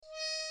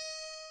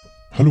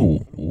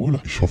Hallo,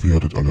 ich hoffe, ihr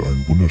hattet alle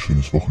ein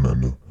wunderschönes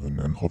Wochenende.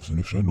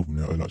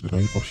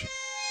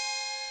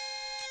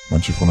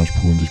 Manche von euch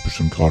pulen sich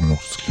bestimmt gerade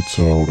noch das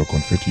Glitzer oder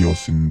Konfetti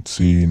aus den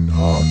Zehen,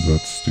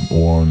 Haaransatz, den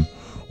Ohren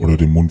oder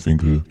dem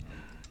Mundwinkel.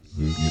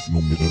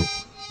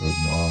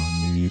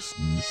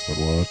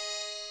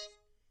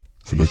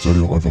 Vielleicht seid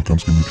ihr auch einfach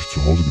ganz gemütlich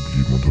zu Hause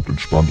geblieben und habt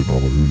entspannt in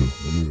eurer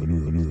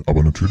Höhle.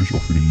 Aber natürlich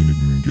auch für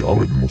diejenigen, die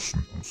arbeiten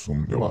mussten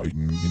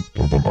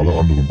und dann alle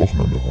anderen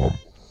Wochenende haben.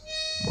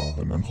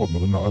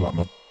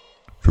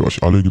 Für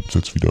euch alle gibt's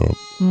jetzt wieder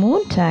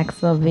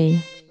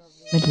Montagssorbet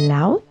mit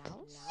Laut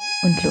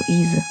und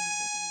Luise.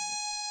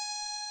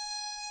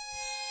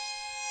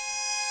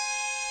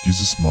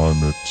 Dieses Mal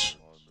mit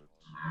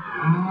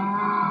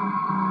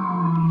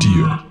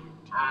dir.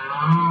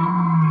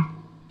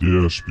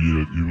 Der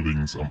spielt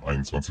übrigens am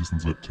 21.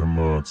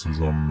 September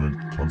zusammen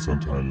mit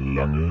Konstantin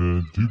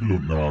Lange, Dübel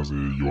und Nase,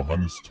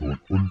 Johanniston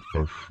und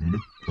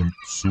verschnippt und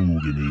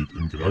zugenäht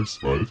in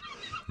Greifswald,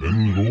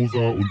 wenn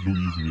Rosa und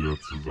Luise wieder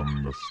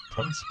zusammen das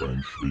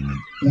Tanzbein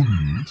schwingen.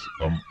 Und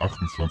am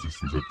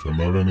 28.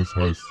 September, wenn es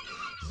heißt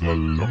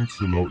Salon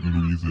zur lauten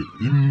Luise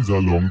im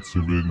Salon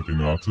zur wilden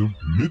Renate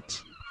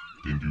mit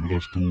den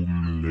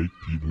Dürerstuben, Lake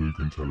People,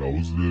 Günther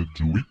Lause,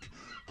 Juik,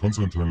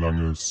 Konstantin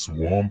Lange,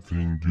 Swamp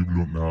Thing,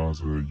 Dübel und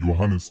Nase,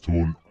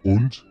 Johanniston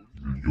und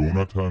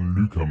Jonathan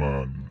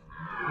Lükermann.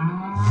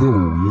 So,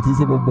 jetzt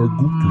ist aber mal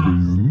gut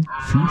gewesen.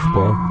 Viel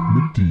Spaß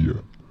mit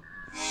dir.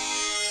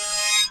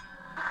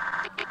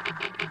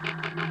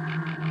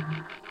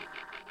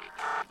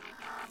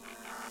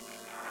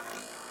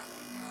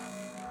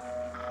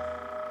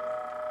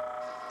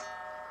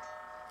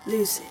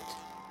 Lucid.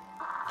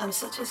 I'm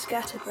such a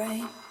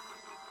scatterbrain.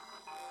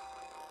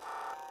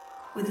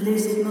 With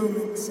lucid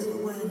moments of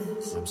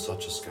awareness. I'm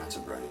such a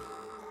scatterbrain.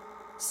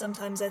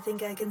 Sometimes I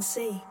think I can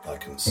see. I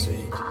can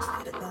see.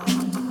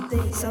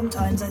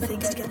 Sometimes I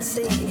think I can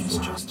see. It's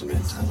just a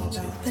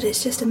mentality. But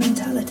it's just a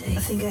mentality. I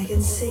think I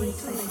can see. I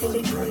think I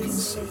I can can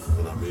see. see.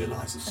 And I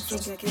realise it's I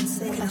just think I can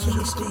see. I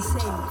think it's just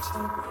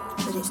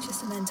see. But it's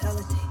just a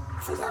mentality.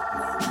 for that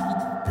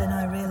moment. Then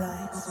I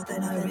realise.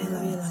 Then I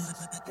realise.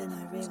 Then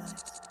I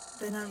realise.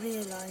 Then I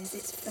realise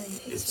it's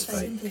fake. It's fake.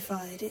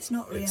 Simplified. It's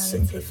not It's reality.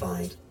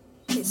 simplified.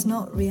 It's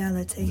not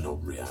reality.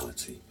 Not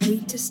reality.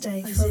 Need to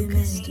stay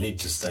focused. Need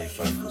to stay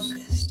focused.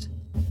 Focused.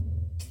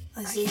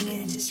 I zoom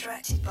in,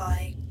 distracted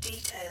by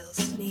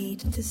details.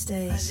 Need to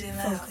stay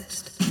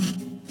focused.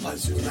 I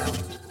zoom out.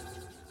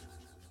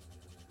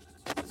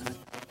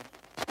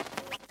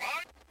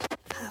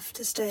 Have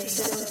to stay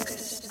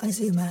focused. I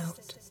zoom out.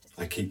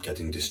 I keep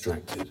getting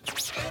distracted.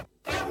 Details.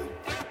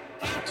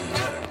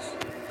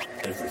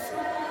 Everything.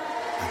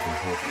 I can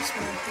hardly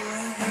speak.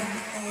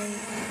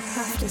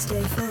 Have to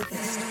stay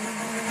focused.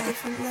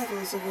 Different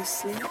levels of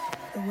asleep,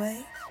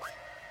 awake,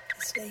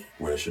 asleep.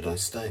 Where should I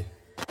stay?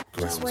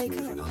 Ground's wake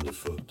moving up.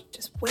 underfoot.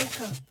 Just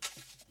wake up.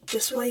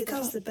 Just wake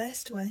up. That's the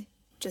best way.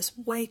 Just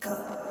wake up.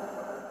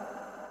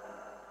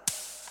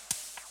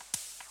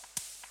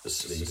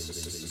 Asleep.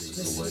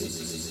 Awake.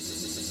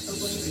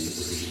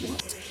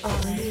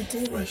 What are you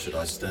Where doing? should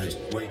I stay?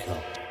 Wake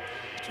up.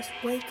 Just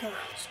wake up.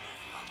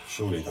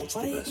 Surely that's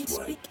Why the are you best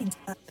way. speaking to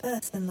that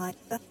person like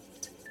that?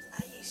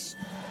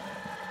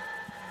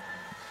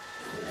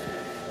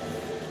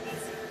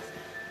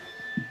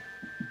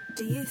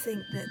 Do you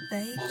think that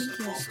they think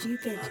you're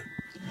stupid?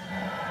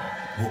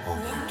 What are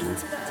you doing?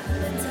 To that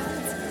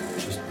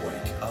mentality, Just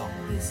wake up.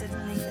 you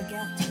suddenly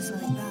forget just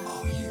like that.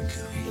 Are you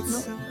doing?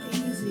 It's not so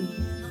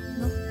easy.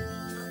 Not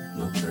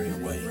Not very you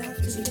awake. have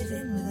to live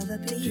in with other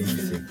Do you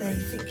people. think They they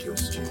think think you're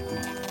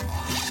stupid?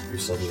 You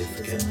suddenly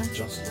forget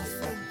just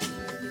like that.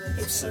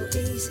 it's so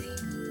easy.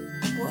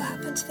 What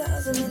happened to that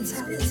other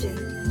mentality?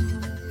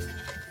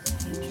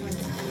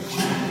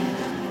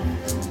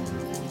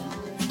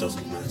 It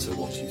doesn't matter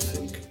what you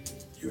think,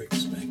 you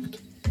expect.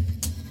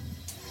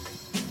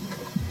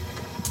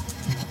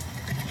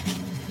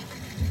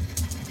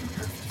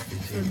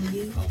 From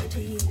you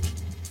to you.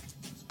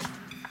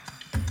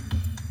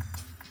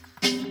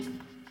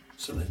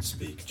 So let's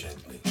speak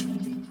gently.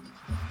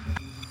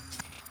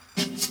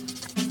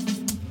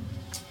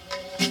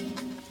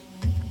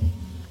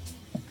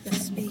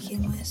 Let's speak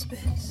in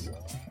whispers.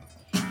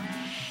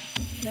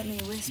 Let me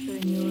whisper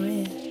in your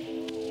ear.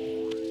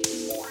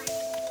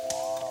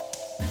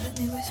 Let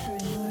me whisper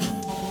in your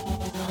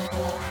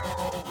ear.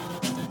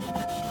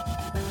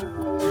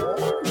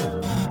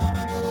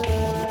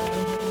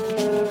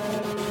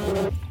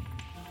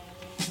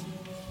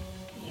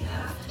 You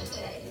have to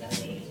take the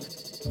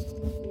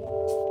lead.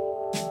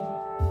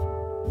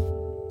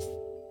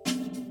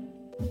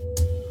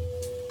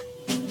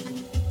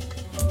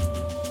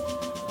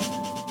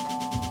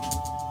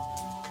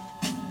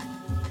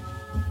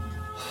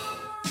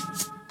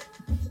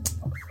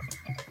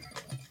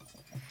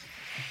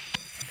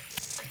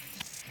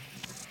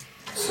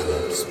 So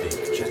let's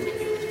speak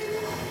gently.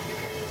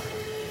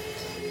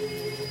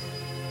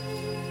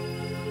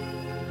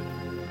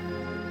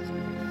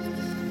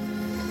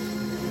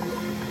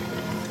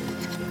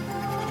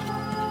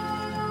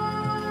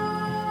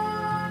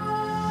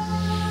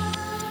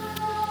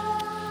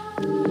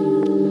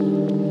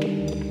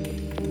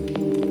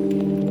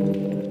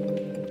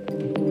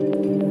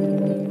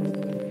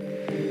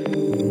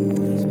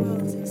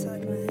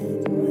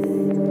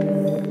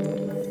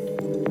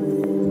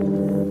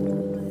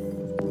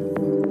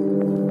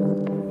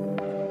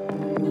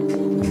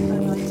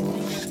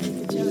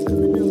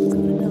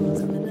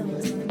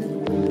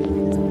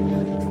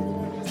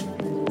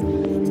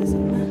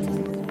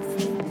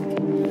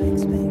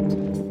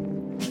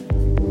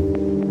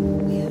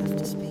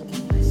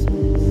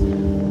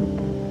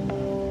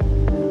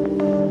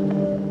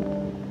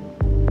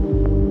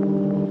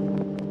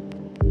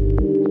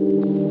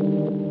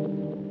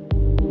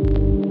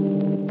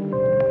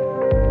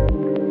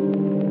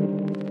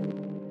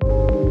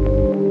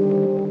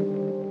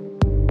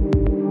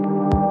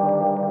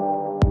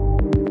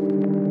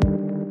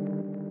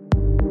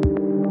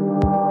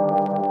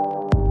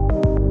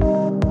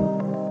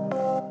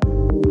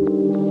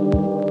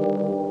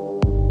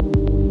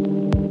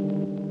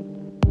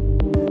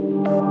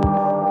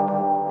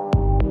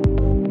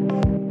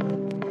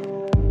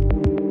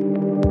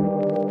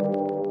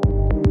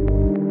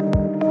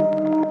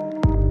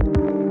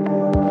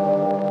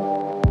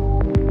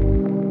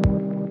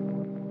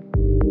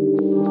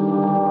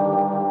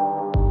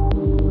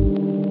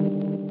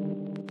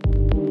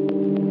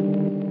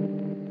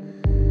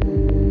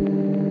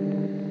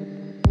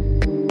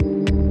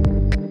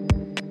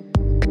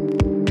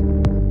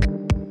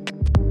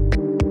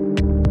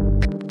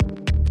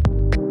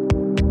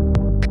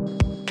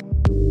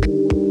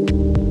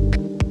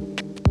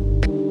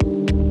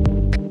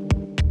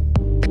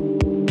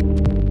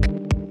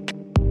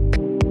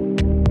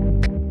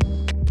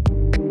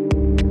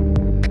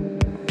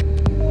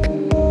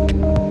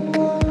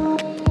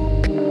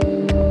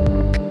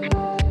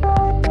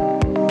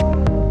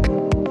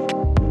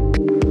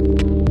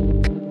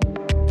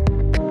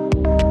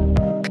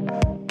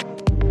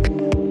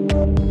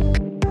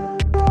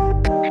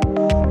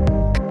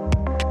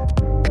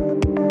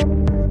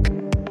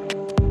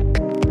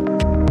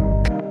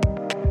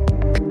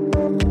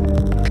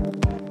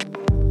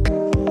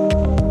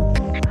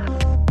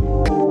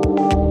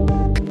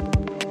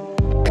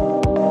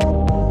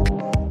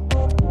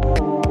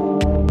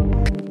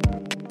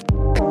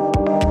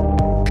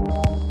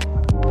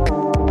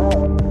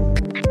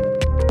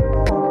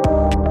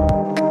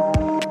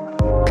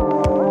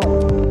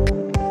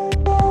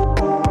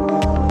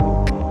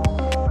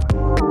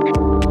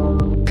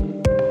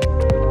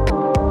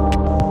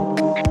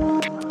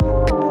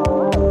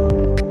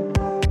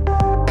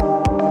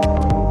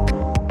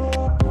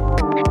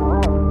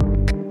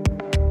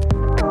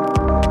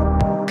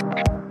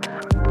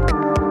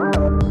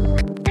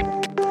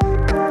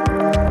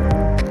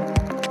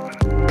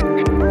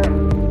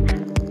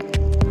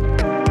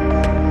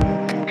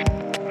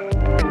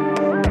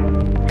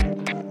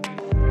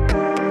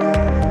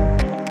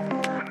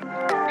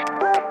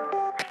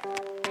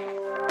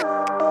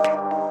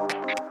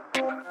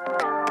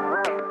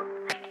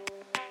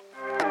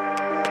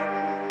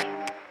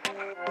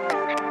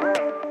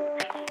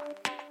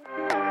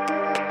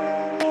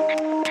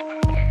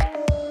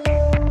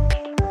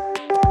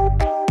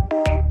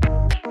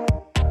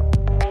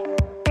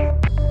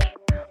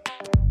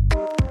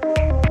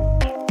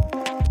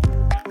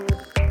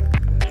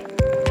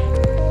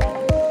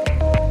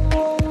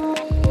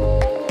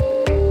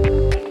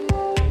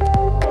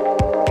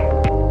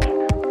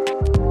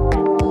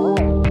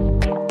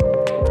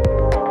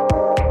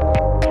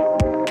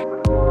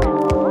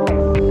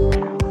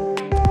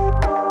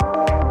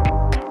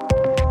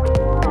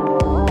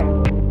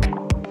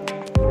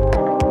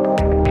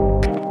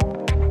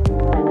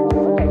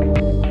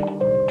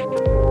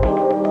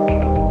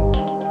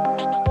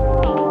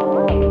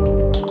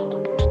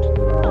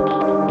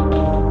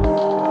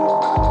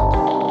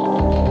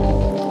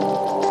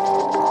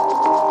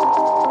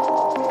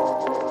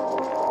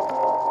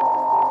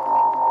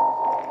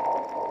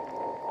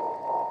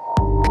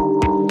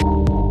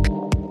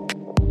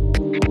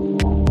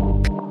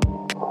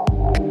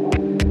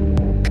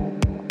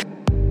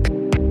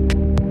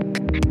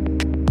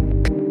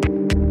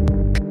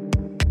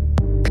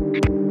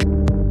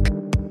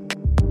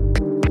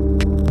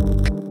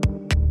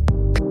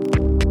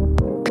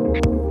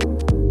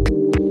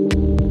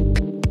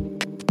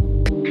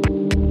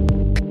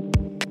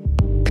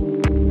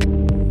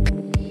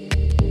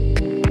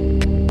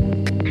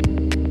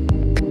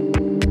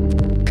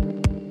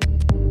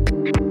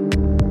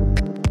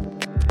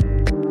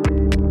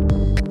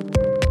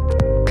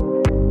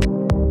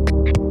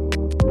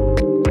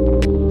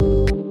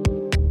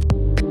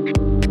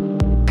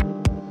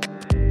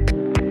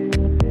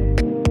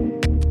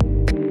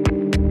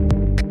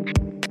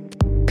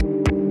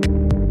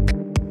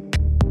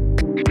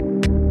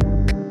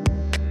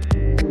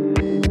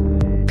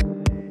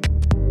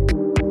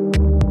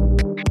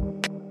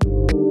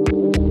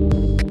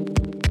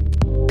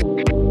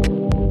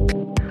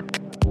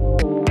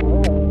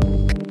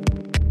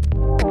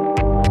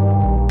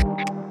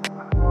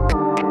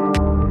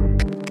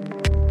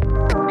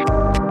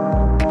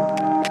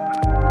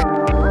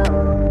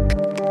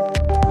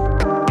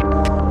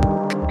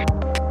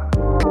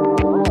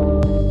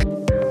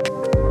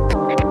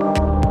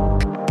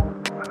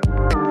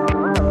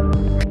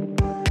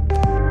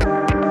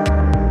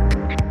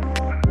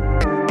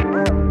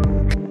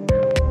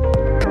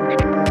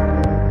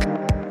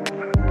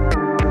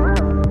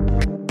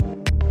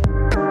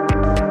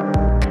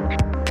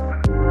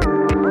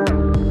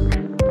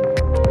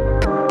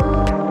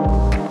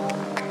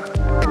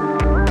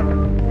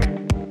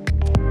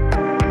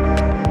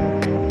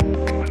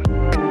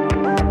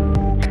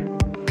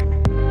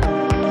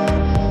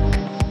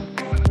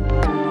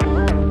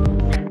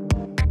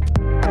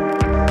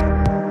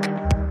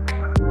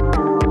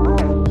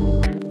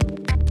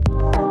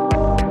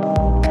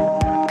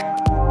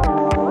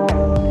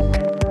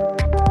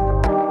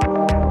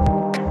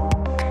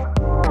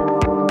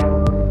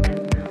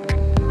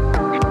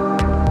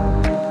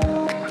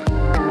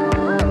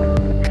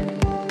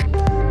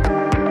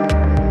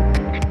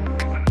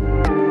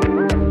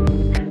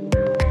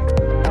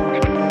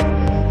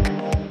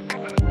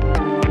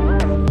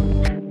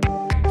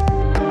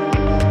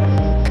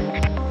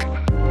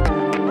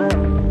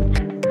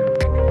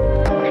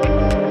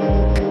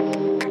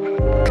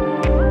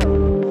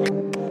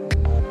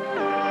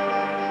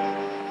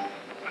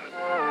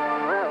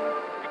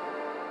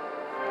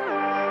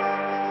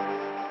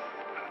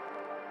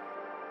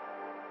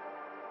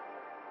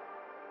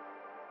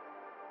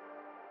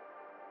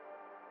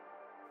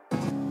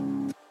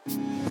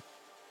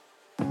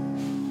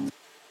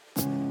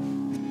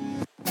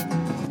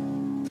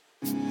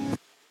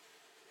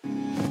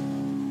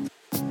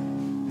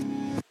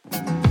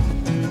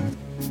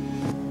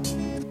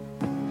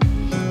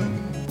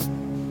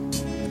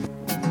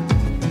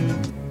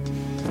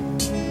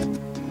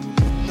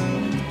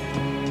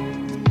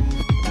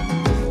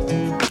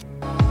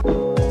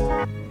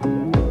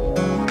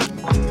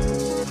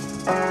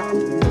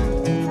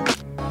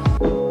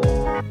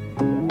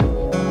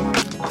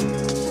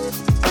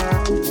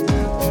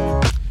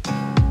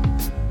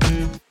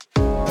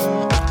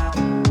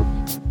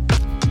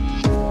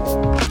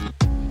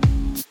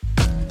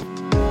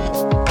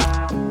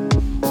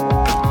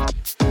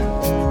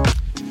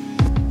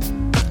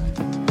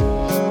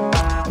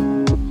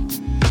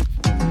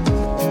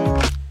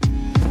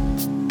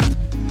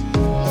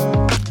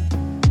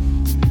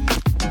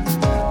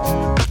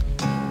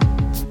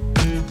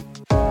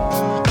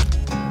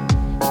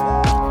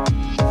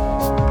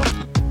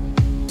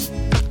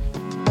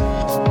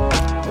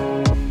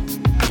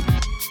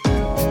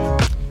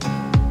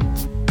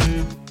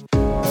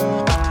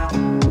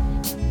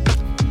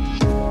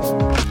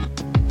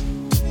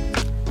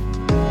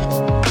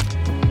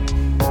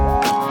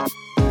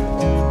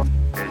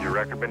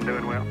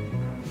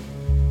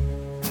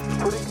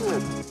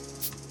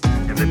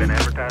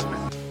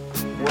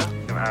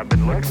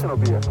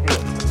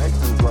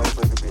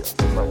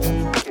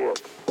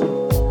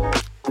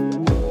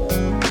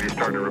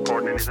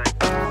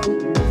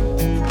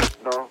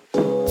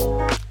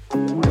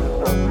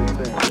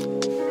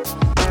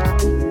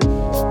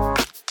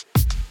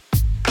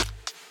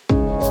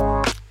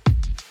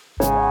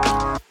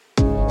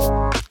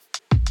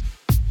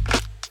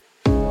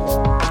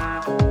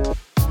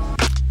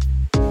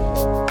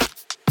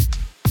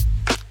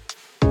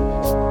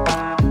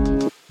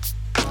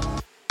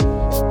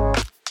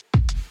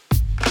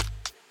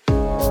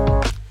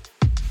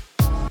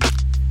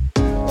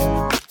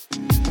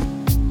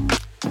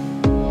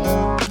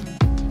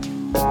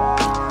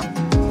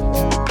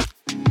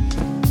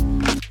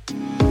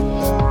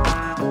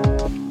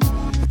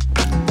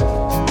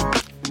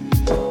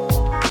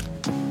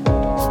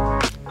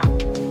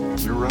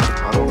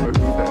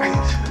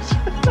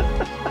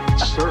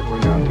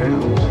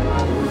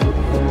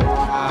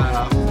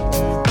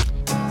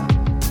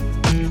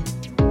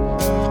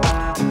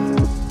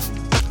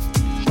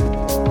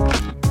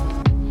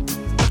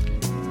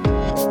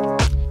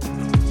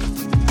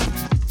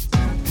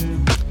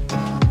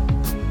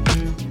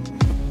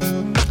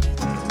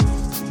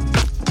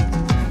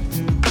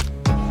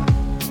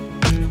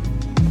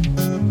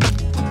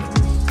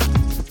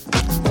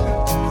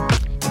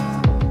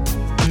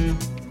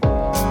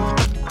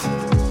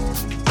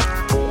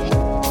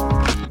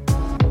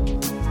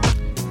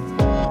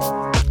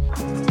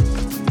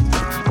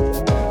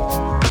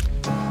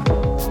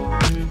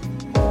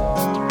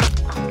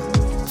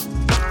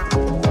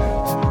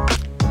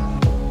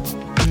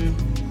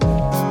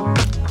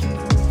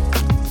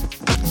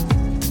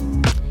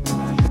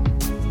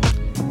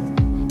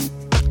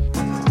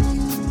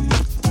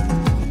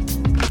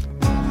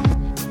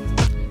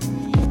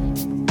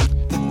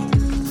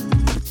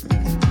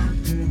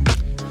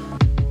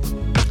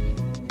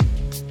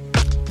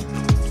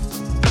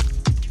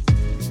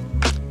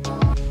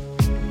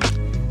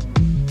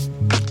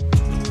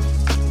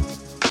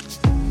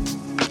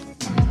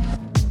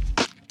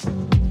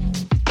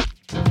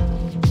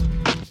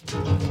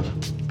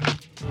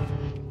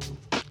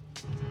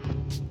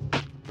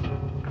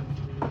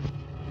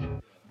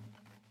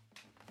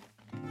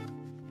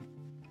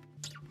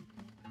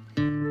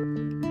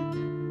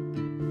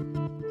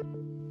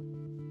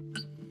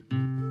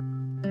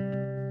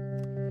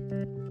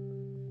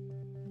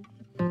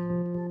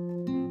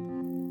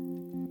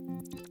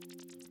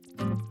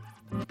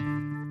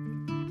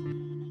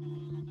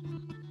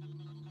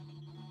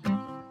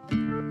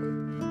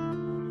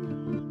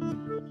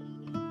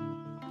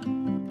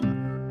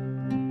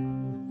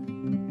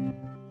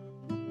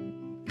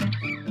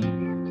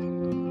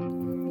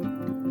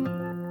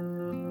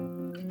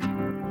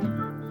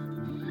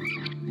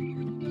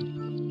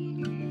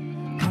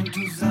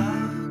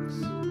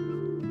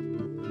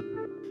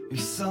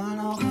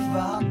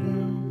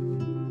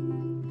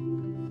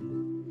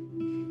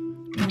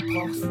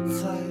 brauchst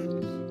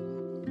Zeit,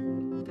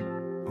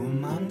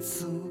 um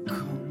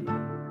anzukommen.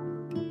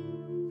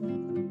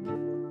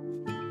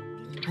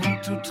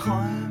 Und du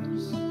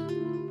träumst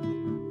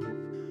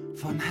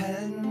von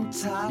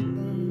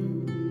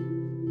Heldentaten.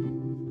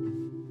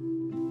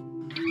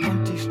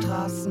 Und die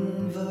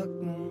Straßen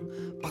wirken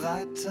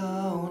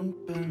breiter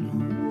und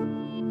benutzt.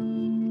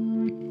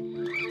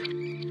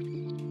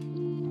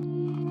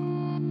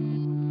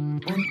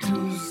 Und du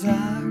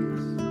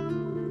sagst,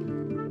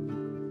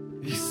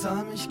 ich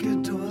soll mich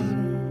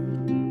gedulden.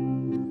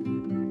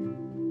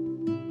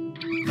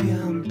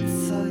 Wir haben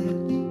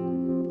Zeit,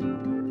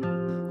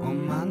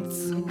 um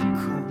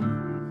anzukommen.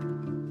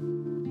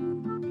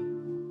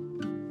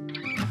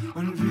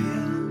 Und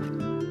wir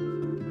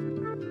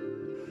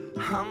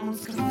haben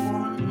uns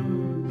gefunden.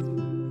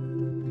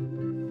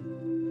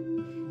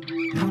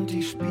 Und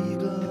die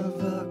Spiegel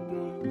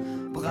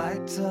wirken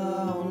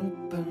breiter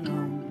und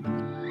benommen.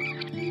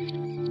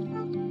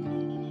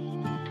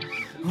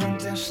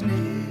 Und der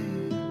Schnee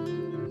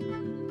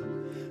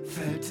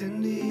fällt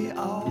in die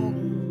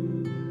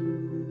Augen.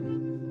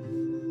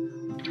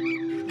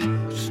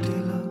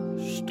 Stille,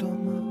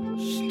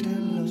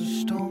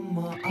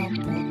 stumme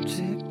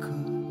Apotheke.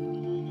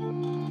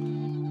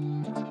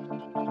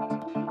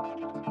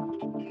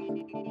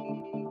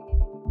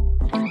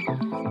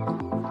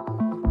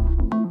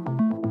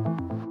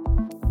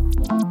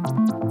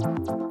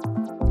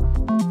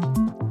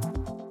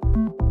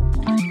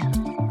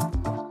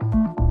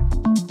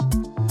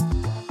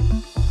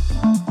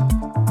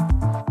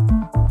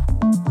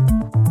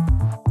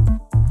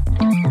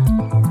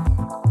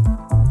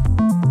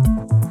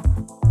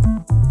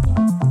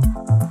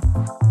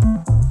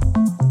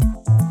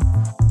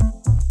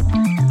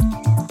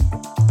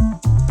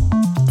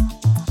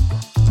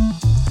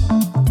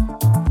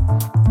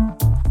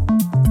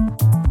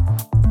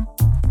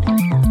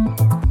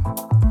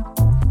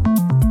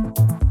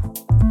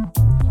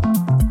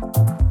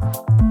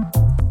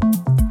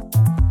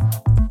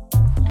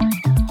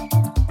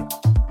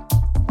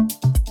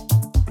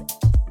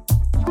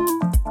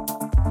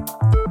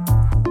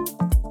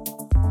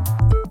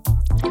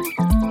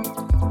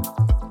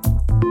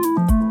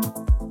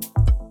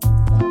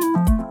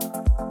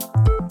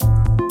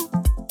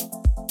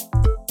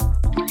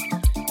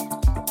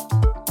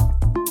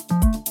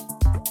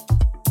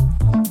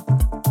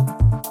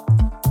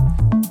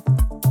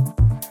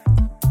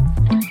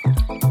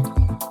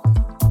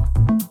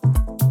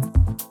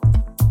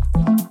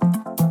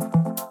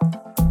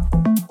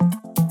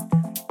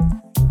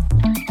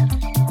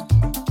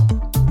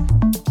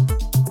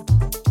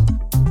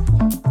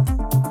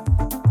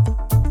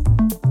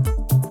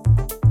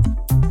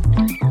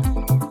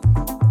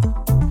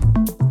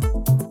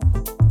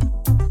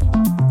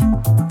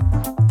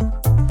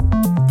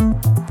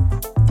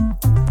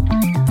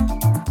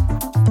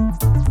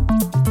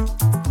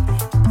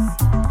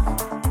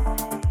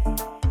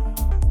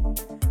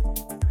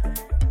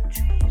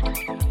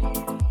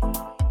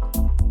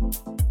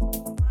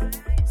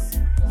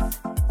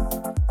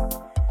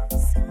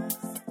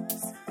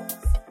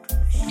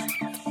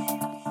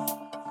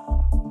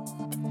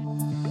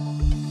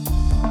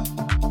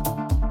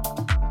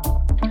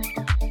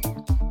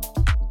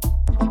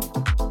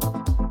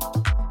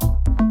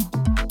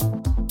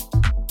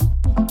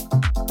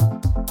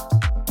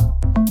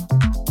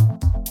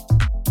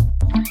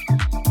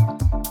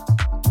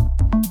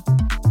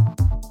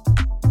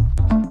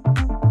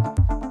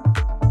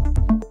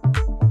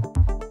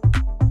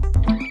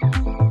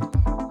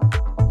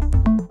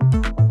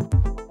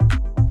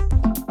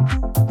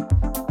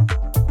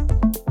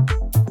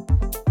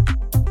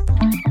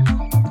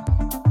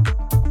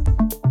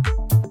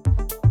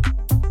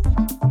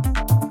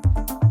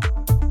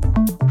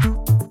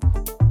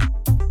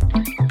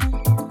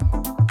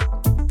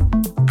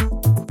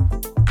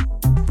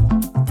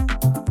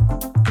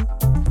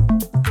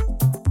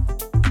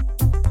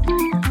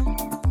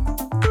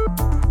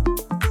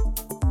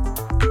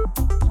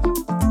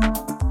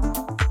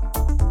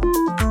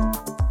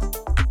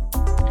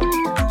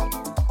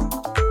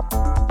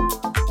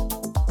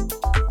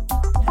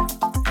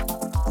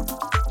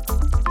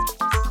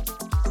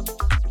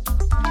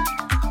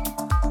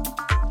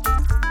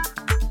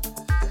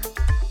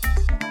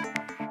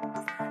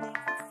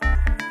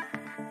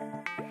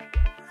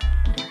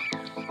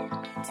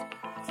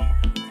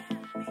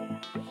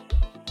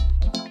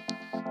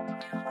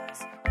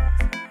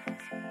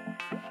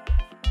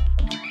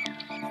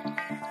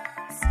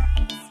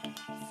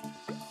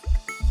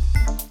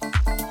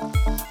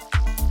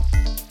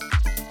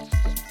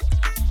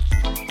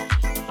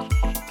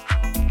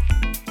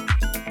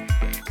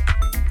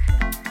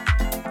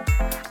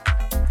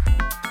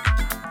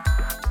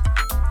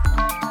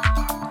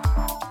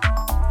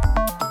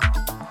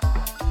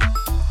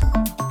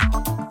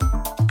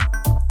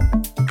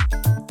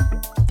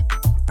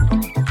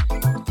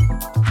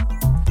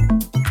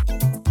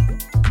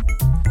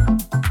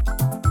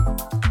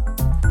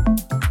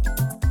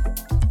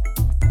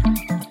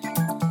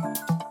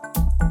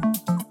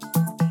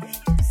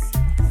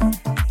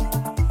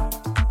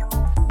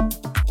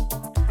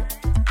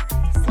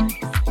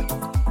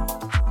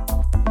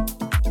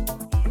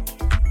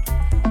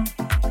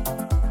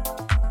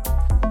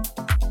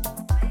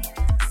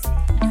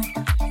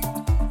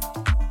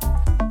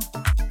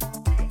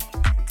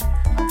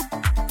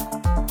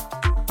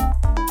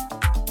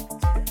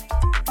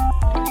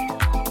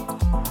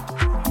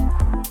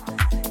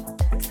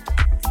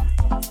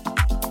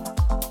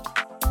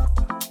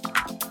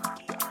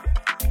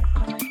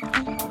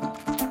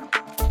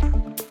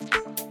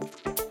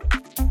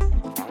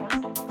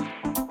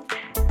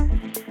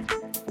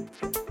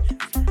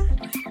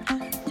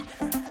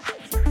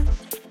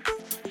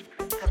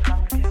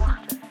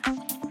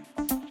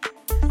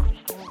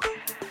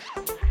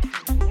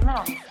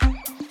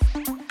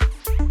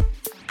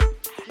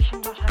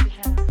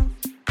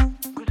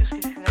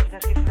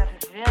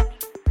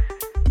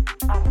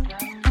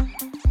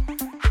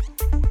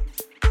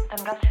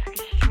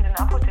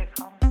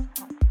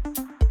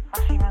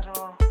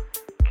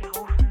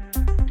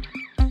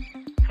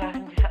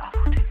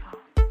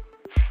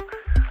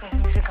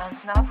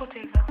 ist ein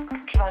Apotheker.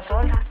 Was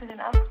soll das mit den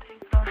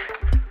Apotheker?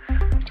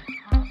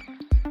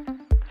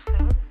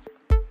 Stimmt.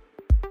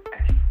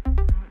 Echt?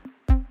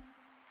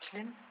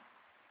 Schlimm.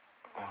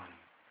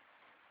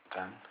 Und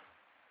dann?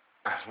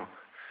 Also,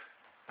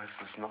 was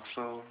ist noch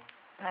so?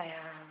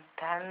 Naja,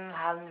 dann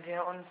haben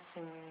wir uns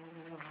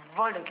in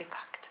Wolle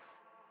gepackt.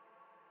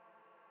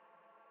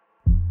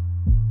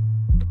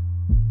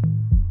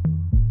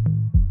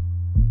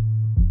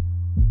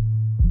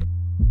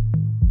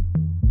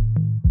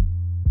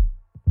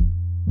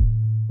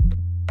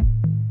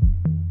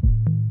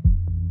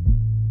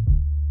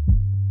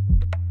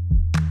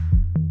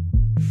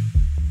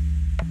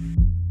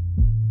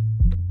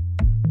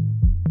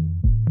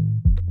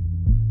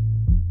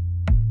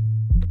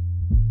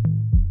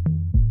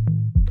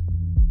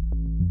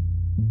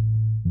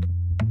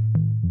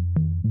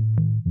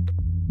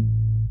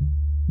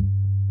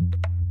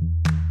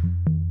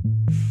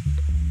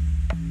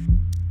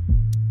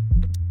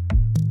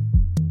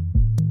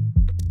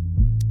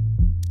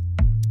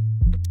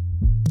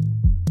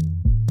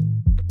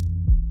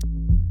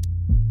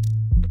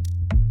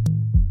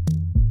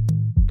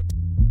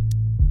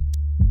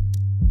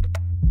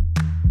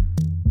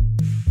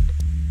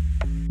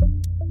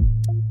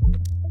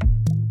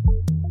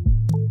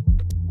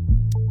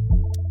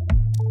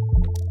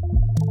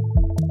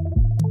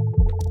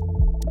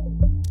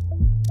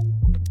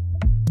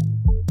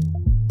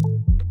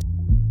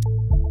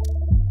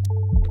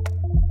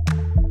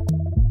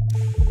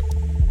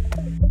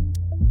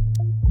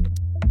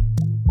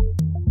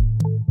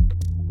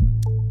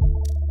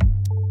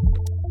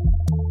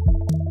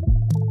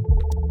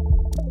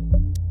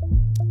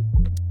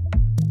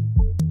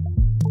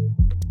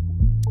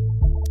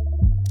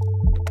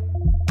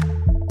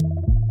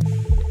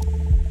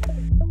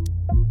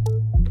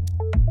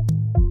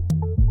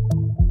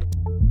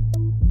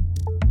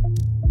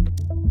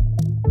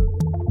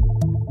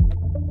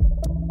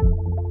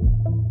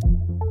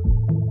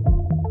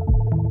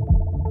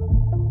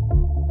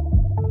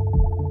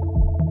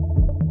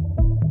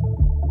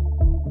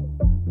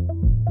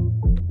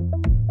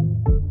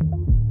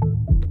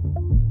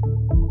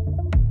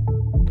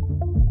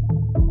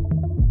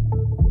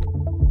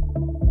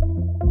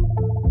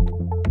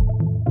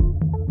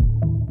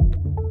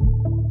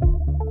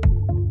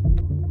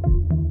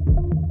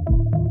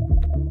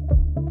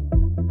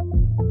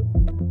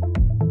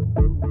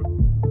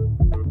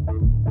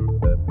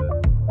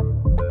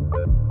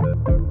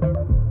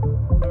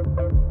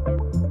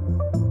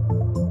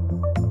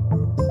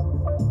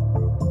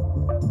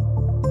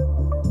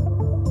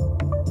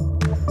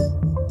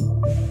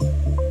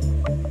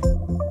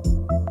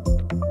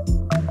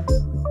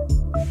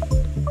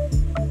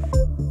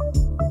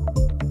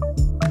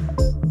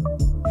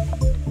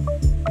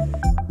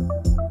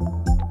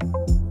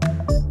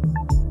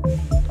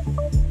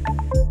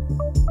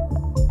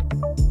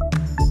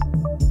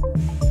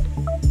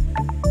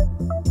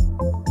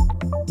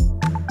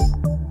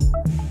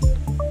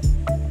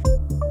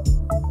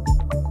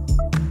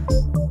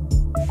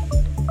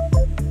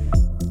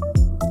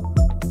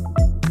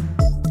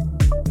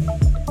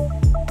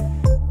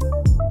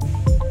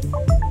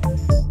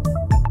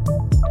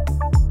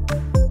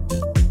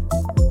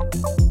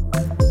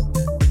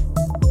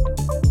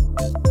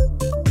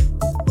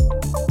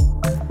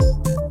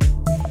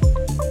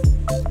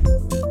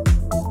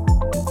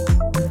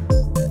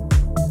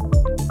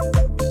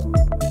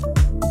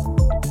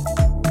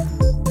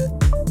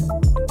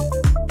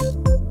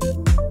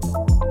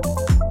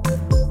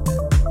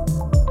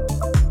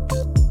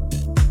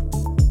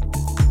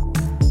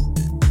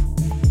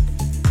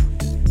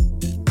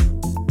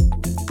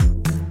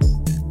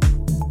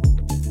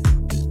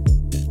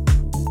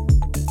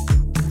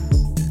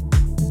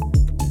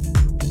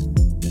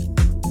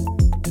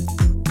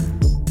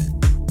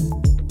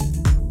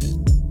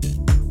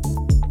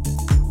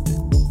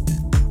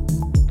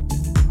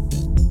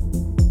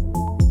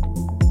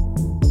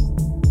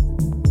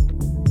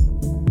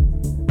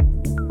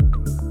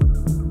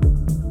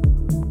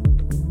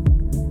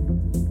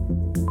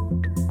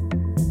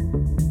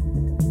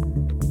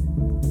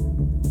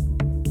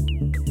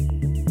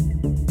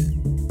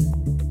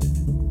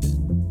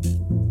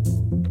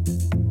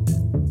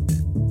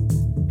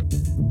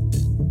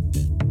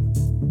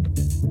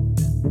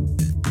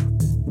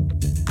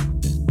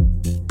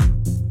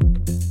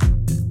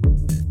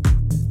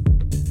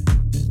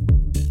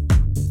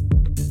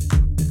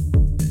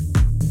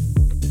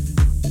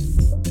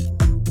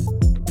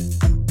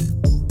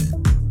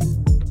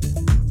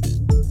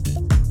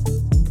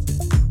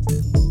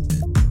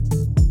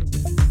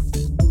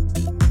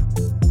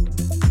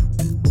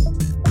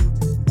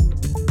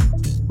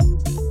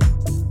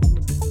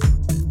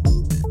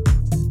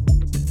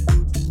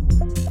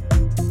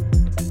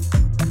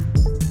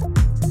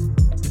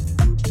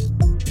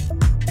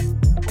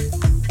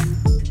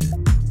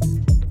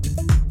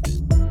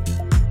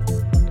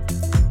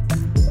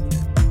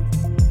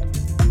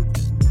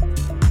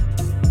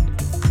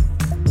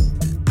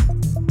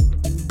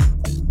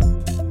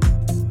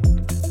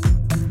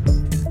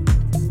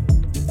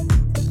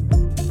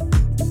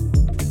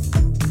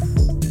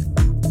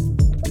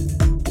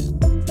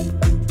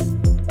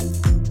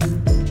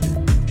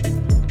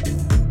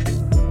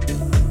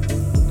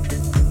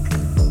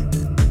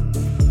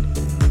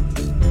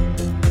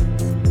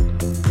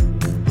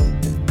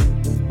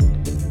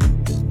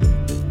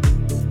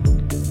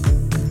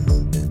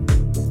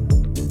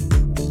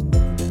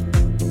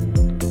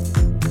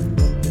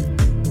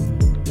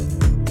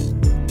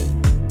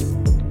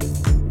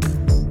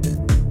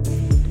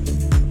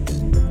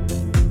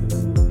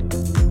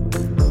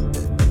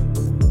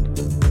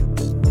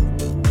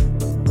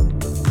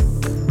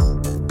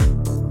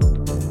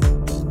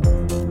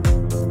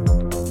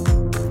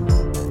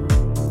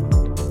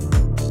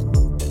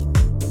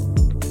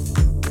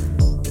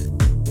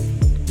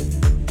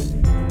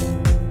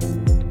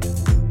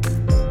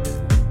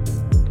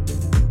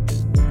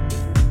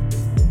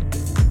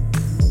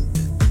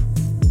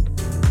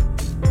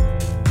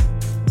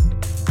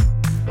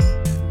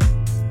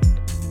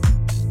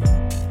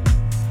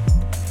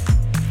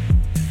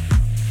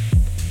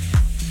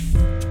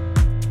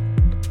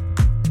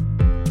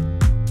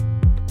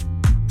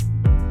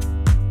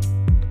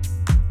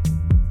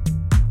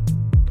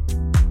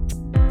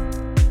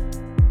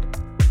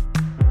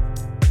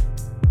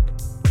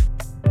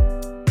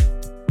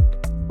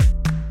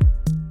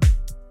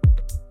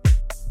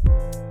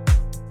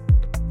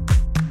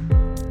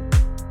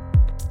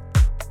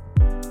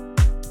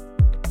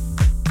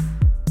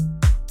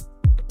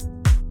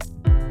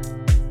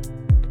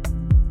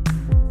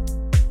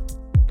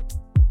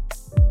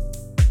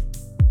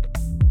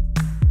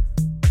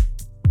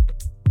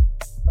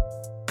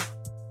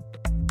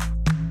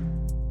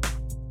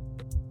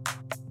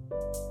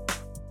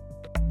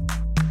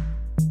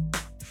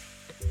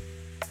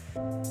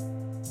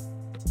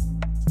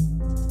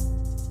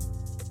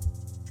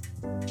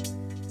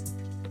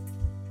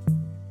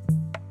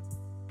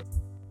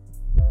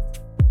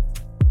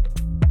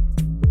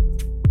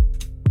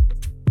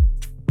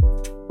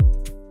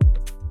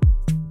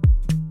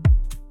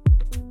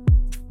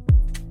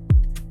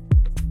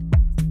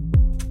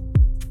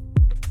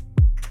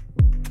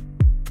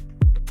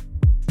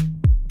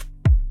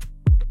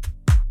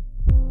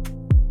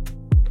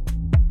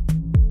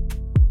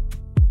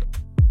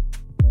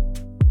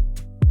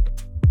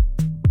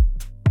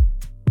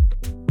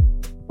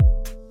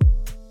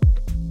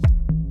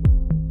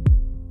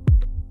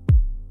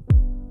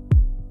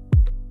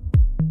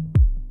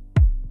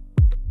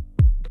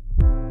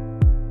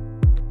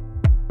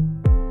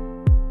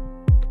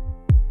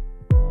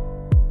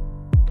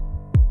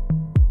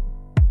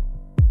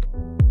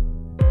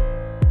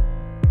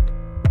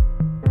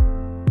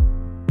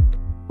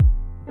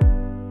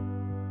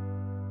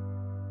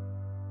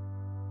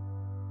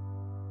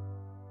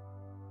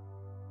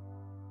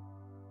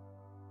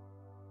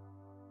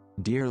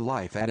 Dear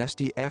Life at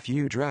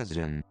SDFU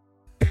Dresden.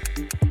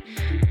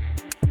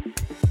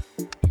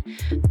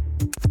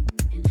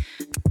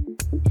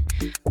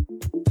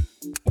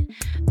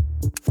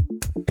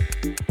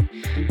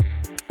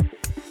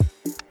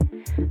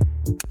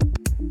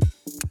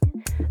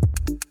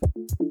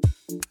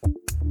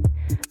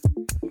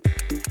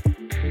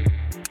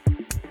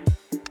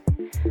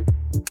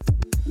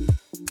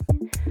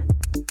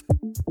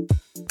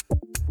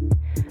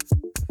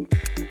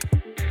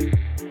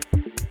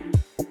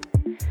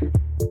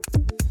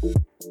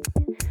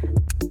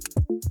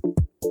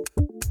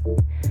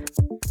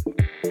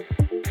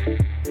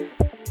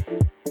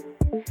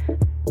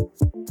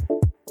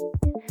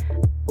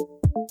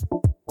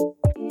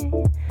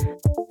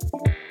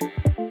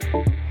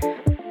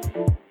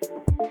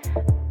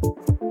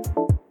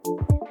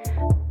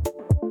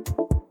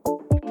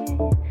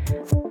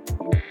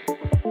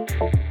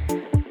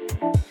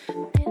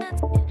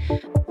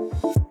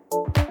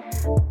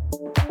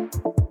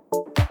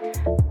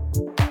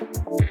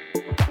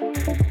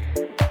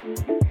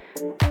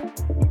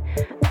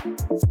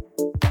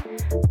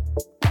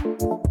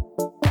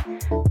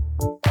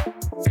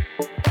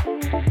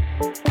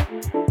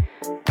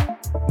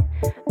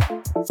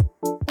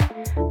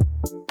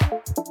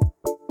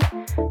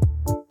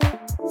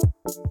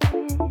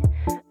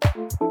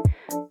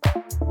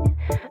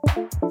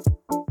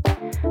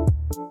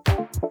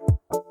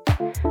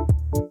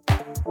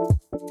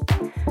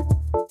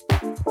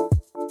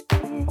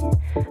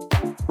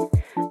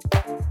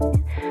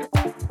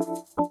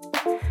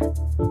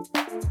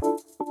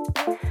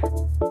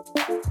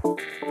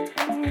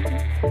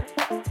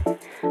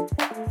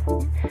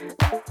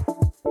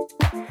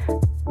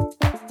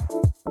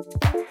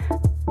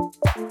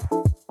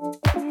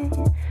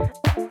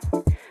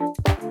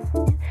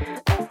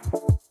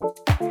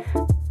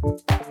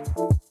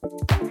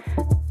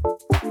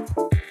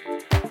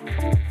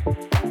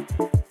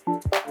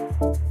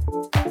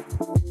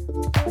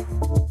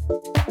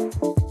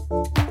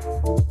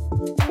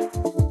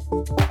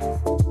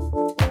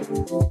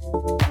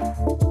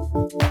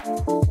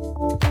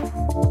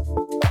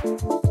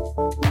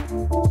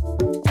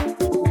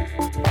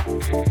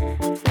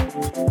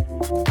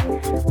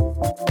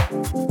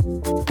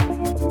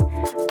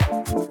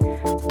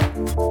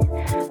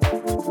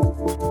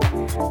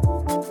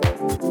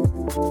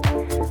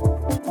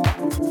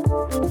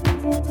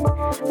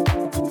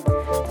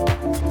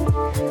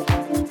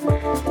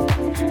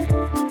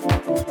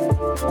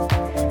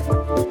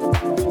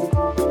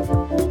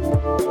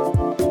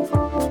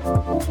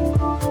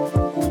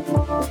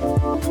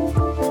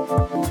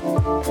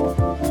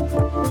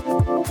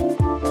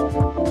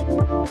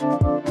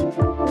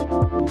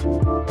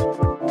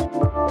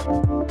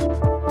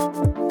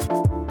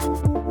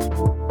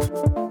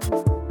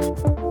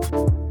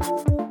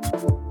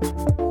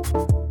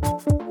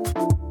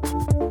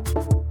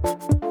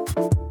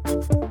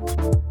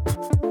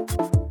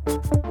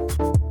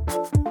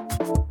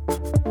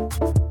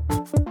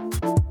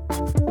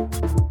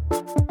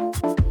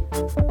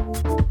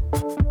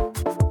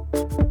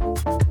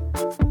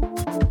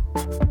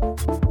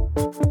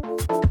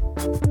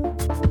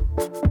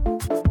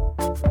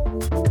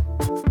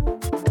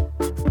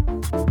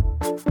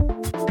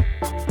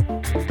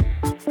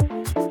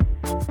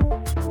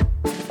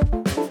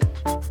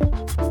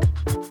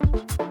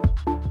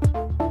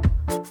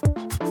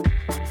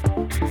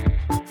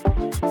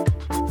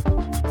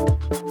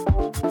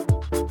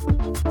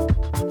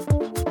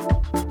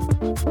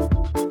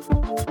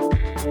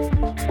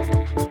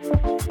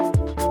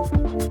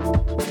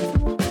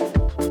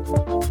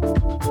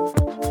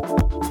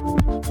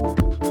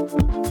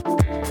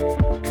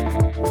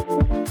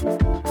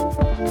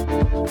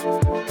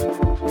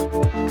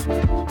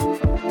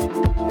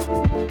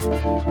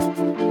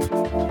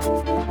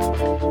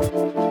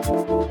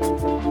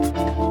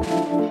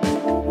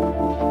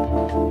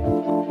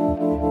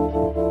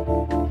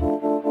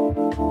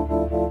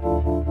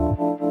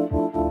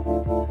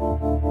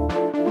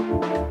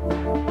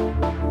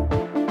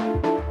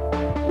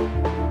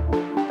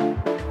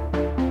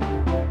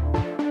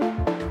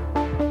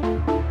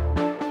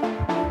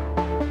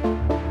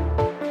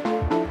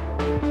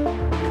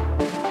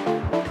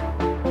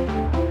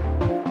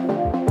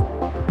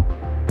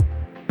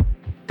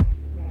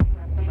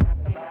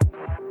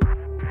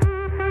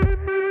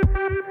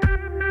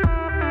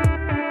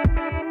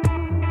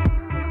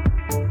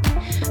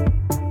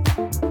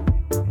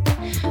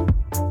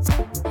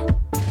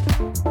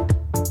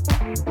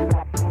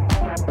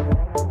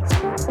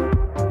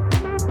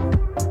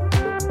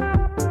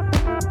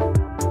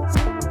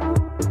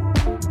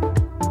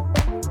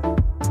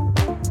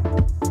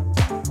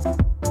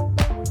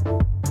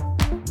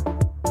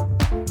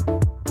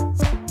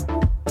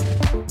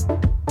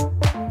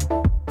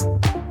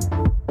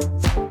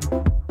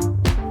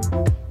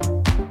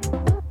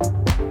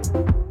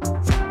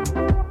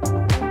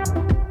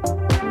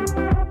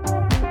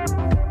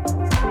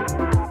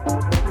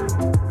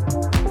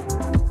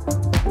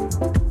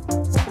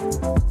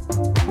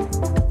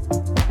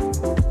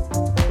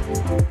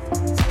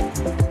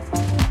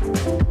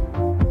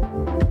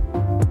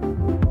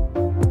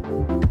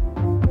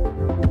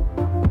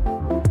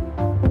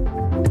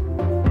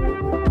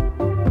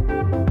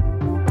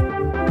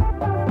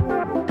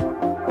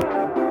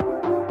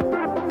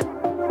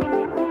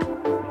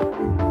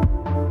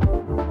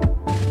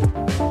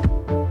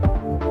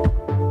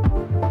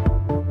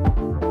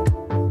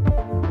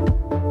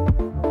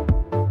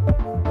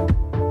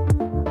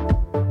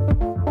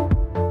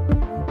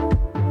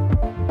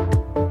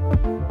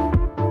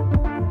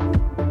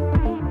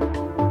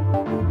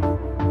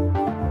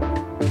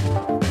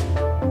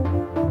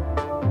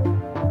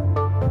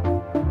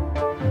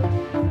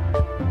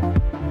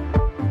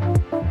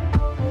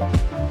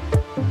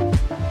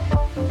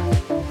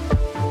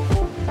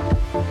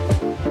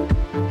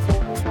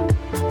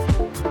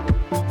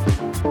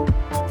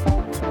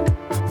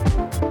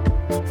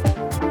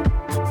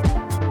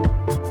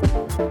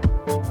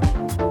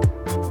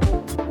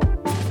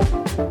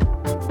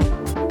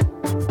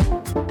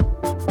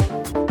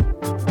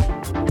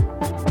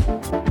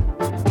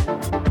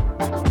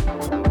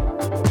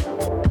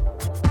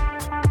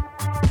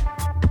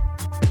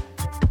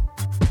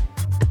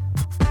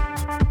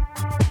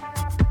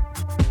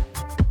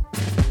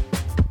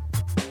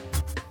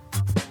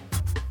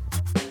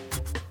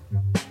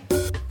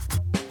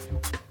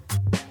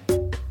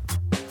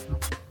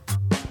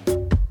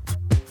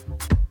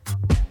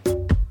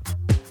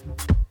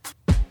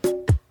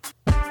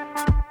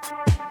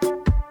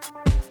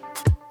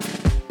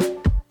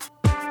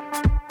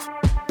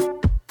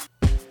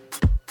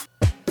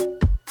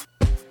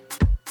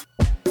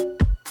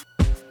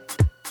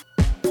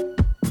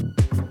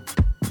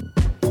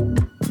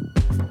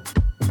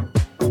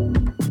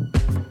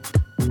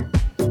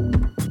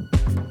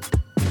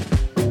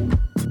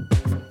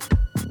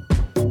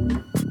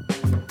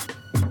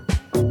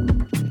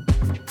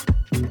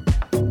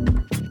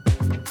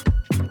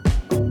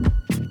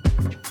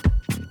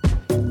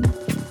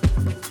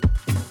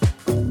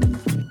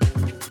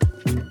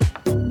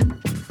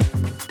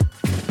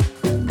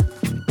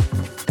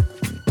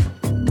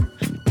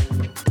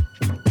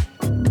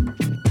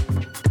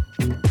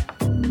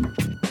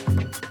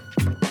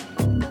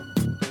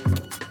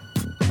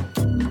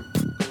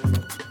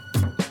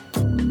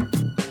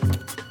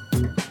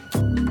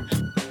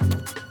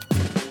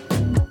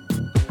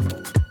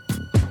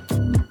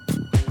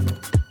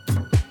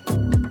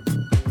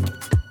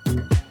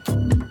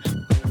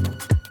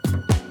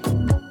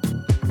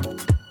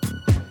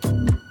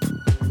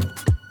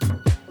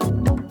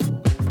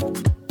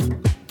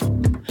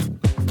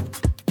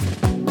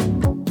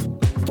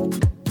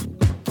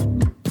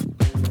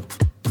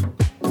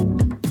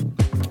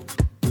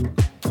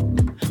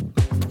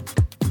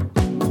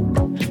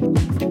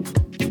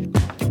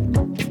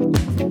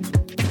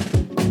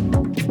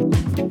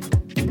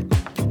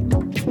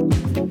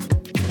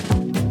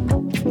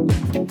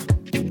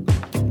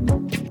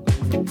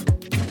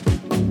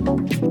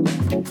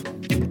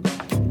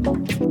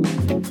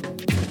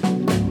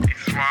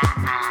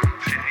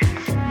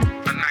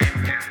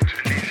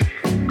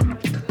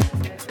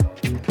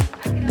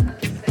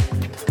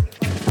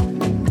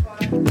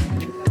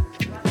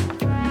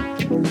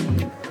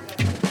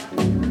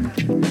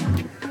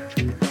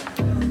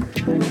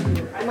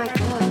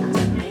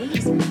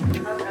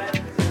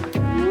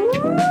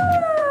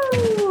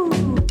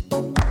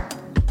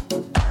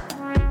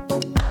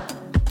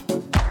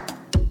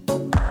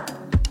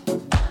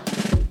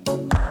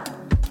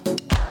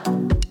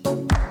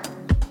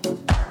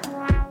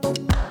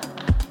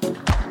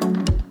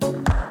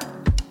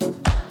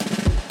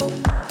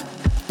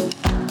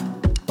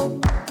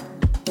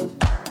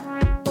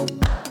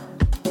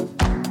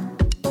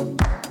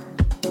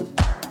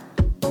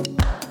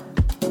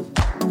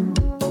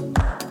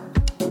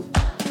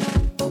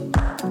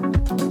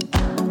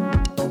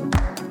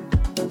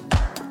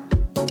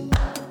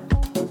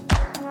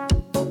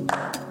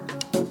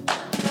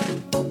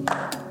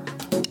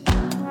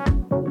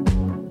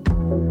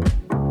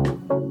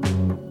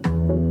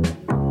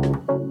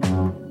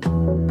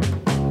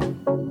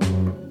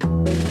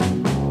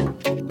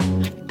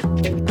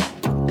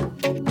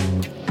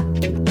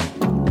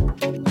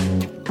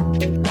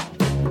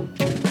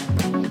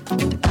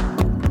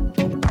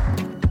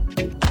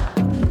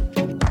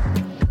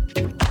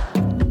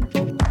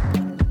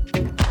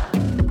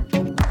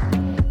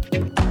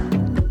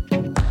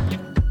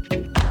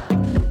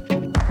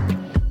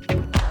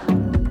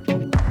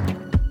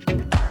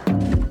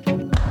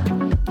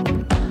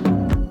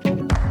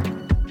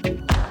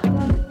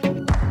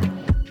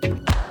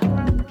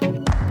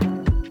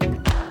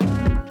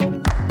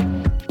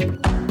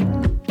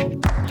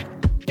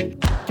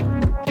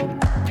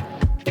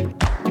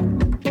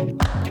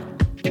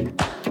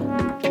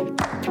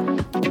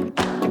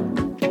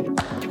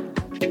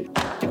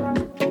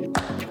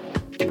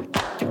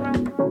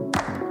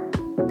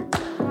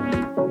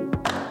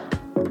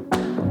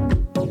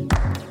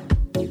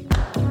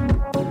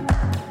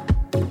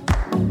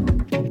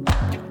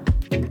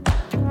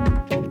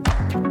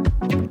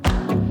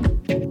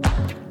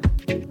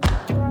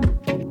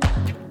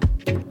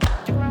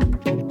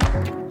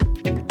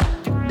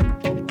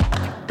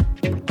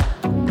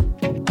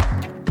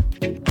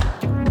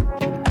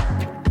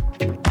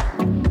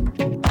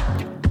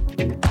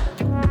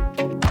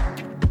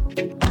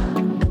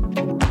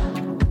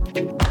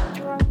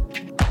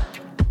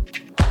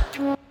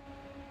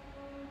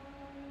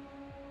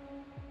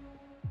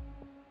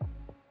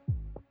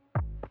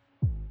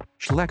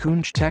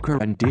 Lekunch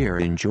Tecker and Deer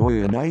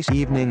enjoy a nice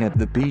evening at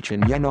the beach in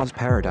Yena's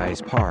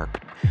Paradise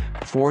Park.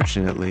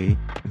 Fortunately,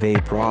 they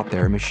brought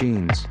their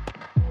machines.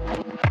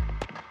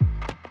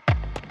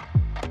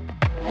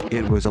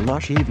 It was a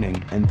lush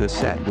evening and the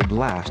set would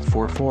last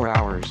for 4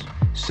 hours,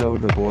 so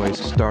the boys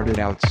started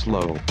out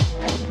slow.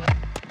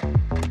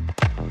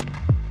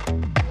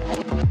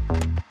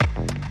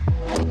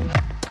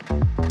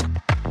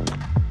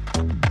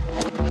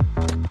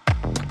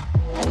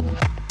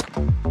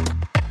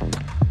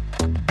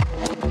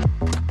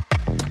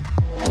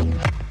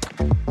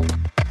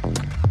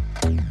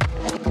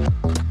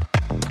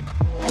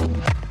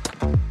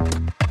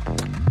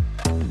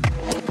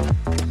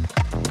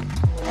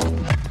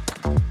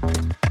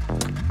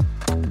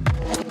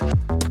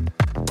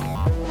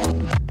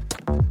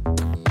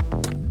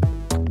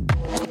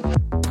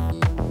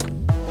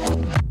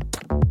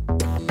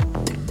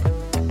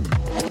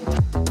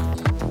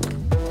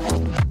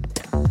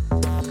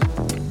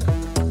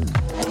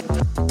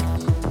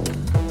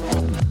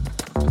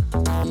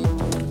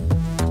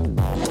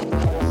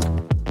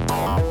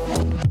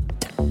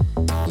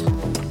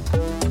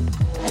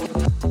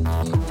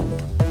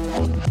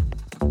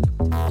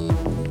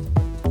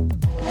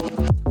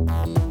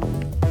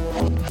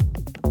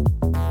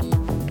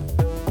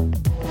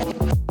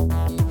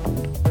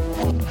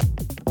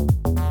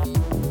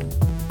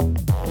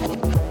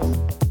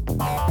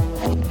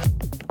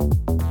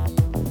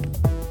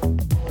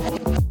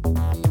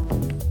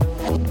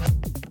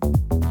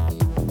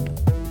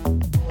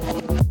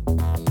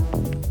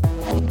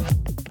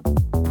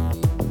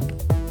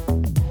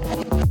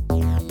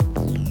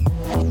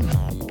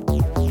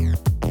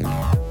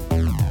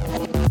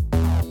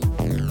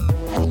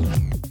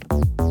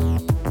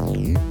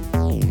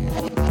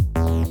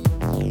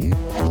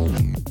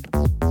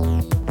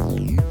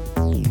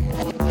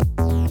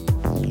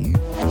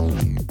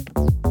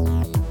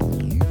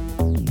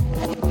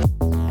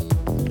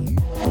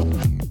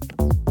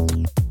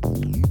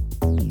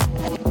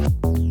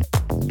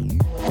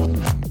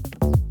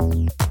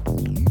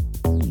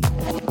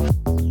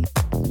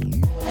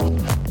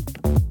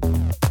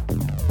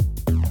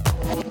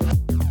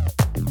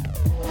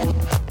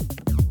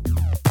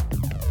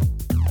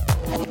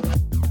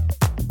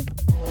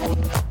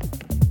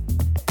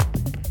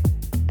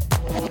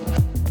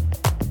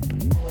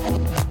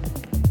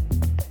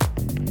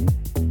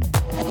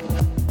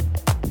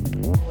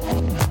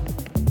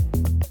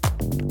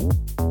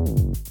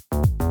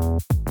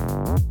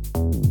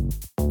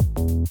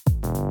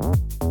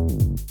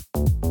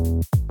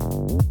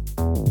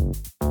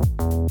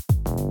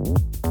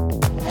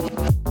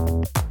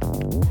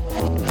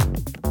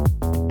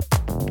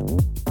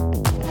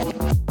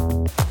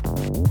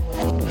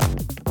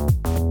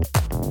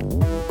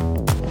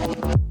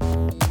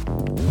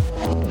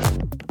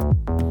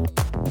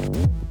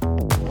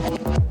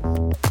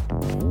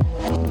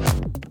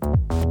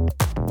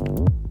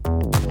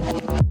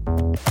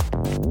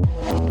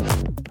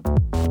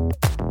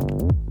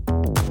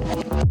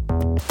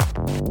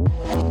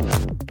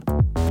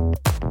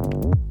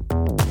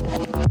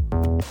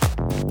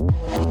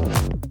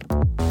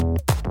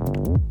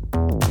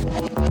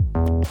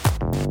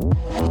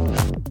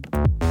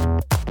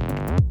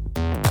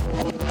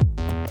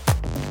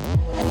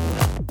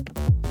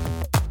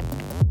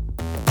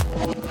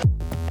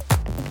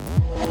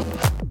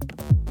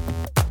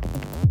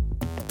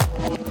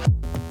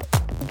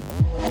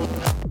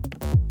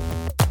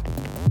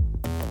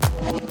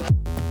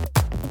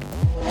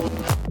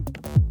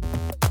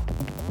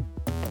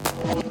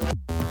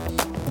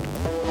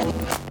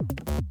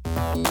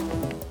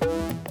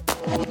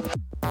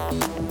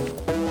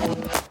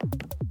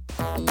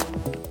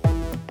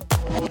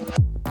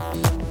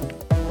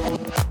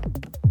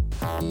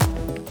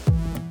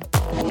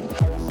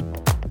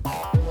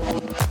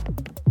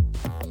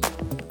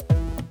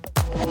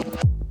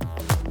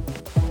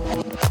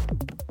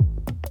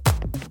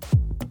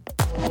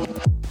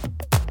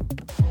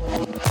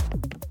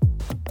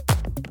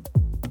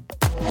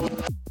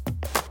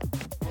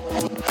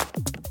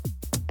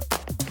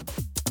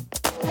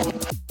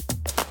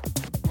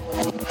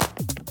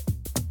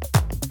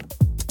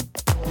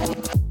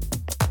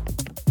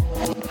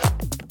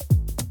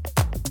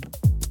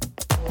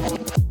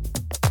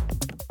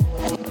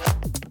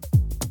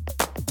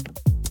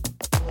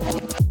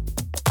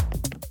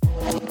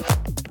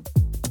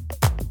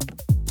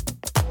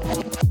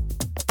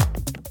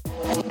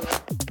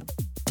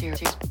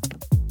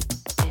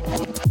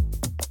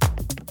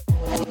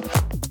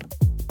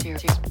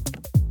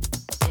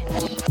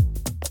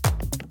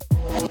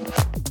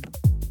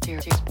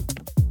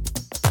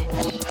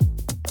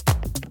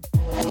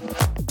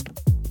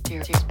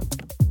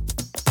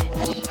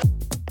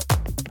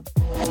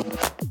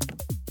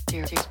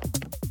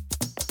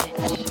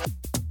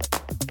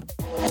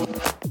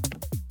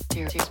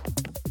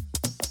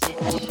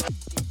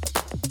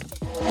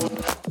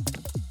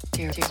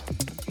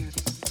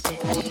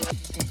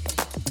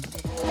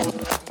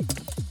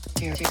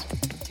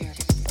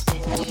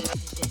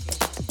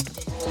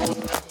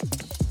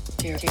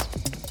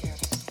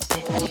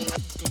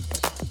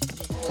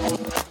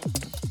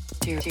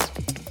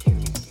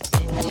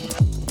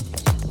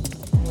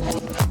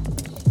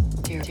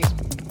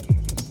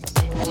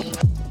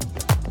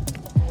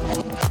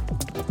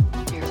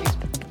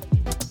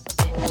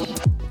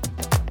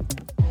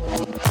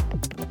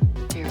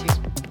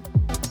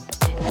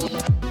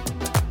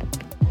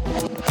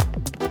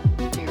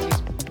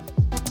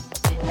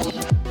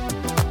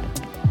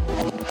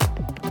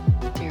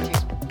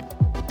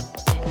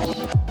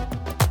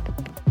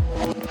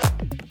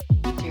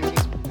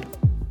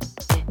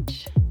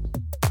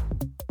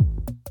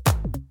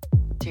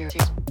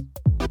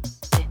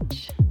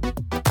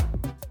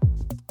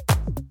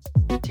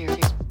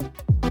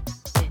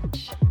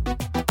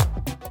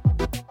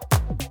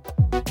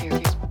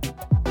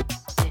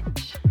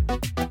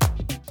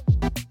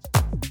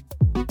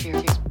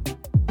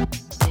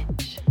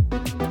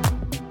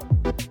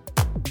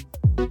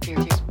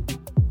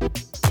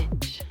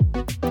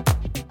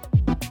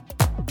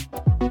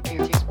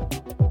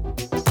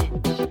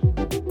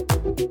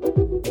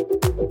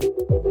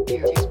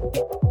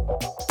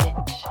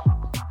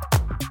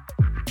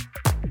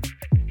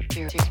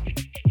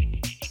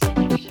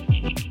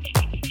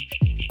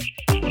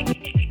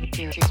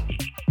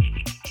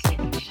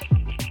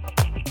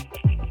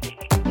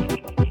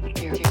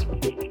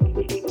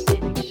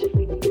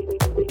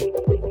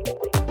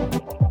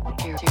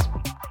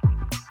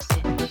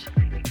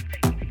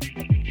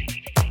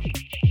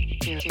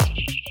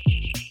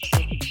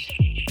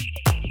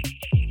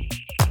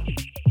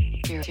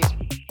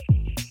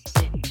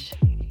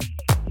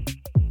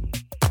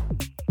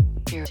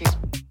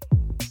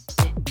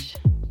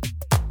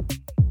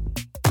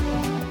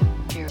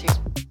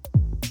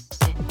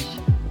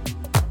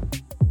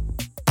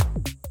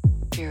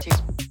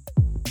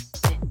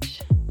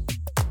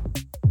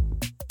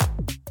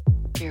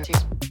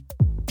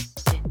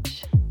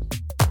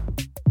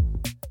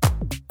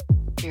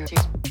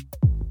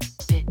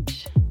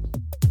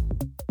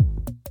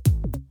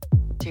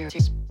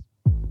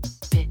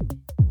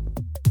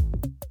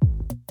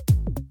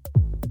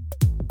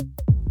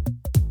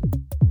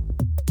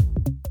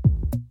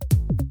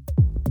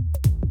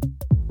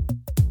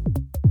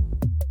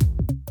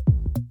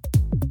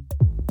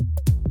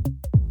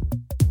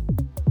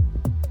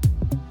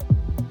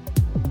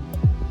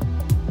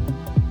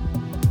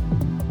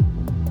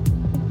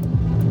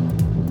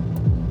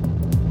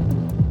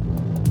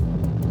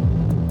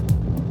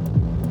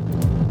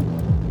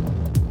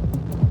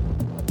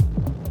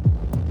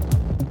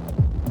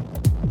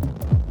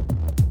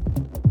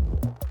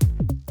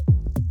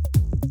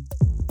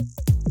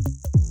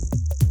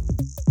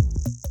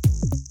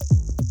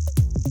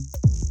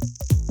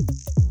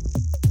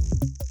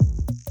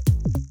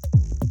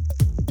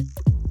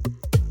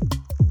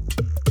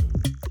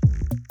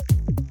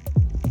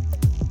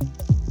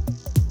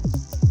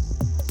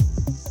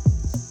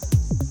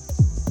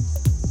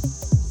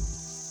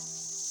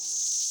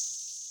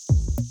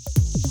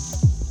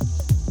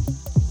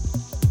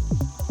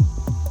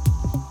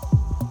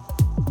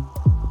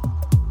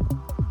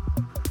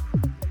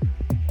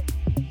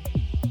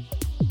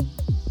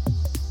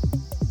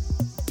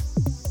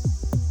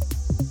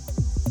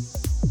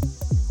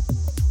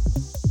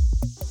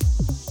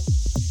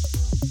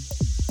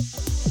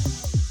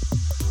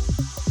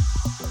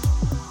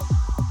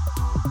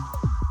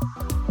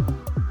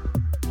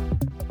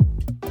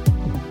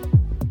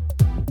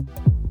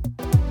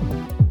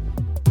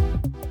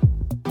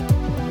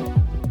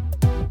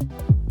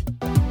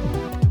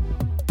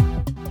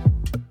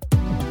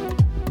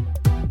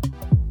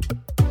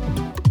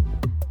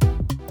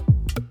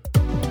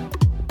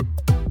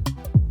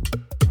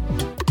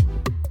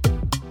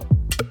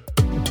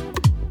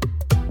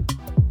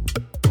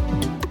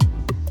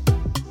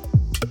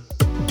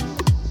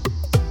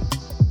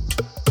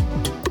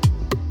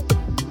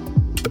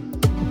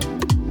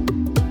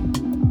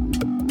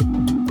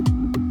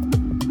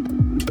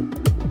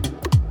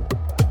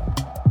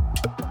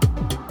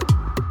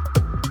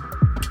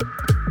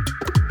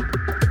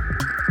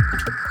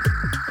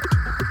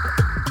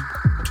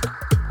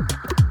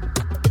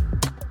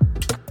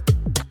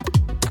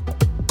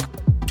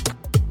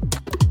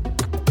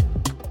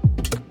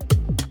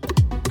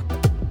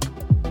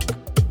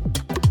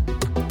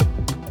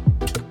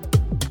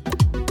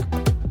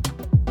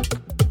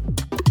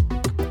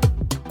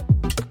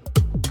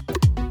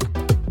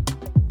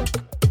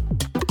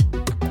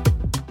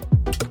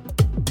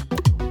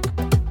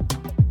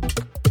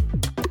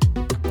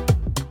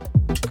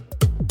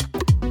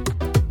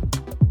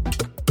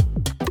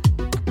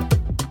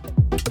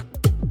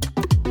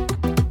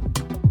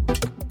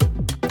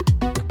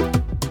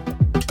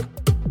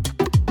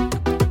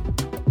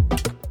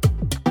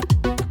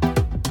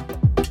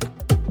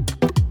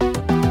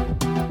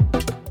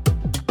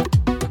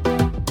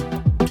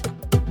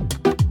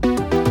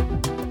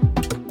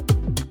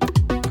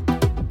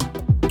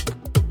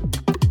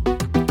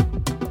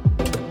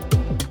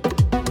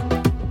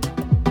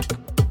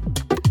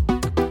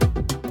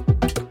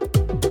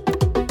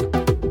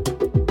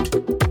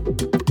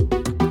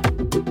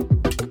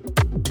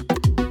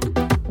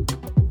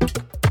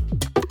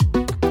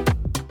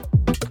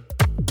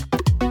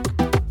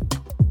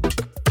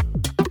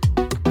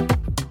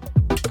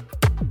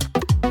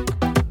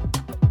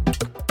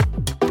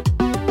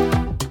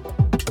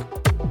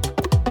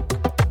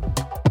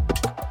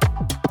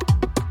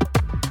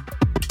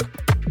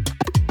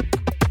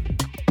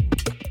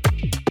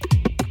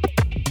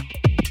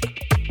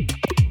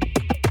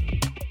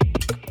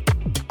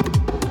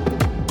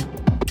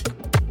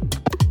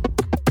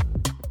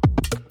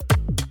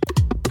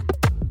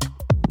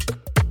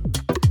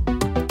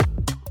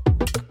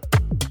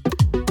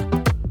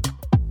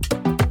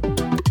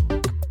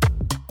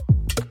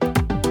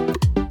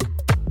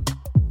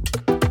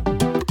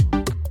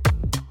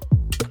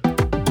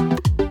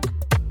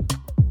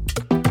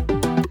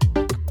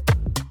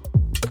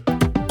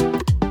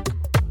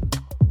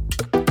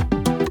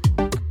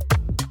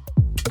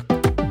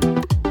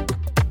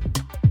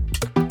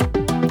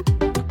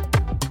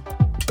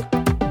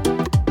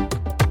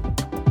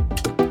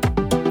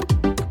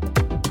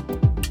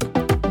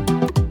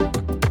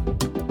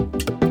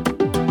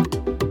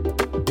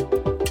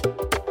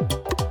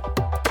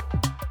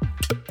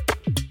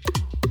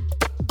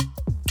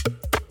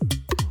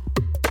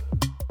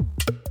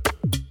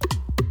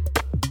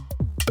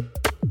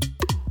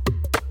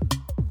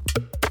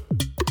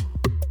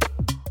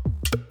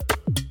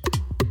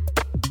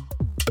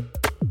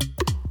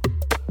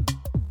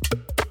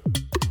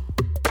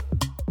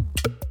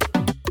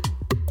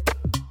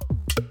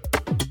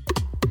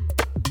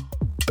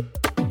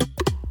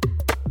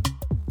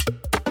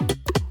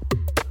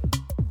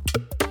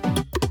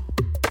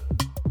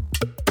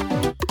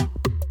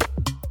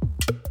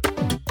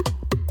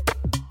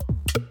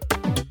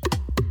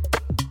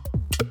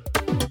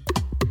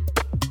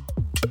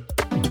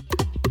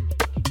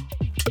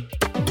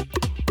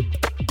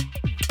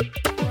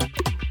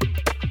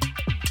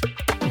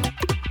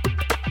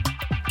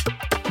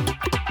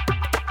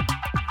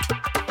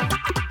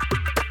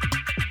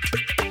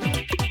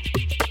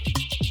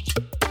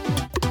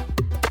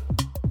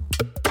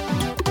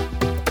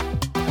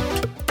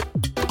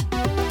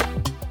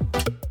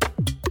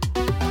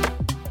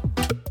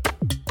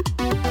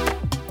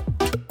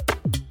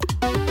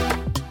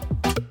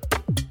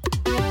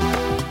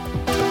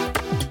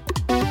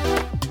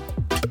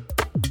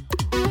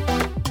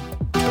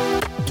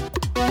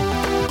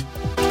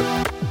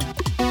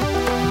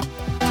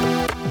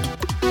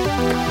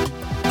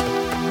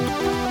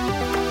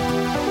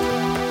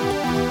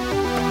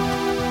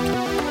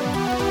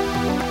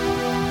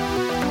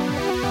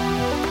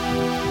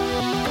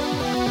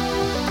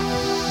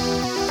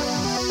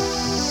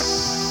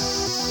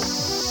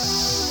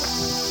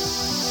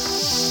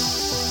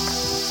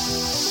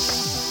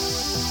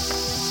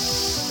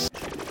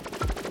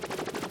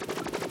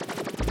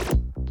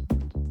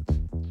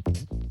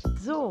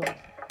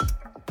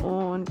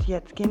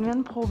 jetzt gehen wir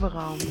in den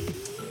Proberaum.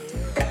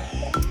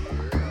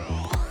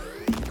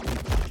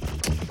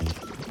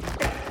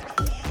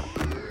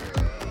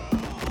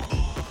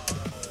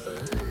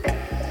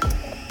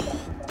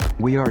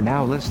 We are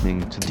now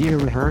listening to Dear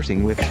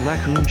Rehearsing with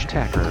Schleckunch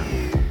Tecker.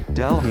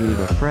 Delhi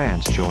the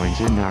France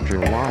joins in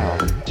after a while,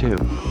 too.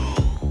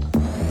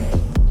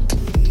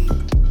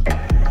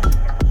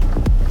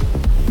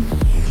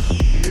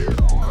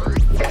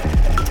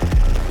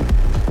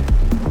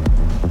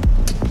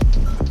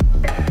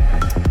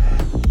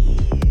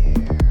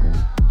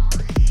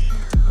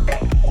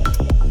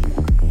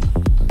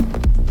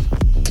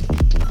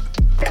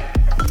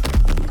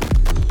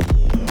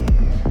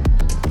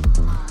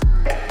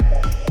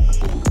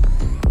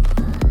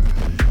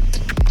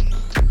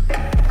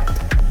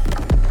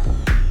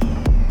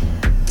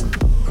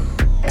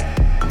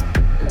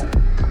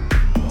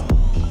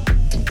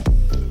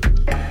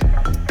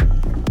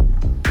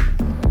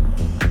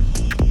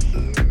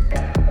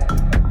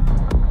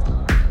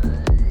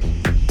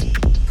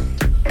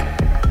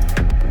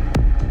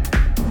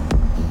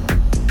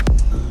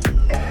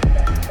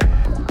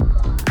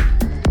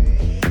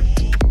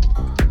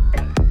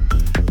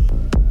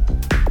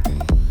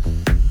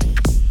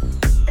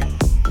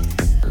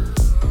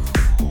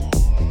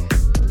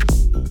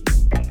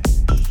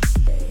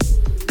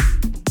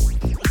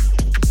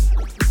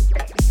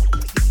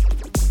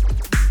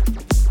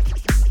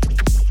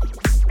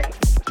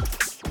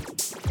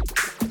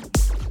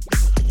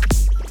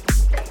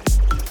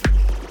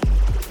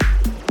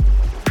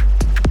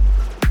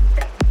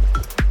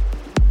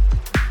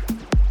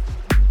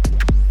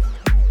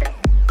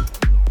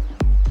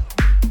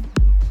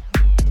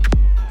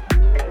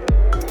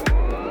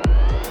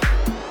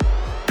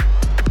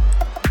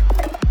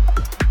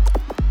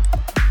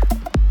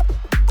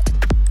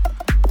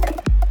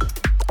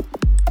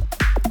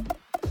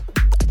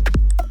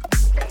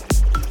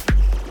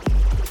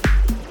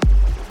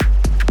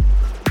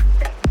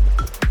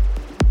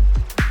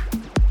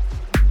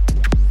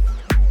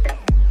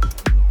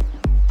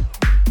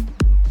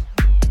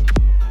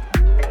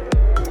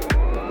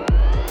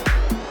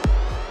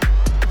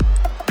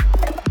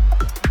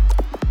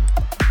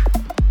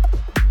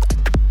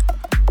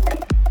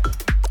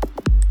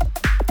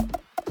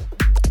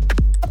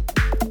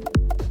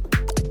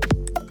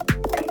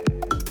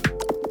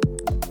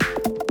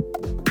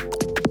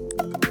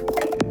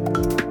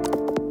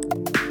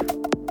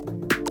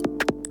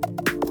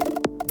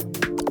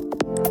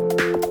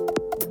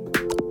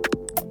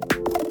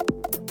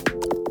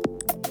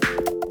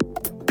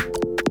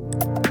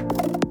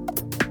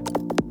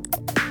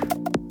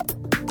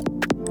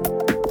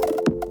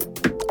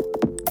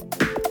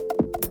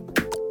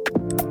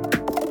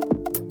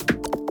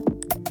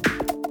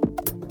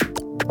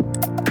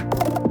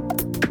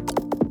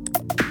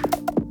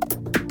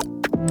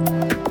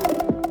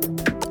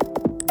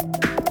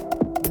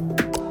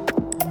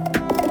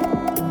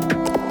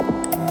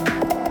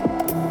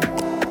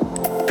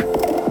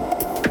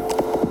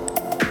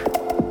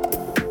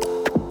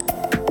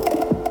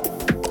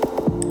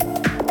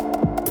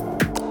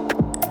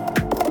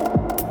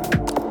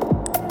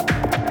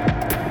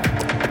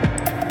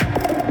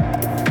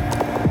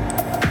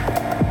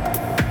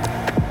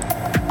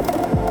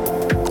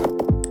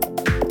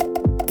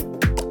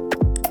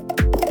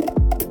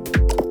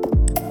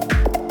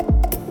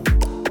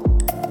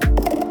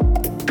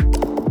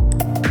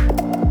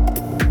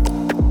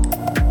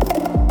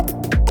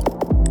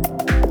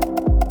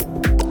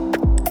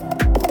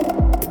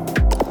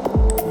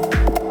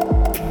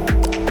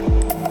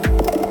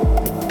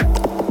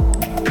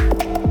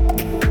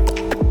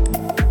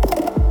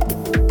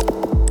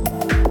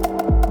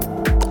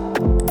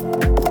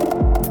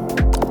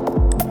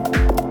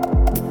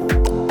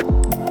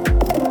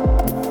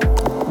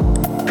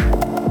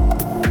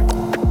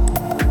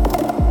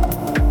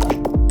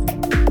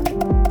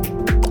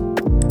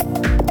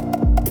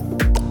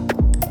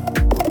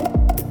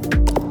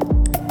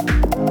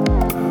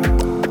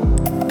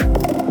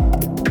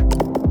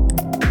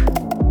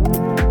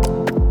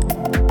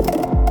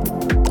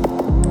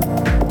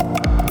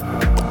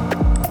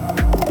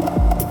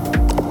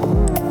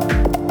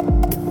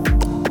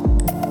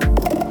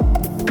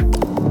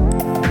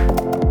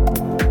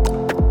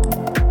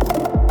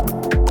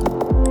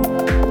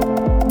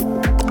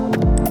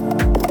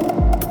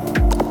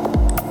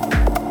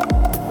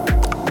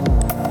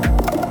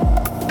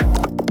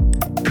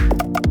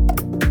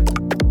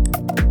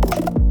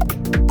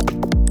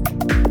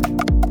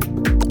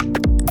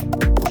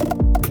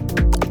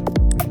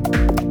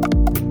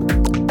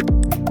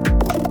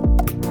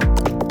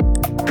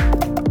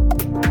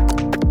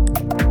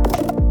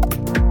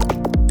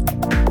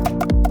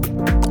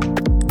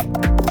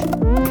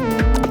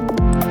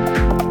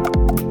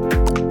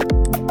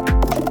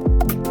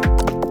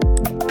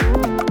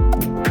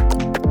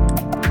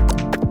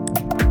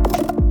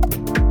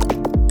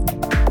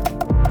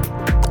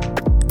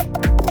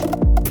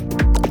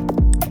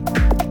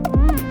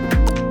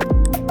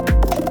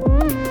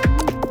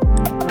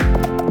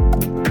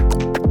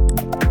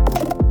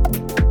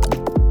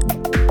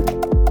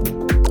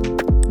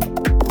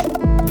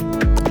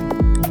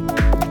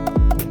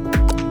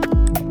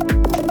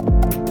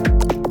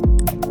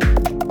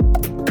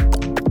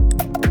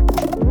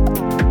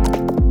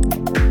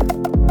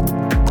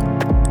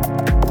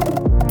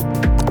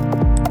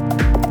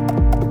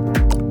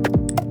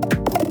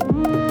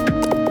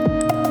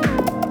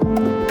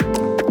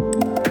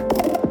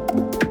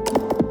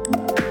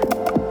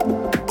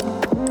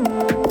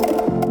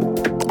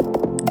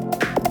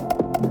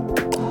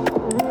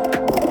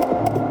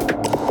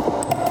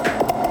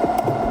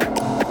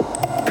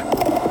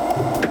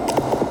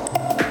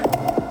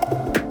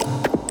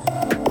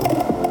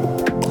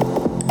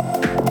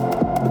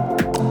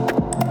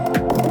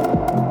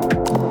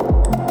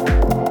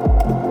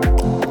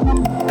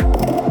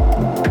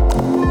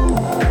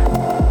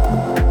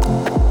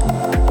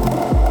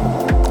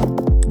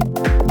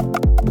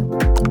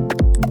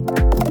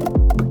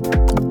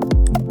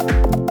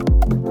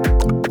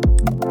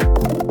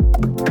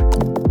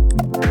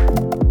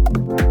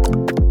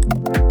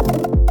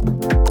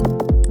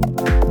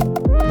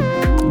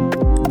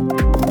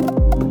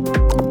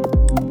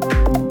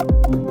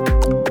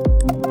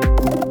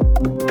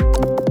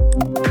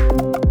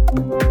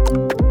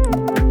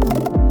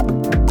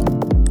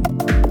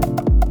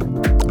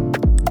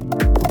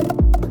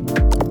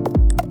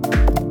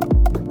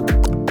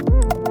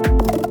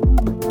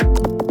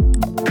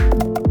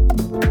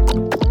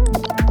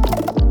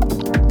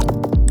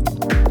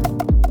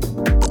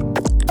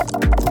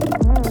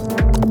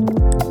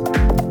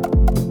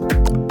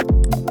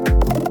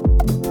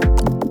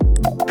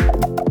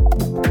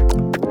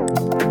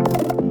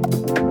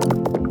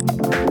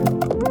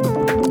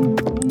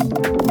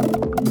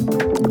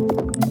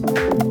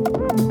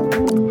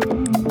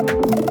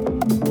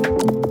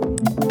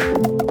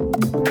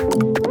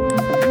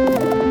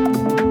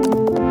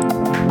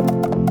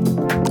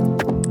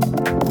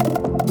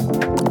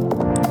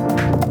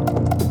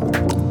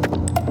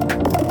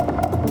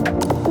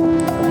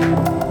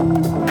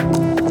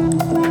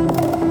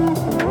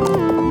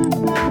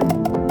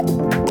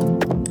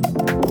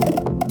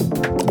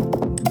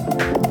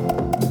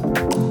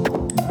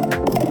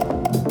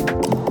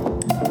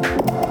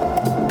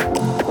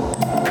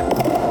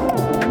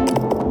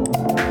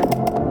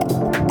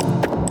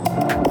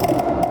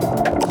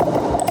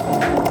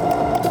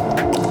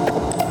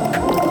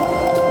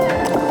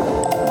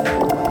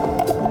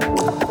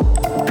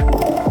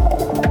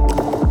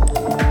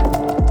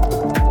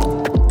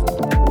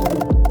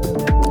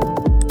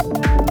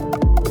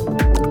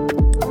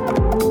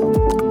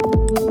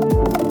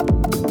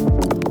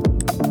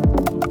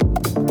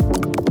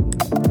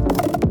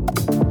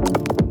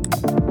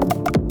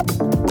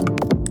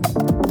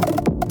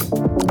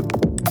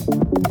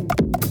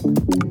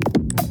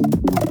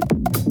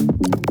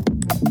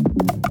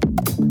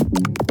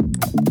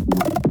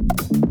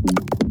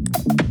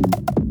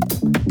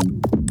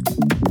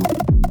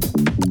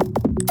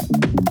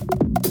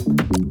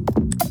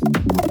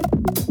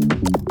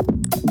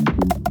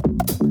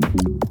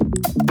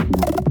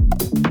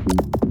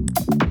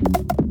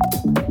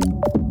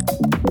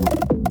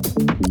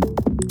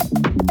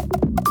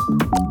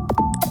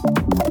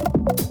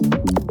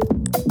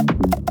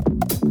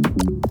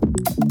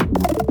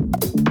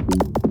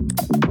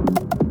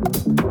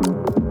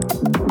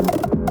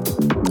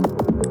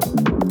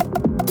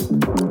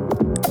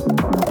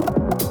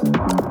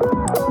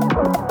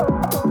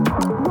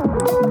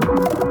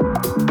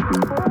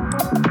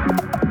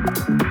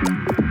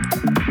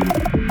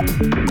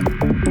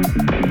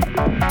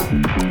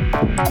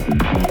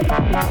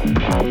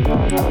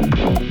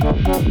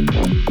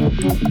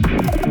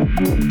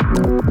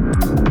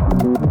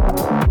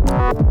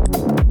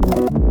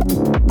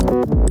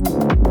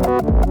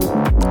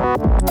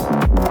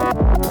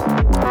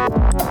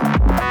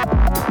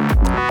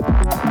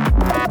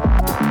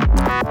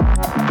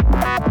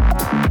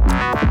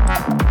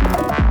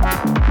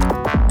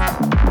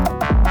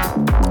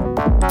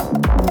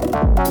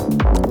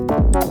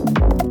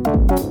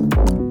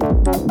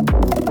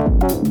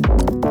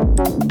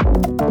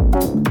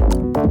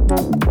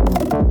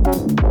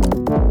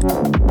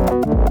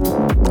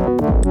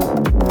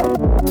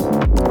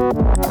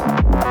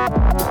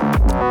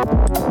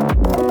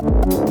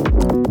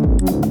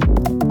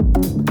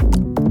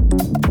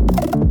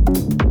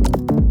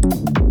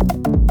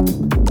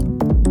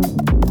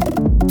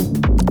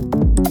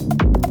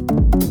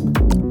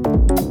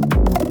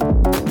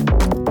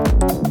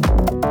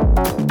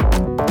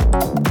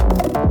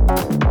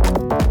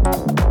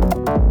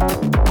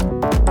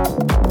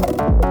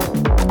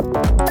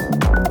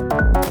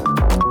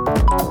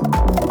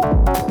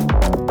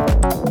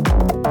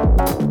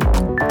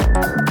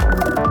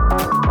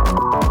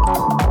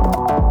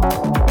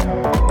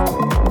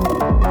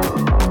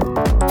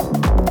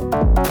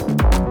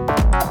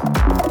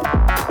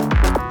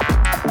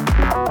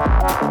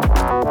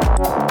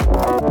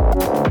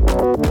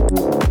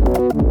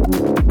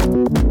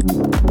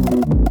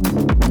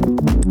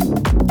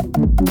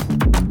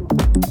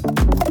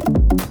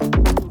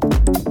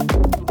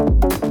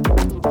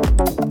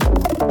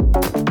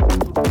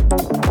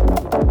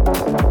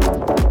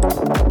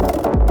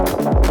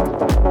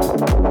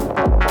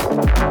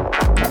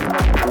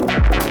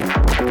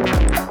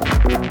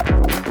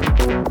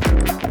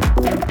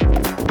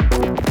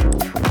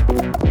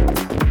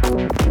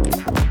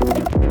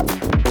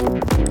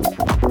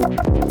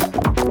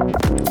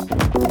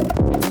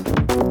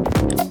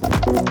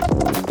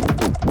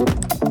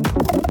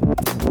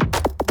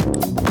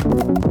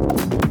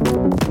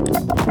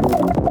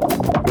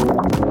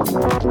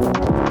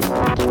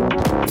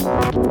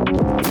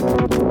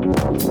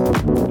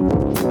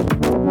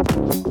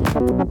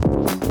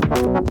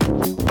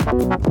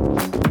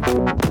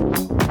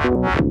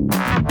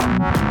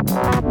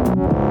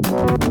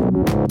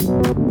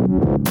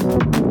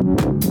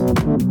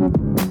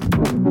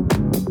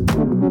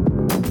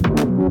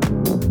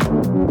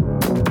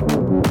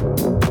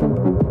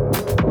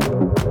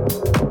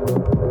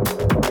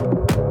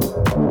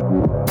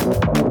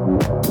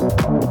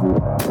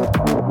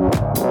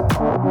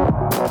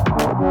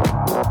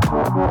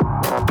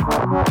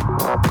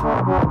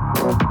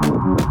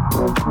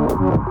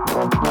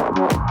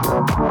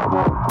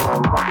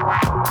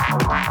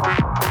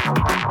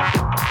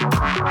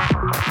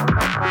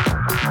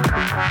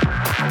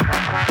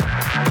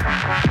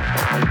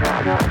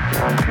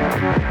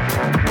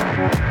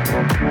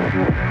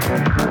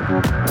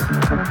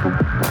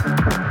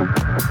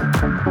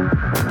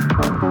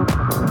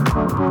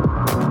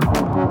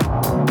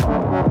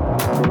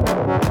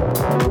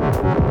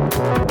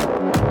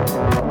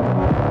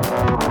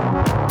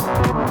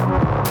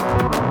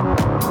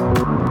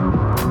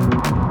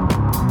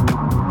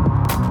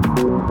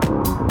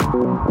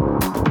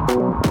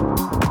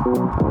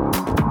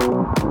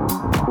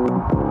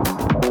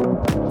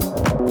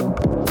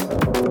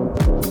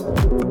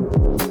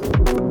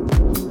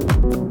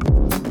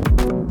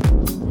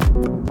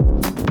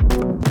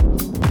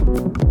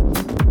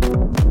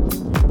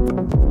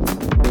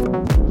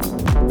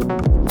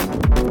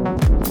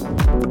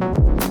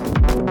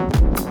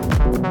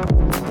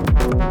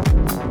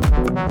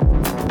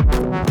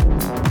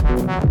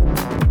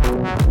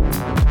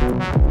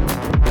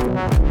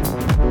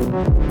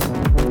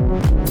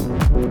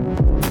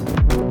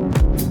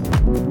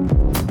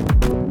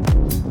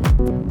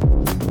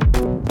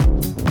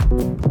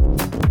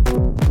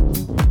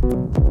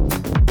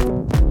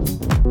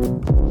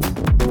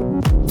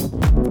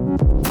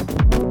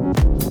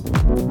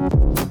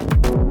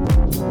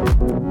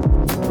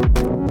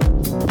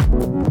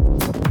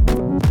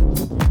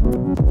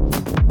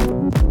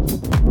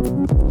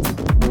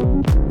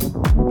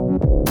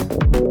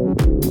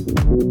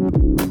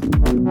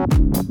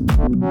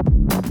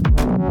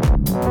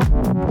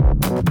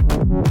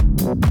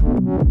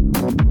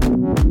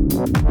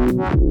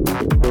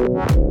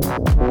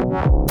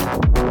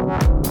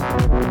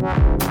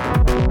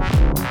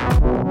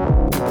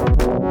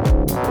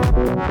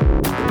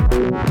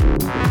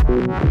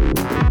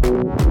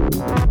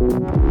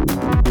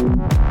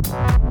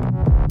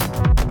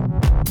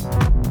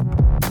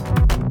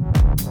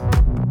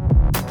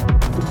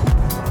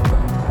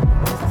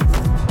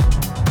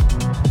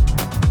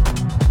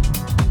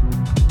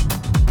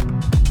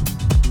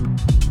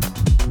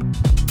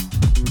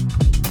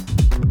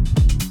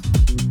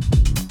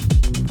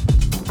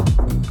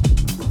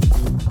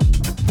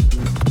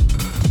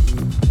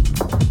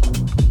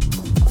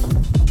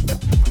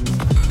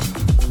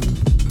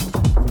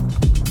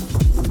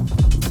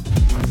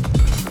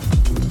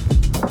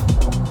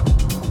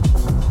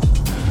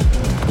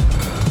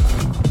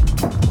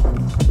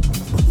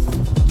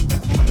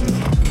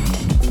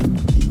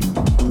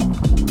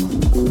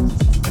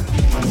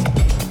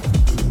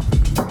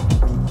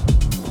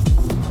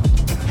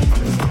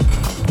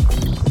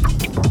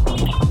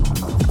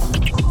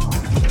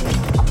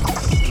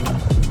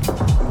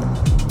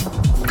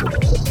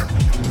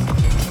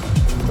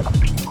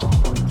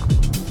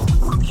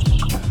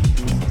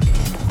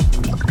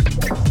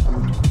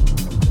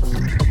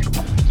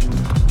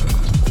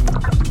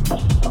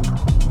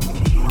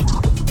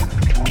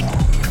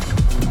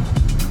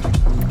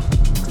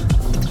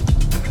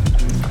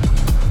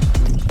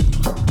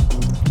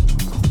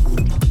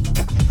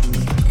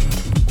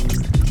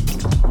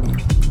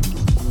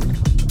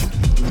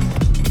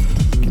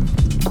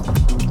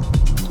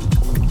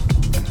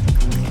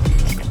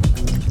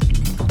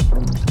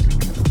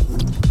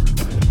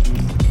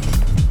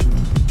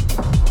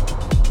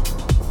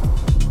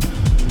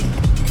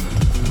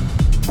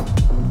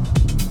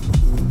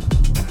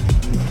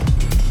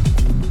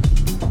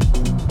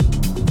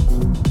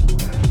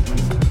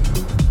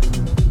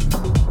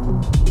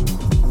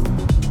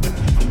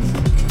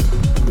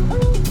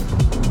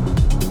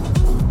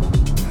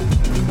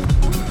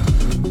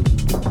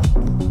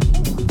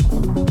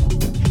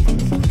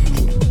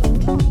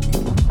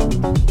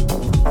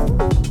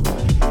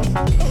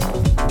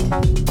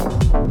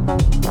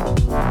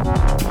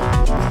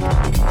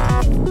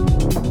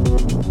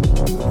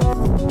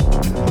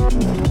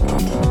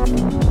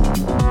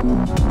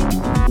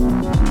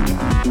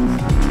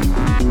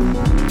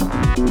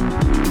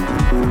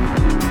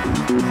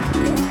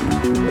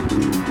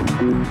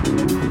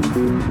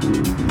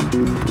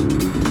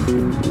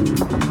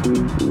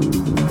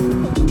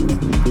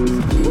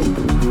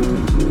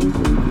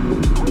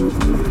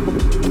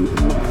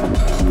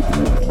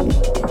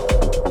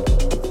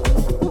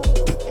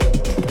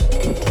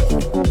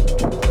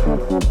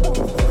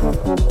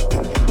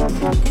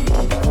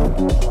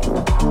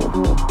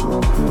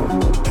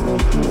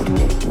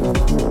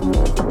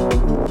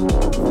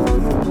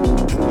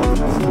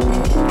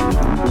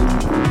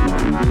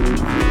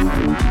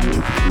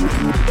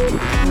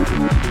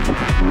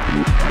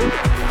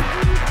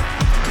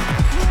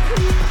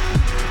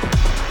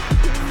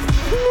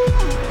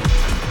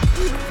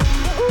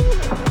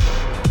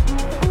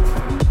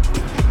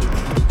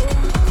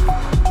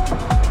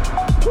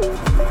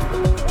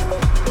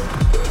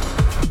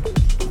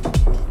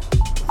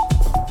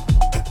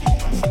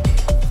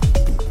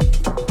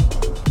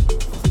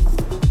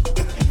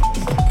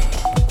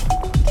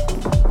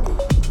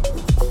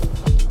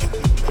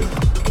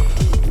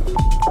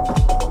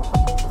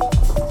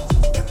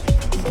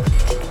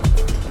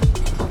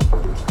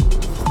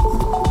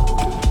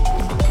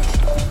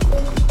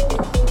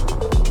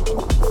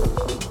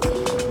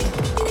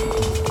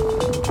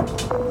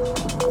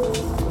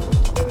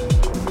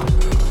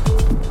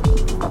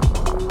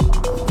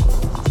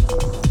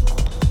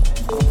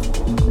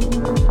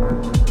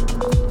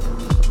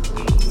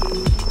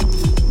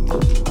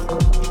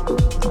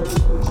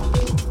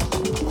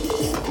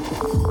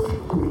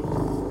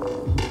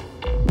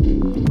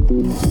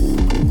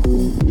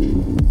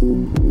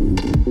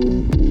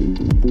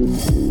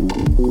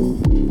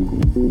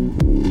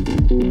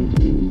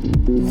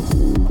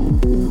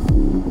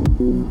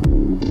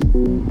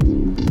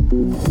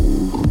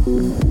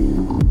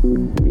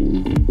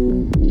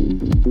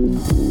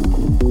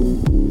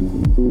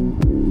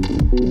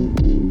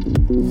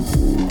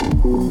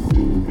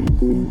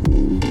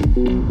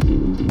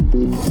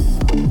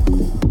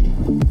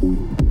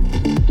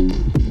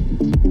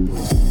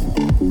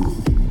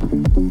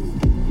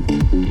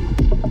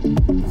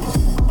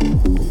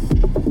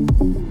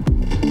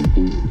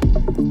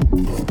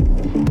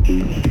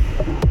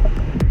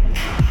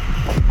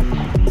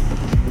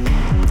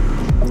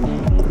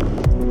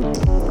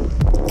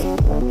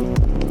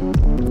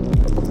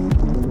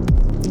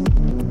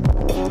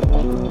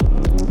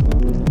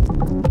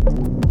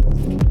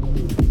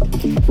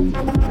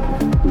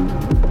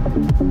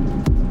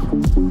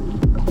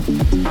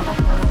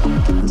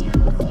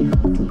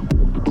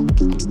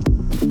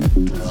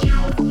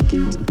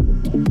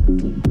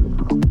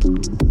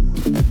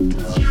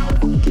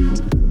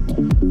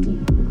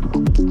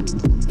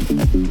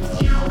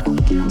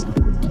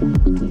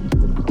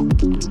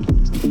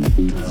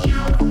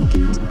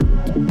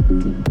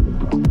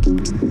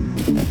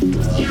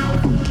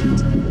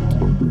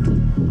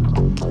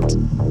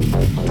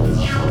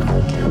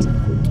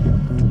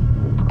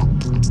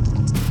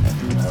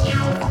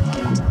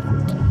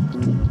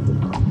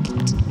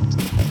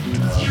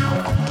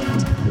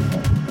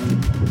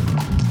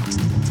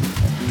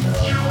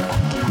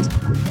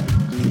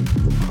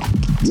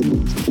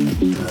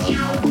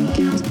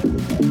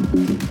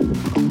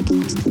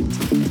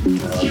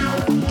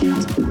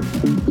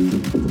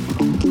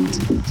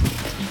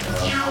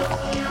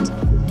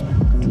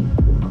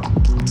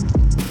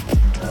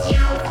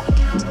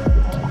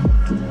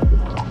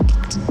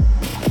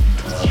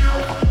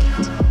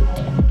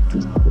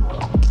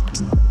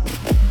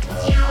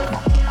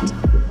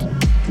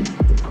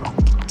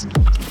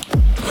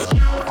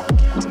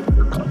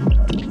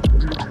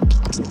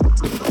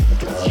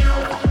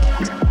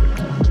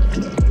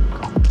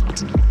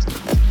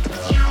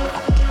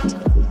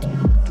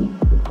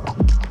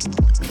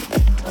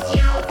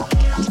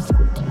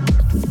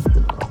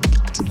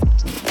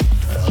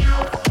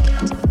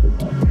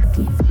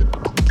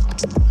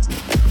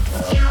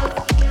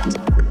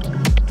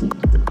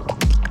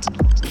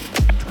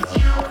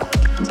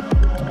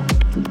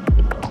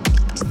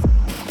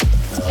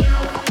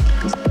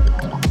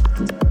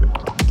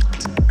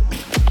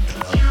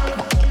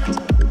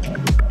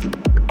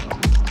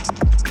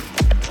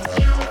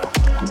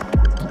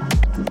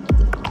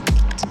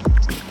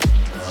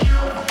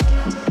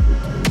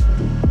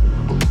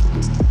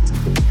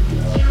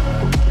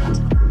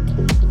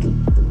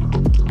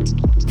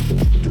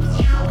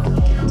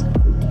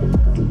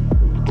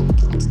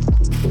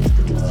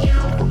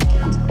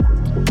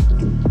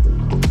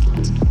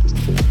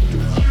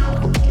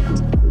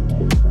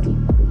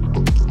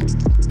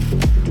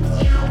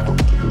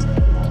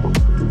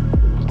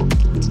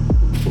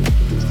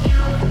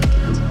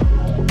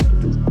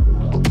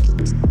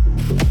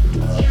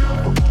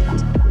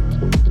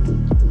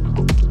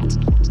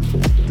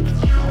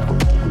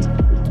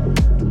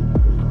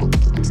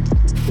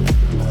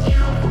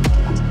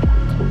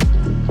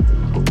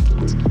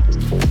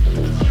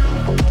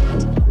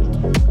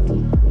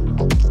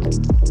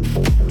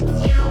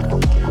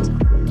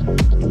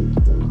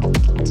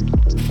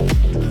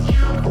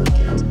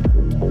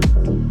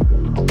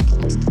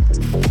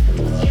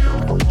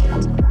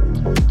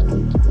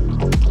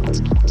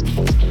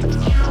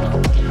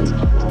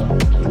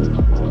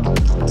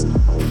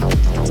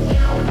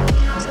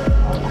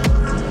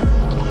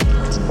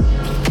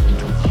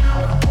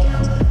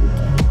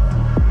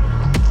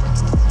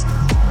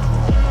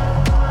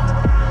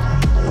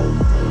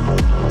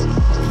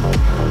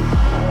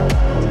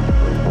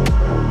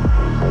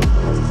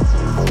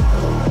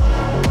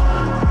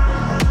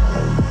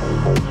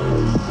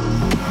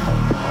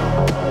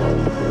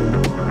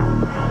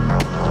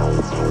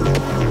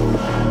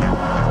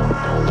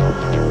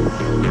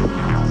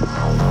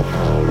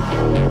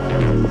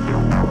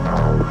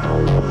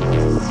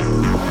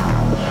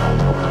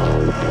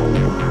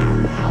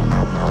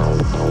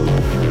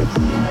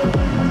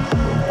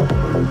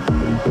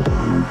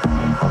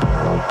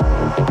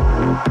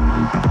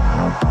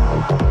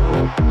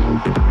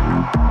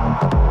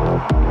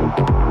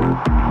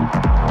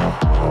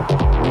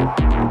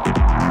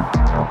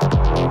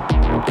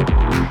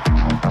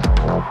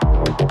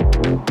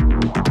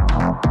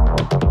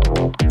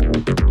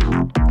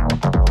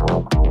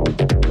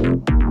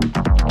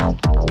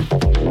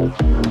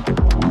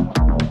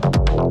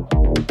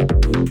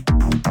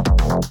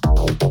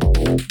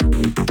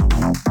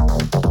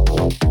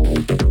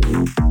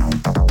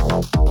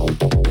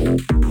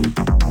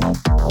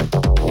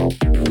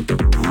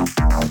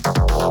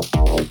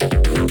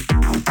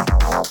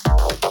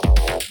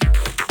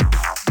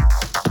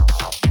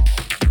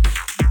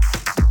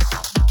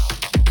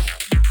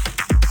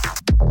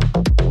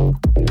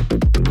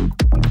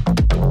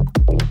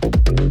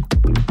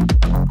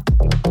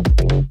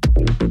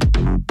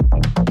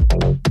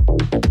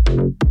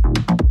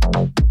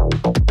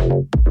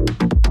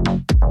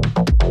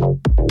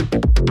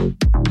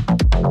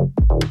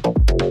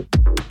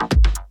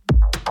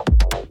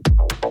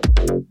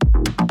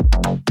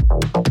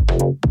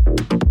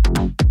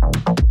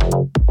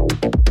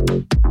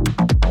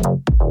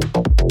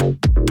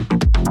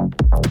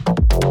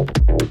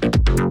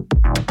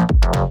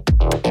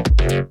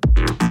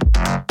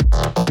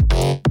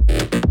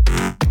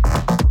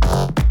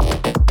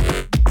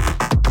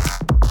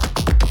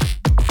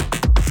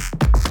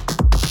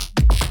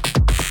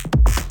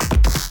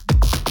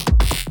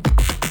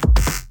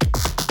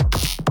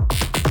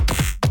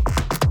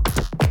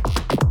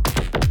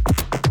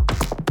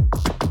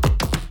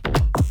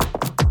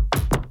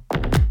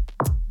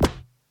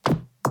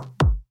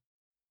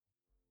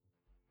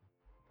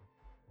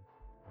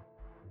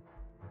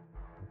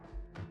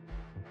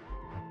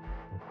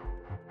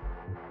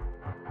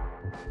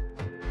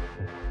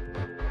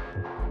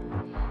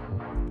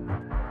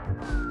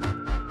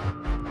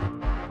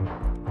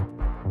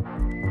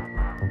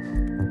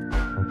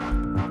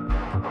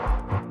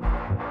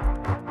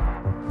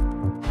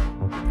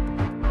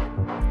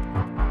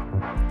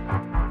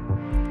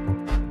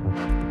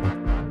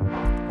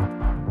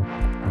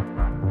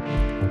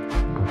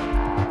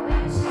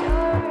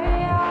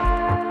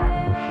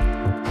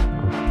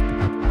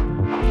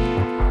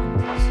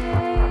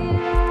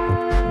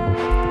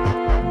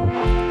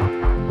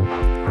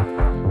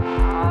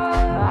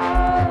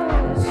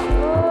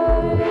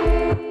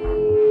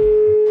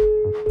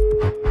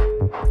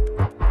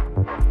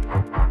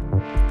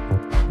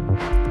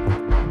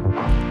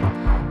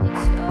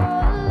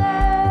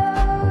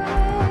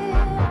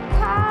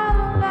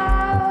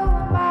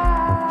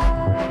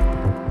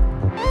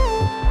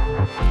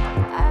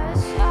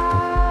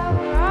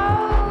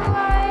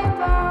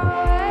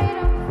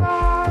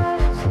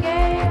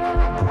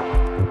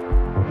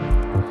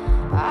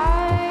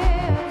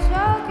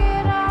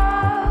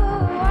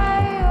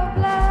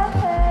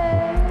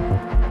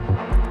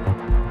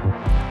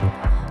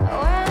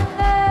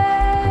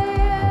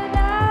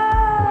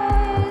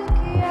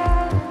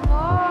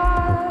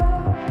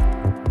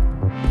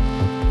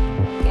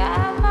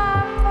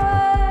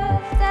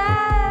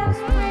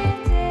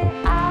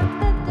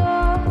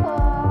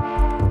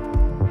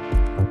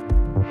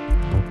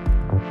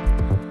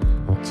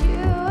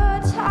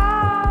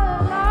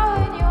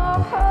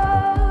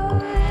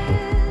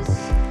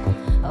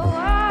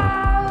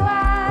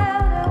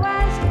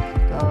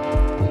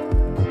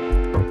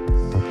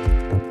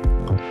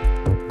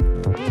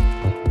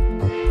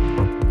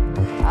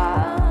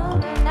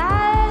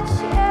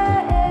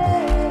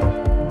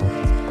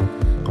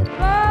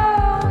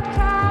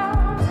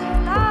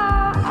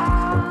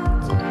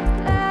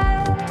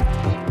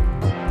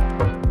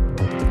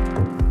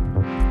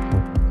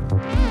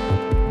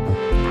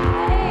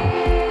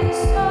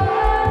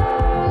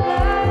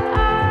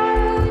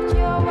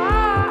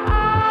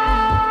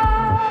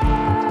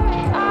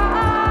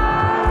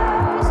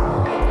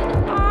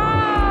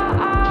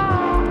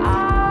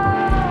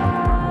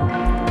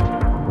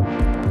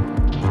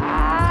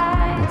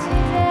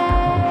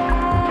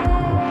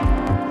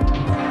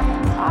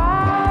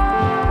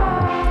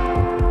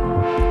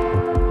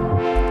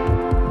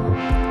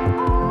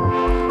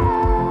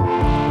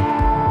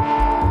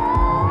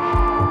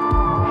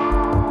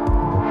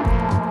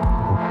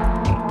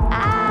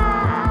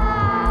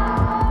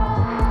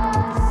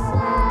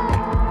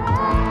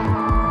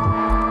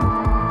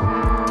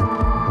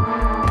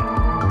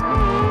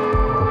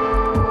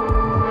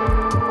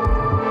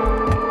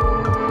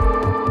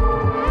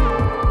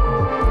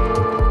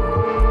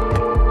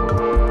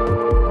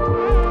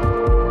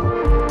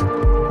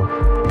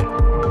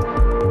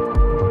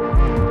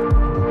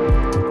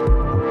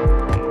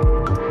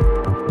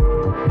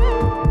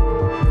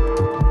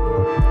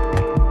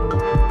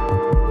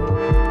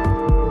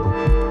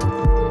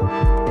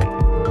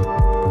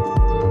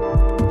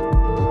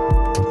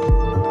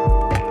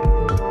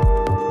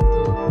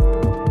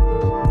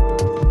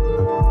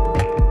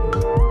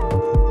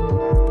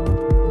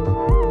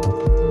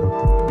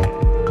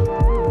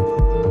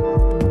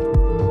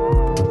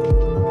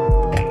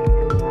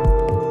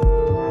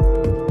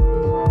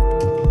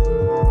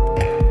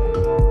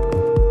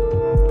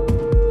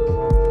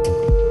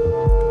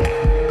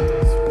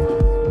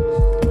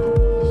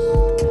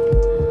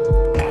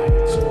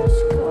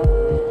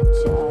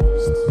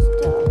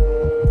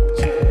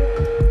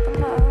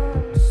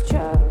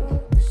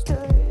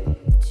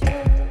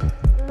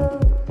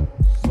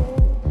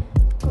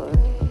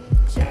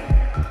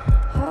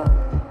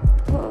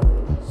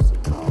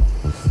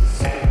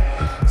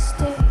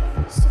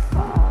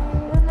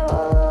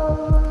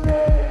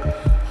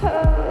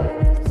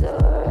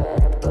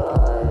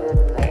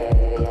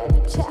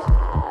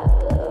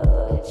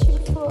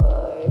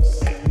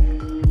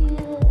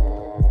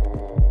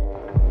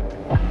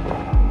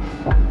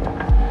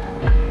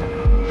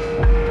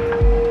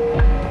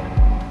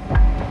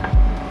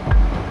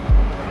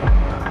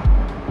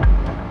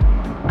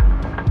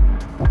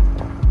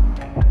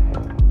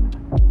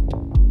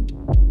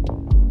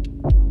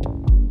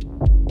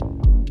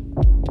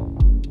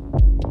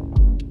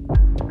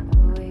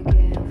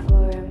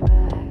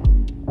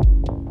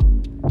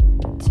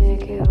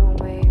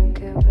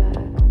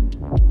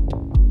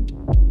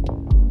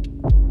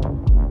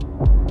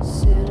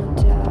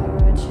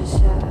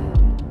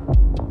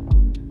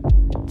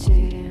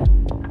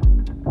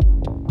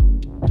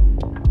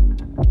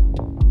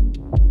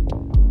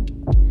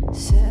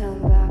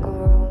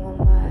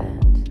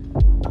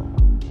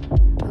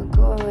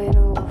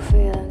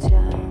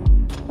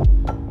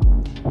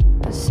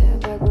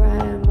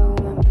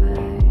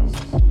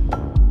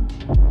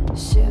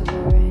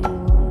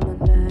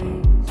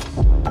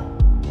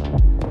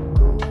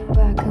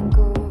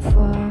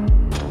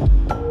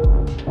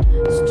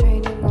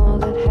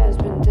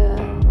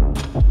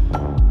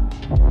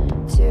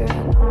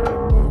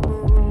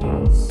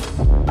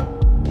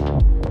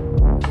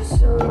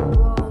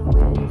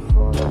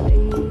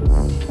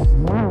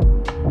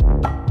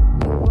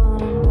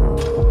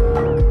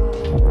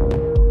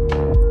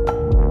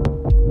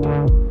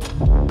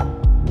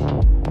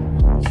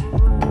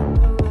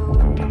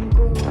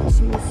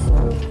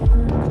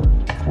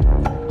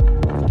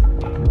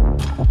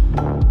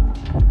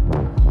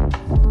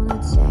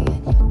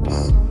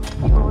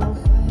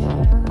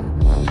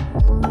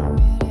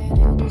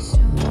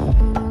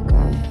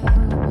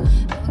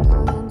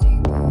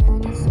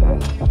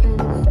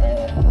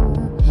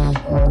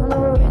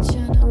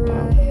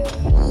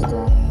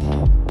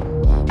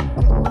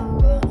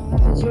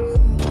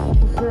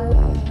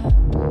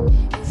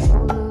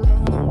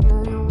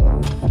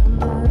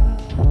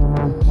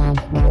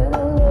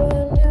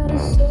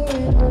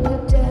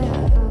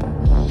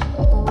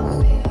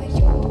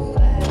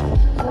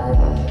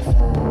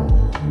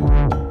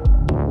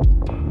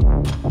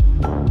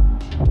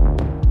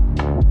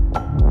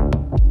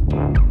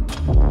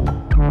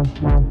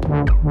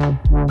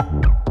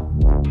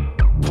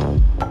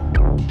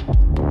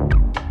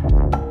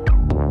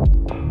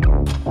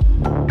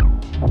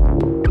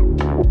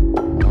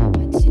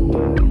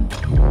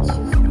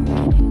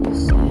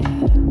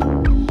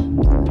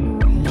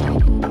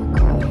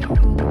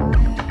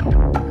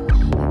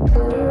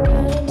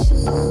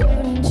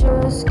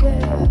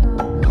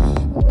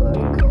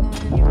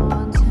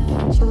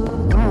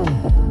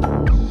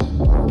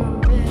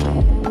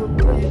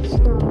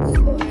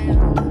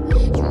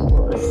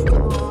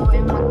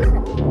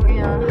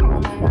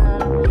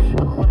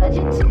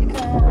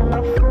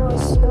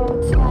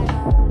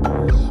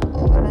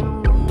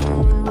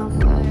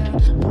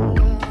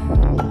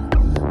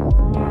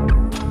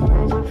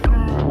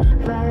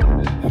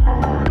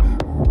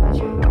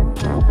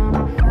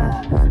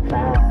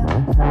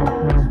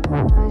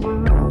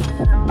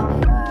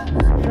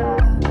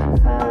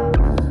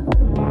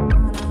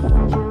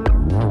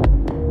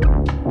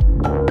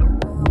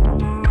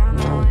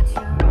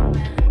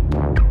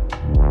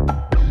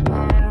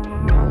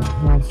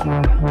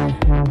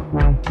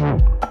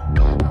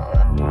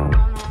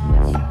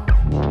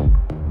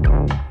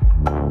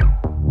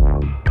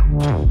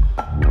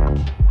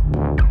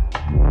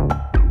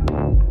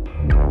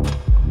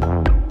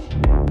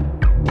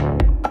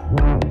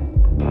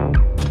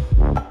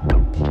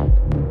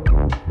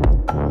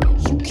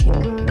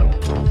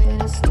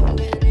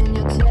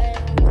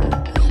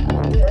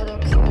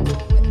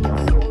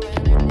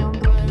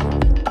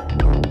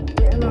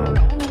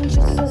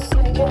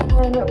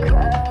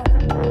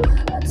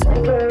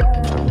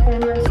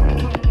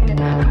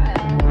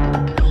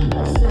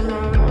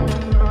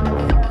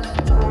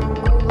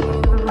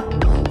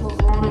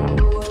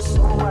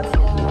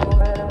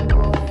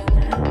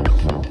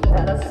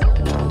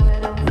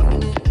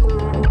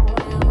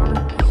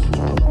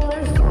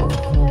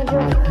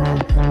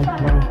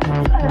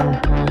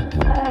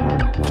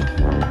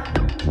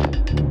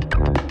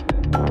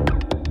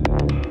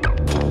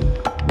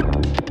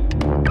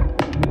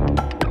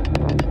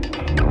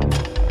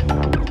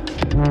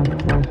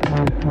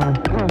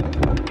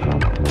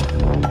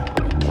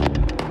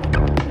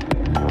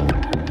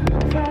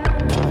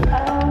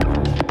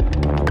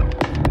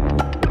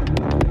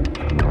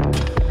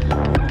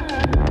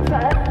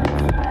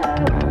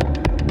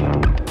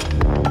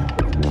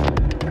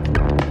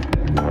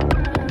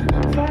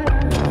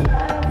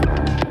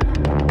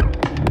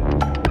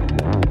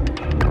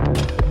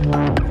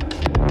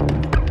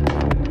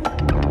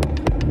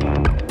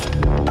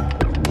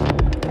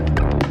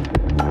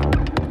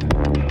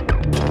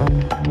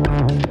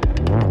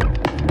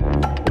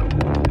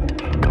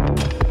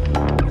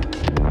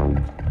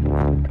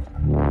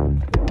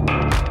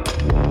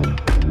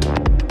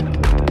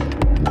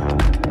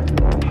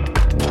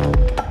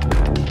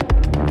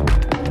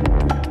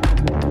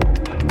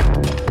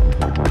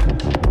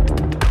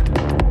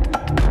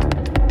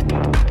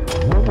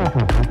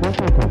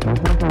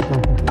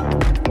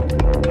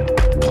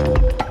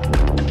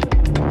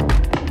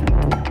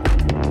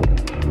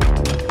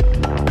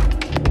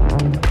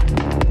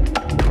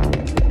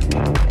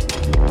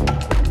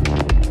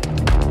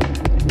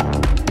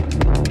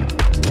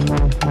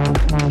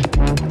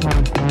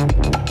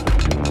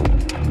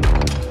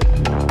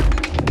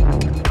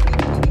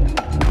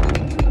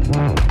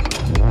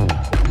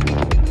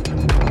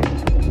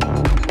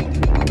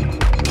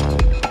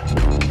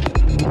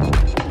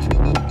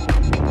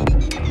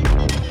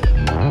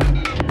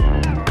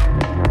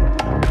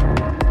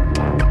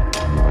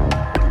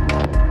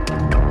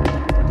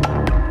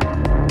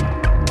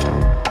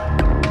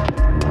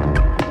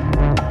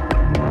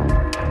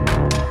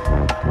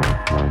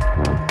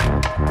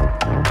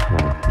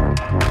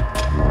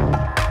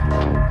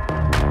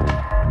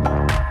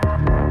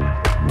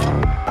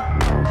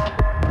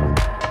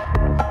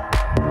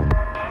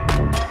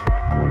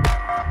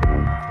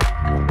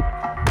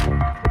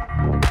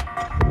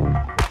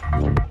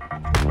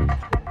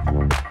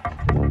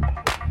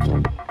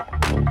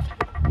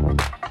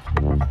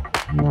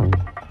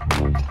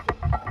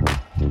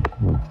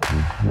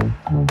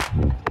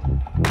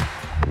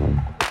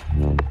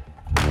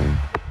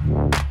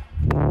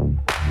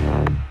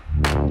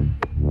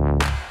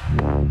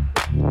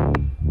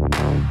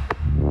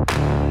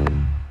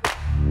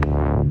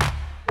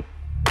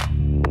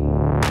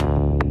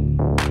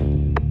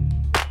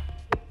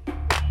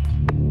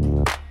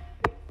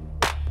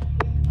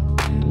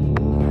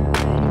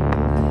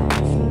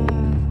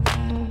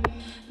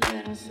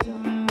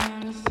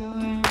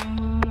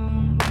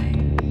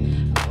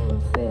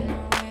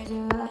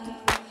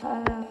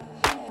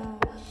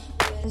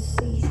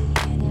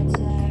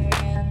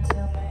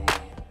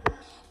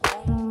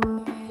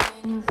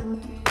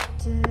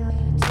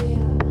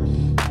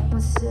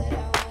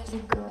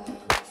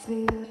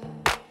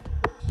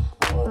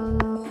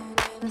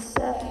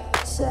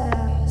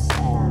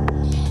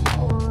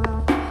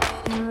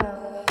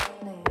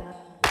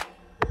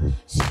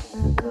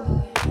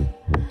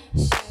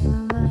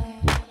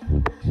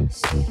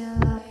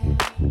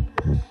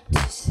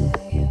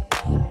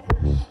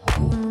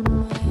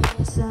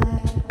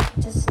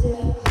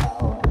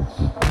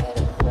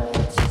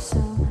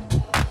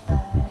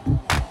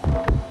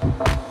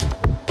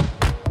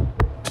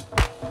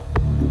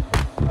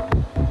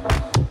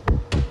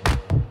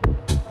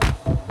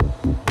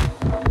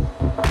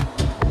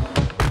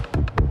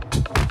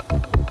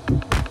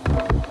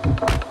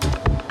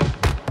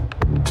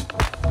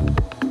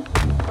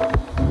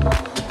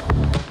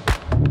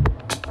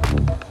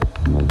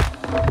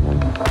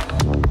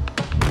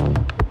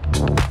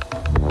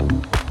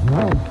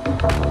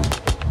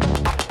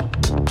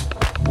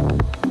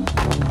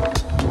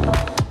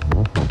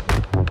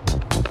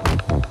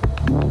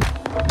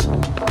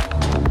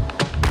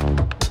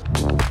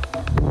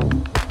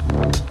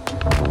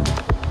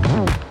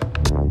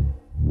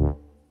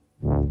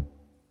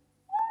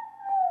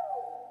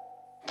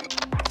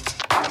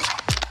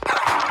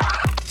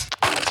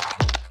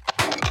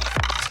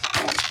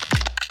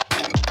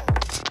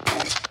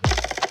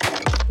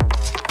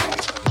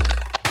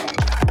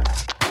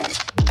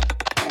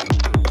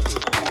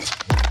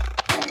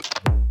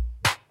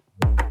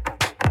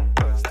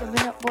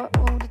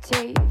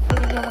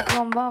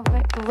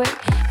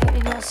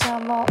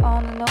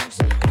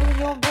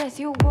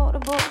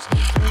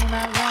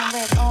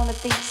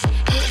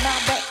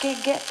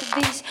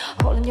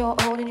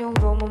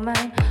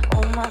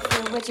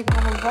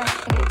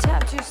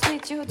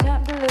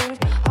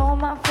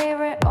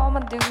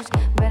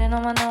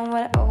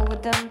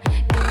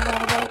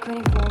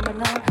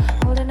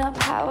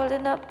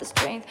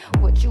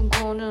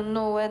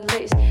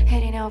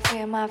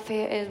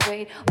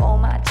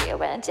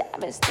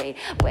 State.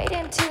 Wait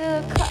until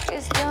the clock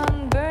is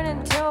done. Burn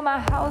until my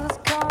house has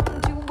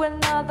come to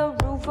another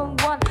roof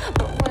and one.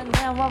 But when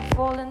now I'm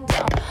falling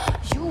down,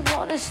 you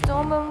wanna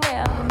storm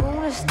around. The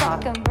moon is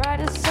dark and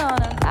bright as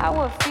sun, and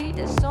our feet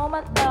is on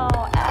my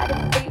lawn. I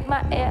defeat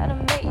my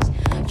enemies.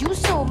 You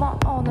saw my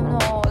on the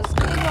nose.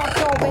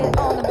 Montagssorbet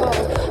on the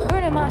boat.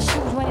 Burning my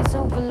shoes when it's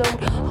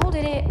overload.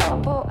 Holding it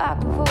up or I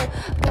can fold.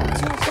 Got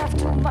too tough,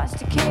 too much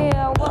to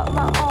care. What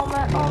my arm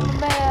and on the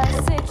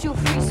man. Set you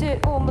free,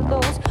 set all my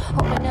lows.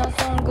 Holding out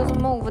some cause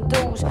I'm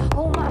overdose.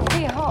 Hold my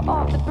feet hot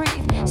off the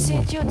breathe.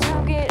 Set your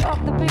time, get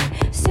off the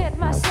beat. Set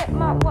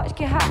my watch,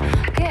 get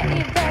high. Get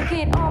it back,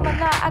 get on my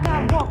night. I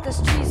gotta walk the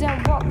streets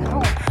and walk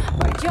home.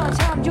 Break your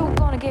time, you're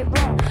gonna get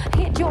wrong.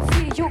 Hit your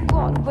feet, you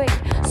got to wait.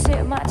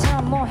 Set my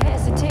time, more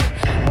hesitate.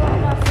 Roll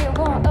my feet,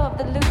 one up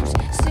the loose.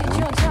 Set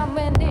your time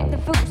and hit the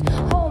foods.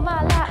 Hold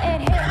my light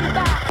and hit me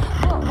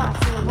back. Roll my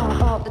feet,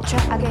 one up the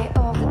track. I get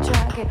off the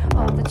track, get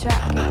off the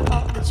track, get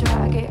off the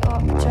track, get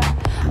off the track.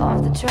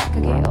 Off the track, I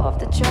get off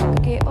the track,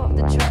 I get off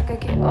the track, I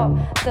get off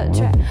the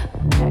track.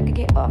 I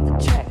get off the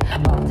track,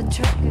 off the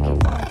track, I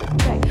get off the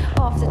track,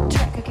 off the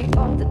track, I get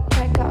off the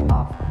track,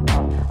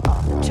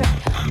 off the track,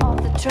 off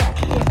the track,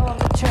 I get off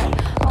the track,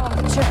 off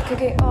the track, I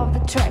get off the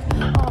track,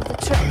 off the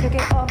track, I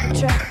get off the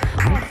track,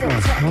 off the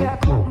track, I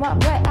caught my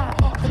breath,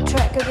 off the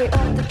track, I get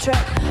off the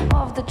track,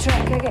 off the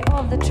track, I get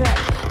off the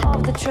track,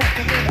 off the track,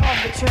 I get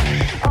off the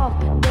track, off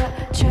the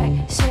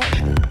track, set.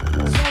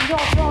 So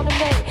you're trying to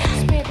make,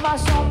 spit my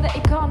song, the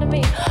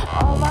economy.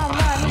 All my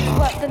mind is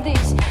what the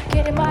least.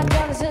 Getting my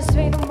guns and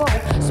swing them more.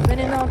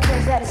 Spinning on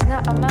cause that is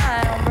not mine.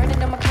 I'm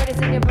burning on my credits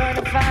and you burn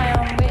a fire.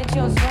 I'm with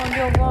your song,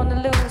 you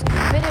wanna lose.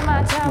 Spending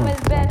my time is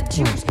better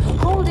choose.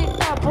 Hold it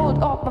up,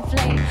 hold up my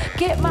flame.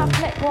 Get my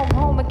platform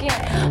home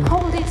again.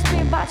 Hold it,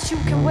 spin, but you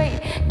can wait.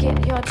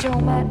 Get your Joe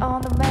man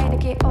on the main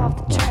and get off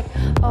the track,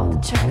 off the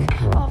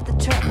track, off the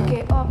track,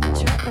 get off the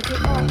track,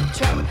 get off the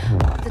track,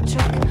 off the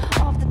track,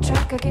 off the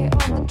track, get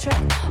off the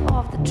track,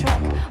 off the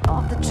track,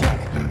 off the track,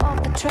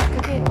 off the track,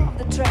 get off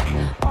the track,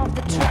 off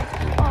the track,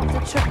 off the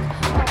track,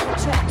 off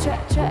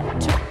the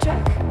track,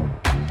 track.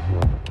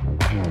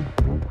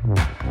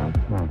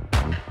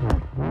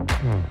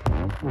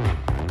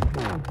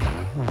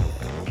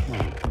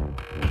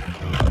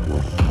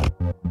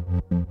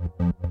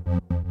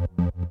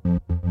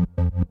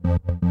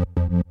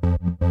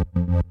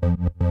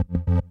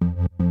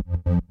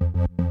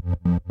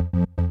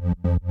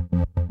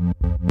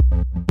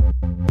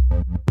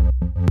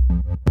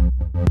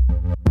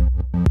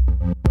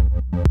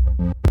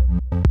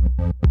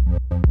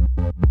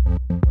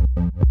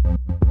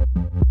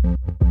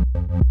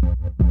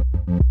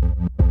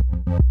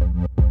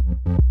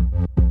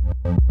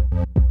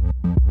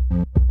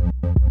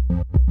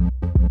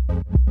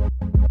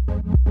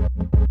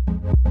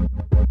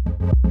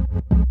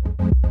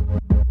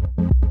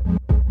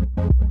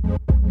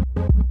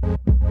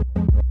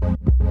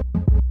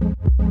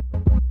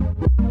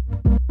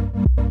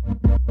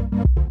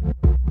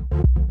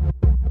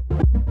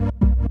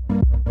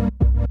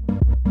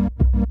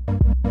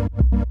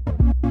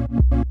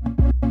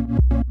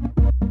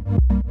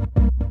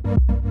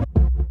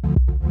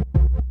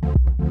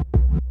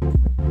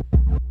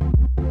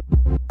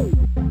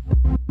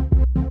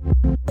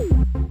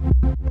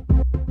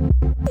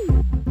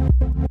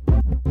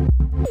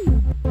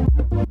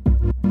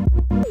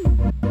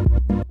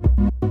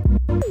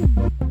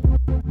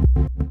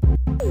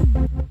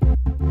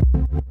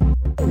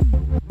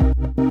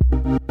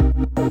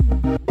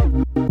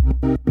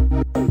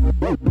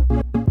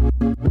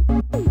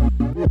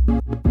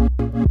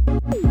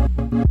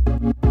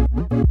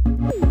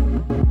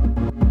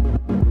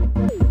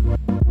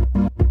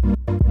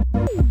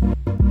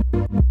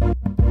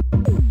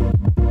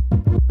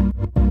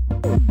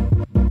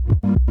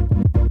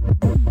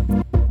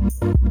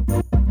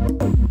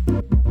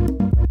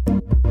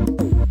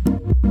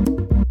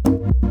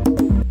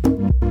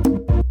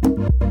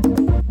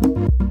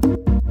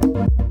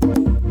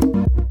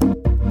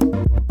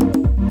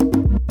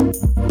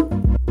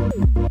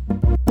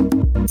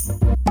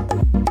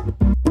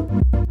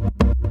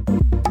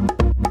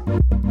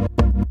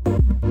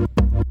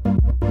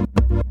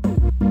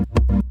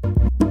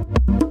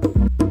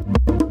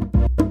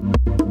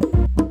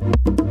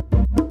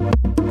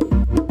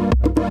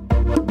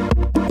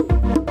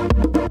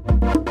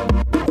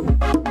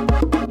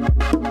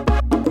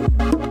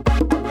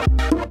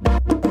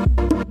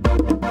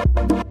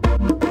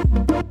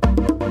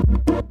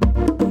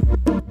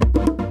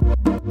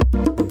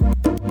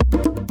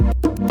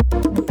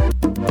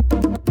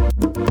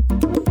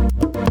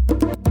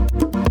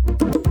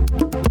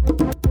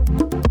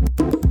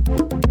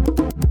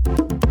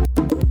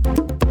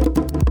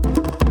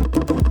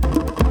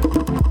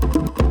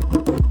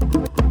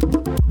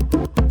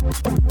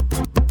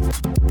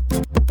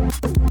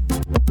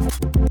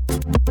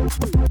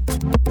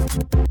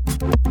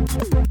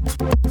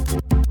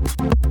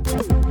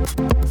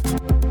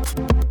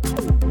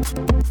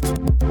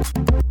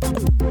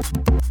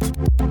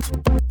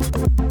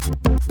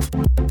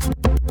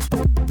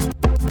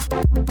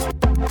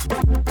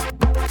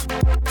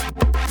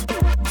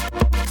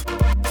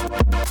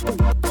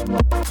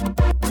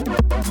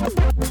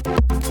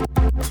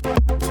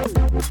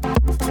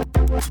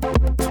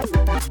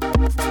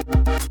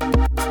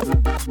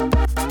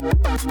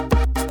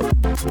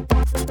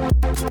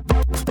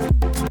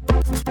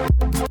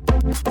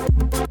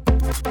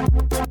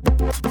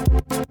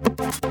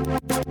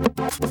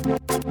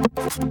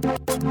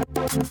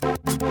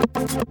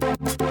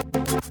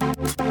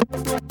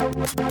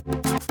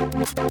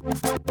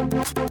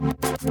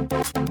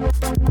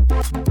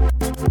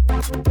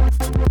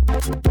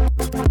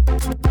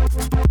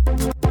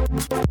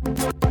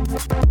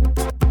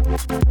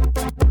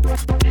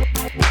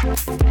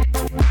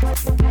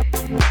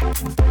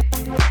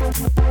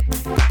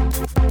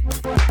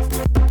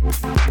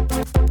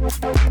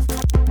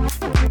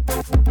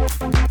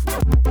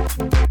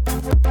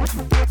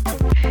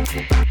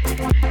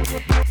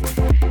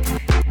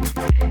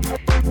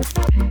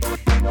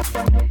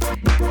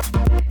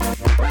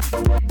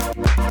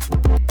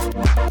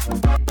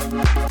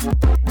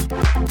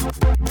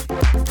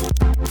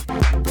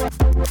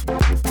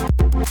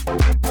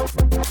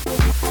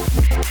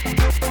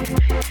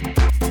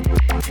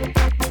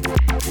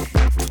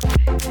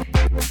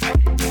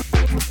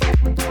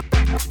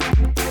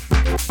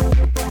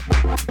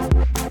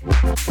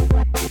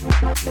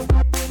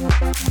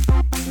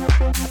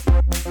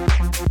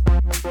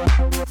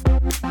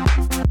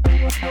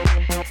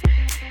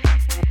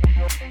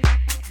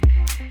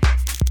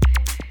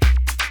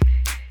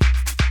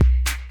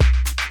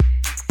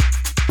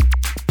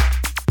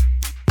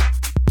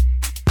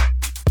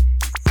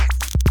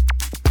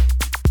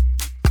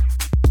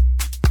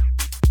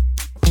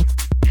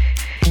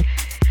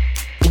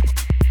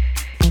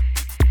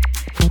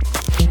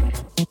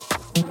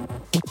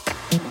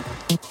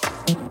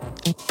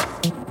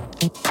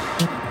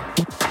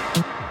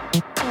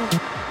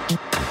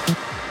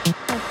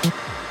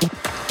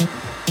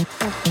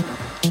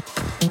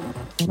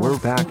 We're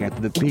back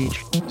at the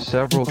beach,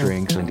 several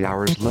drinks and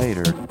hours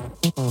later.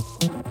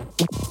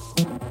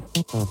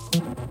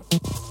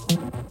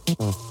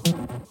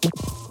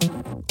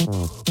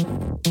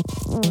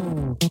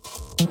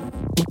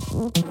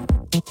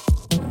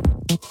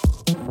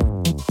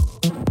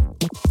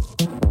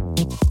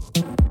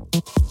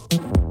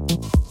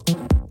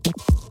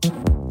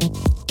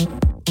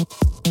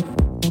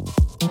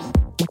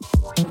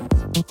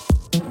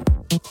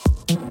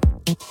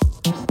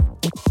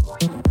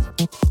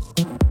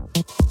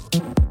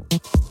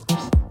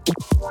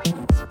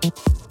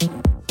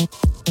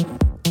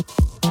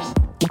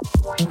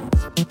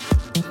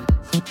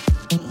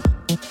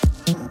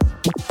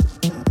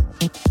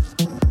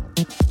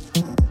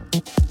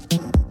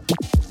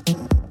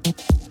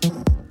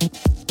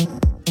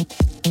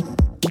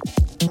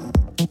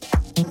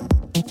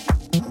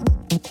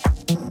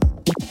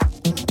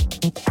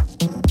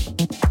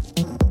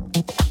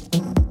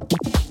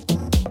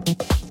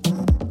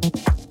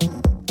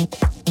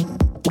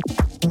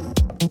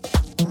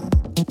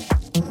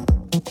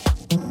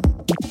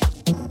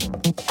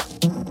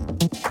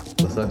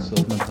 Was sagst du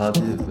auf einer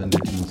Party, wenn dir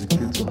die Musik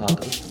viel zu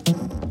hart ist?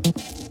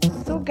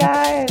 So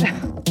geil!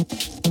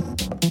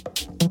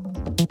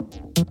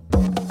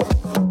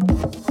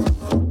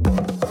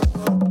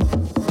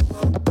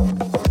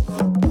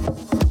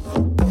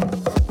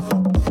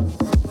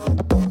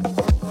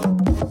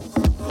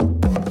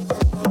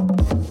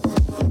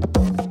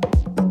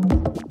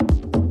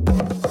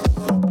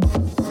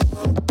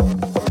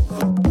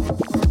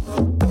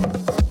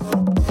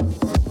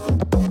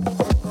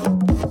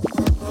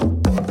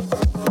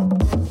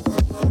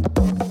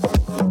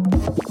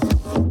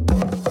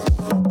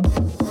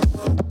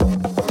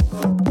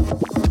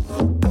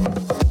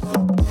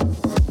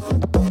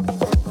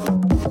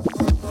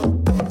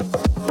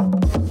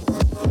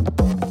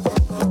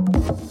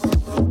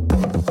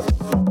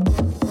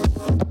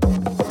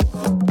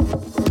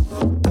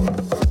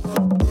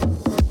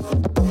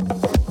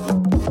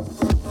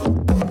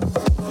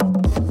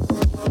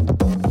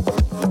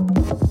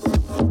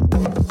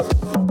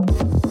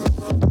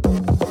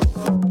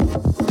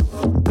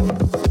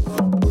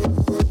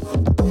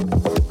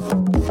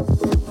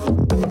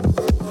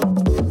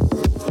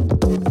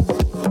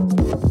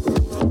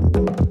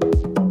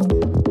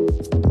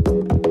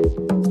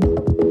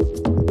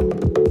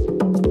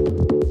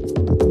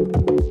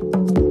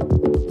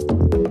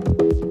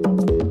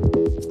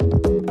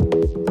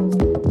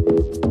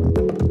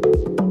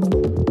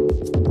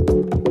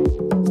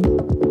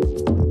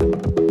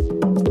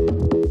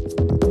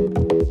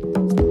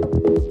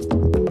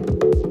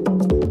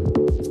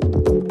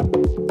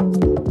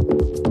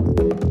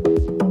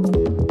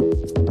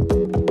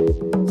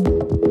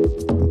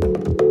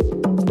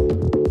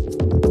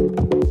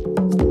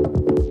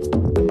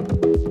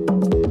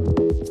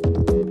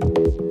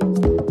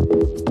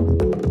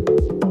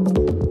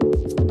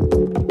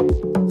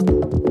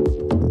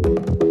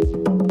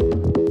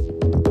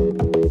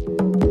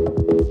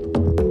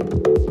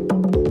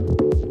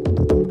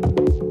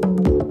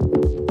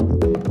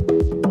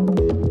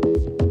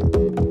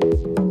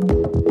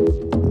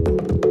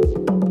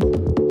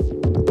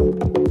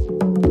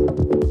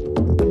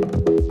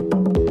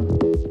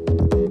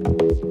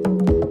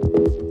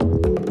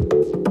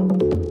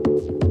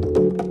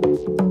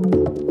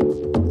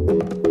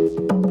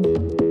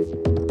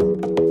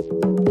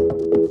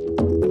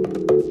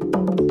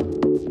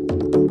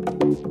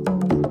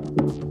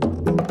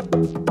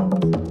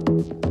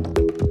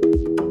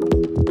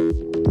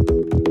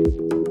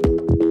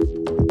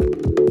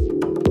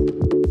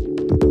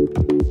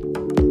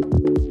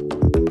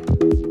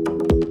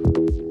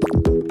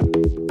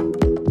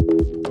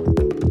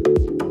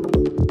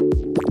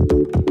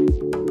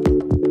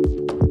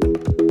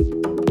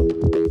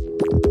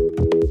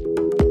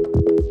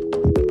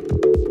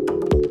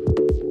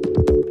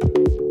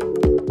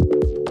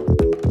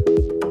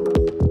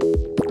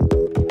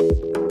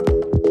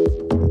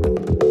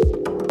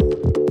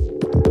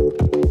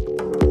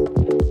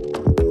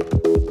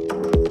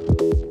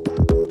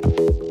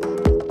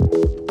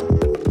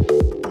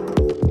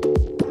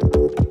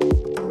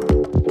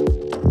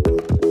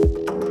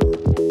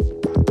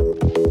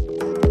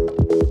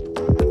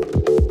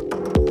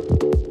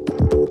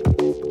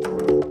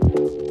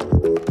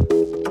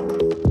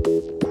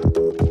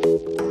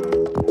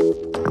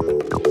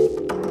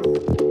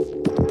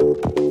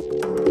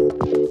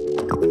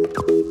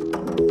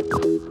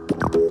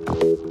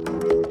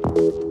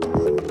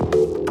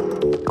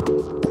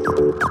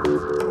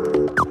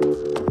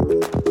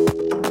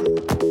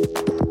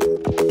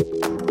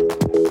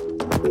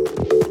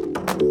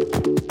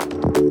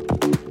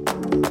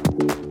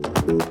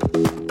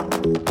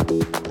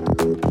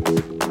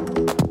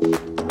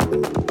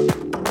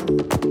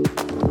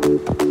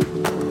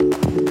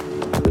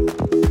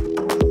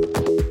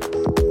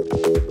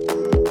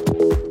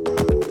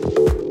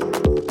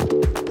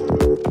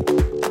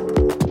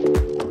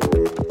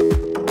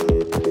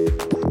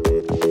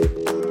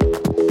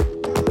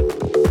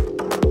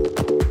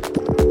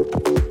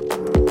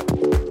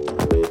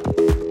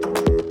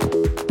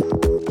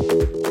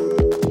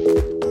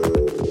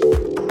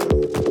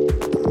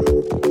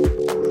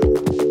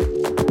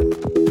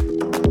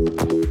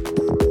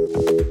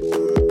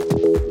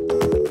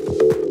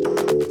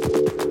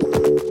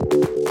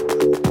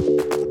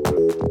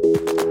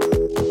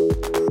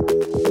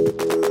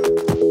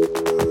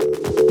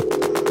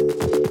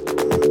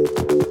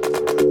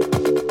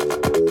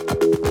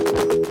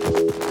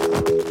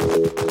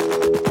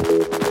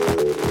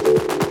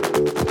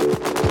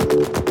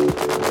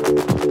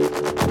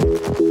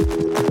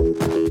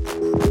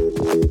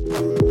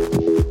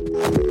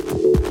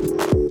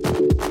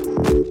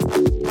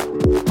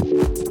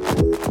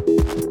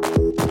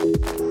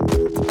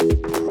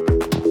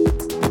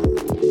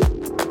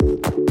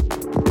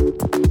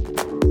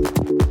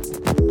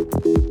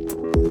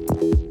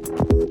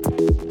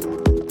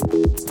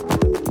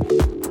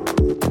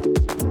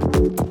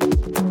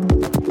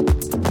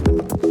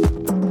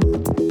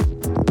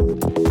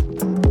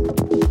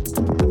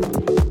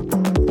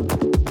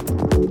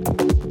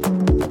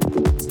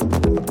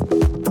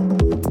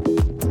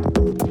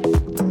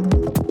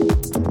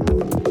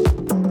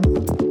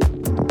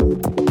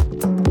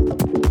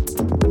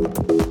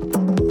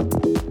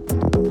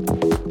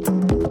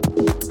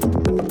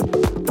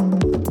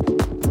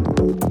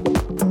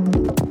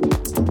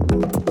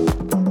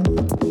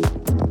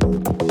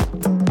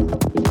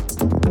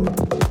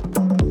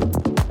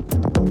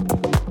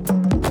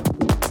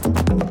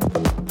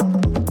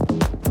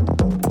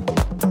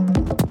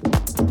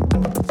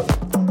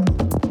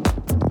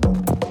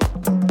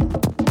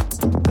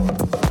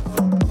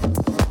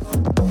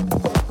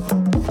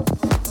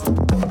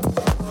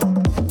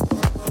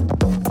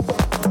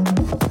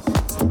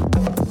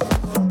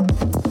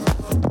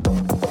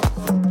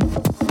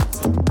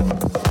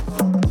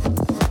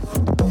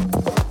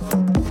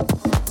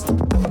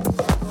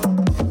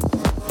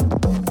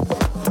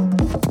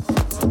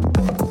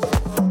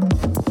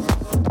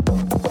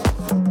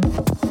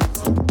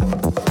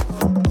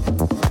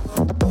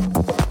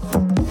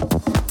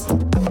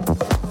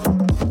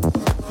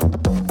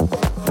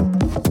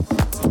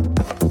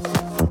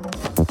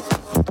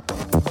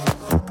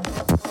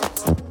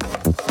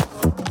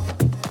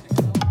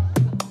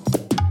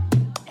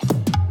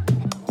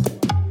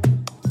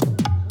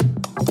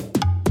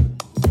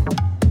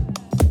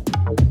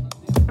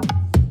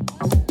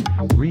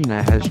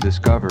 Johanna has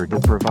discovered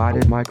the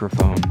provided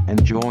microphone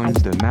and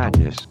joins the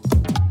madness.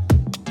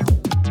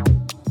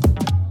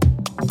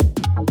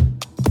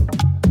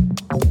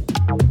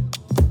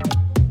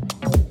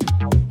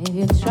 If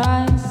you're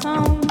trying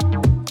some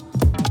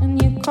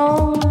and you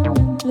call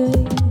and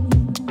play,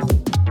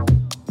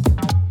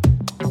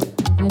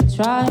 if you're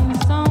trying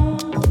some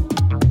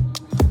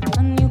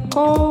and you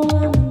call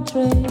and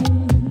trade,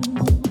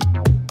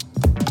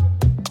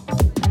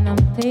 and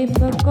a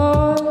paper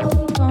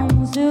gold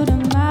comes to the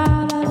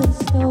mouth of the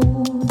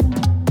stone.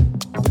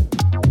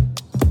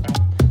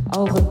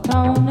 Over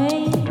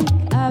tonic,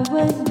 I've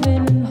always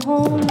been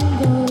holding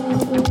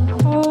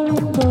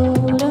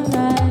gold and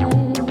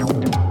night.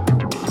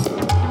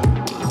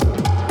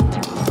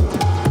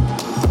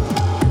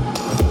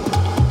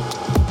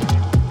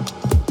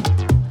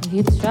 If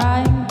you try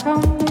and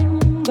come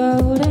in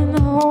gold and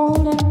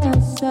hold in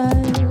the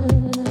side,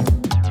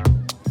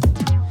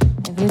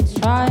 if you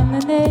try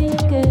and the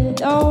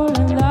naked, all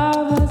in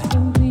love us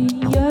and be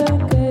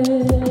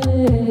again.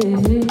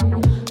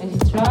 If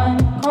you try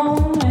and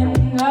come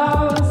in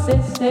love us,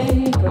 it's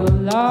take a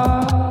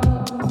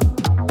lot.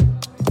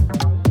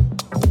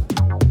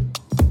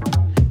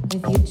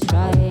 If you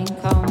try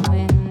and come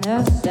in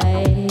the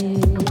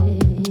same,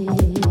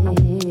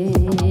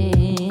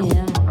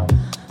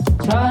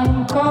 try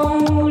and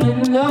come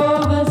in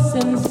love us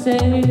and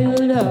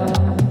sail up.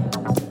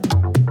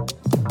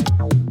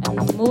 And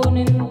the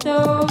morning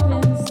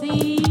dolphin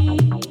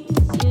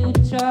sees you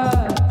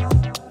trust.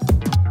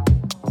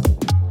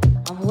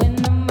 And when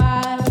the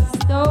mind is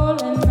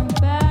stolen, the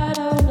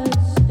battle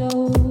is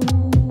stolen.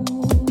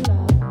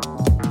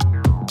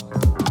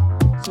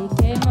 She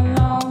came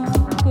along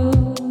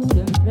good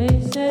and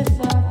places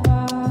are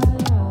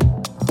fire.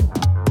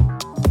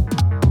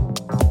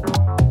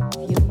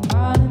 Your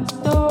mind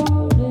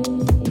stolen,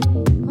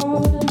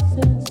 call us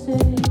and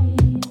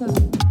save us.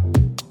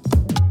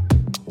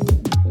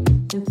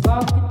 The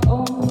pocket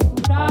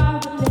only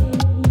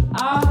traveling,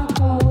 I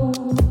go.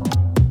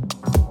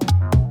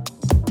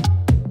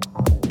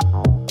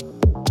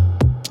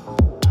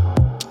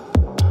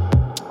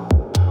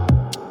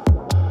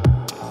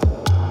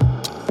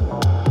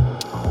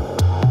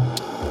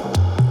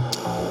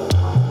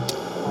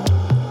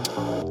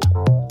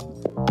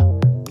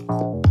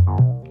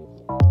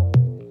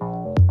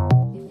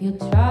 If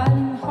you're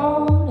trying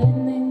hard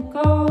and then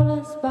call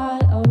us by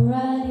a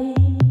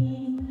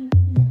rain.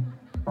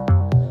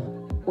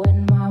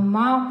 When my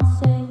mom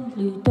said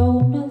you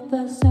don't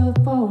ever so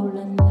fall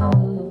in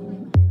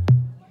love.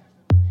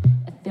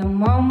 If your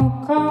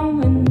mama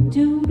come and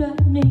do the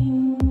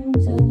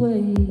things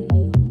away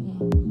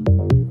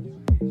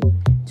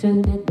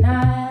to the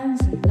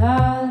nines of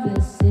love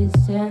is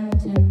his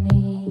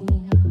Anthony.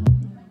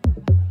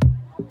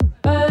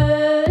 But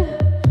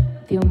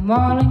if your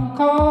morning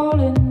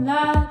calling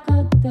like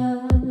a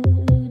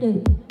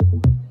dirty,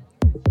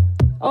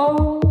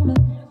 oh,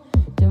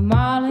 the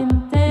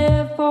morning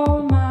there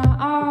for my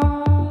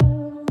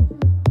arm.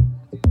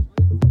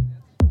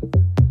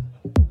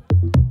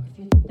 If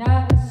you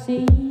die to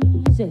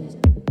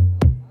season,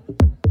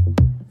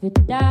 if you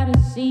die to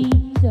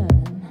season,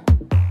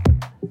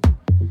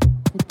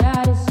 if you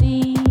die to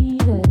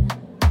season,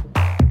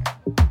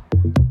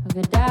 if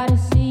you die to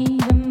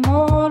season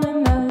more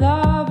than the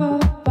love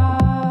of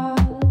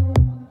God.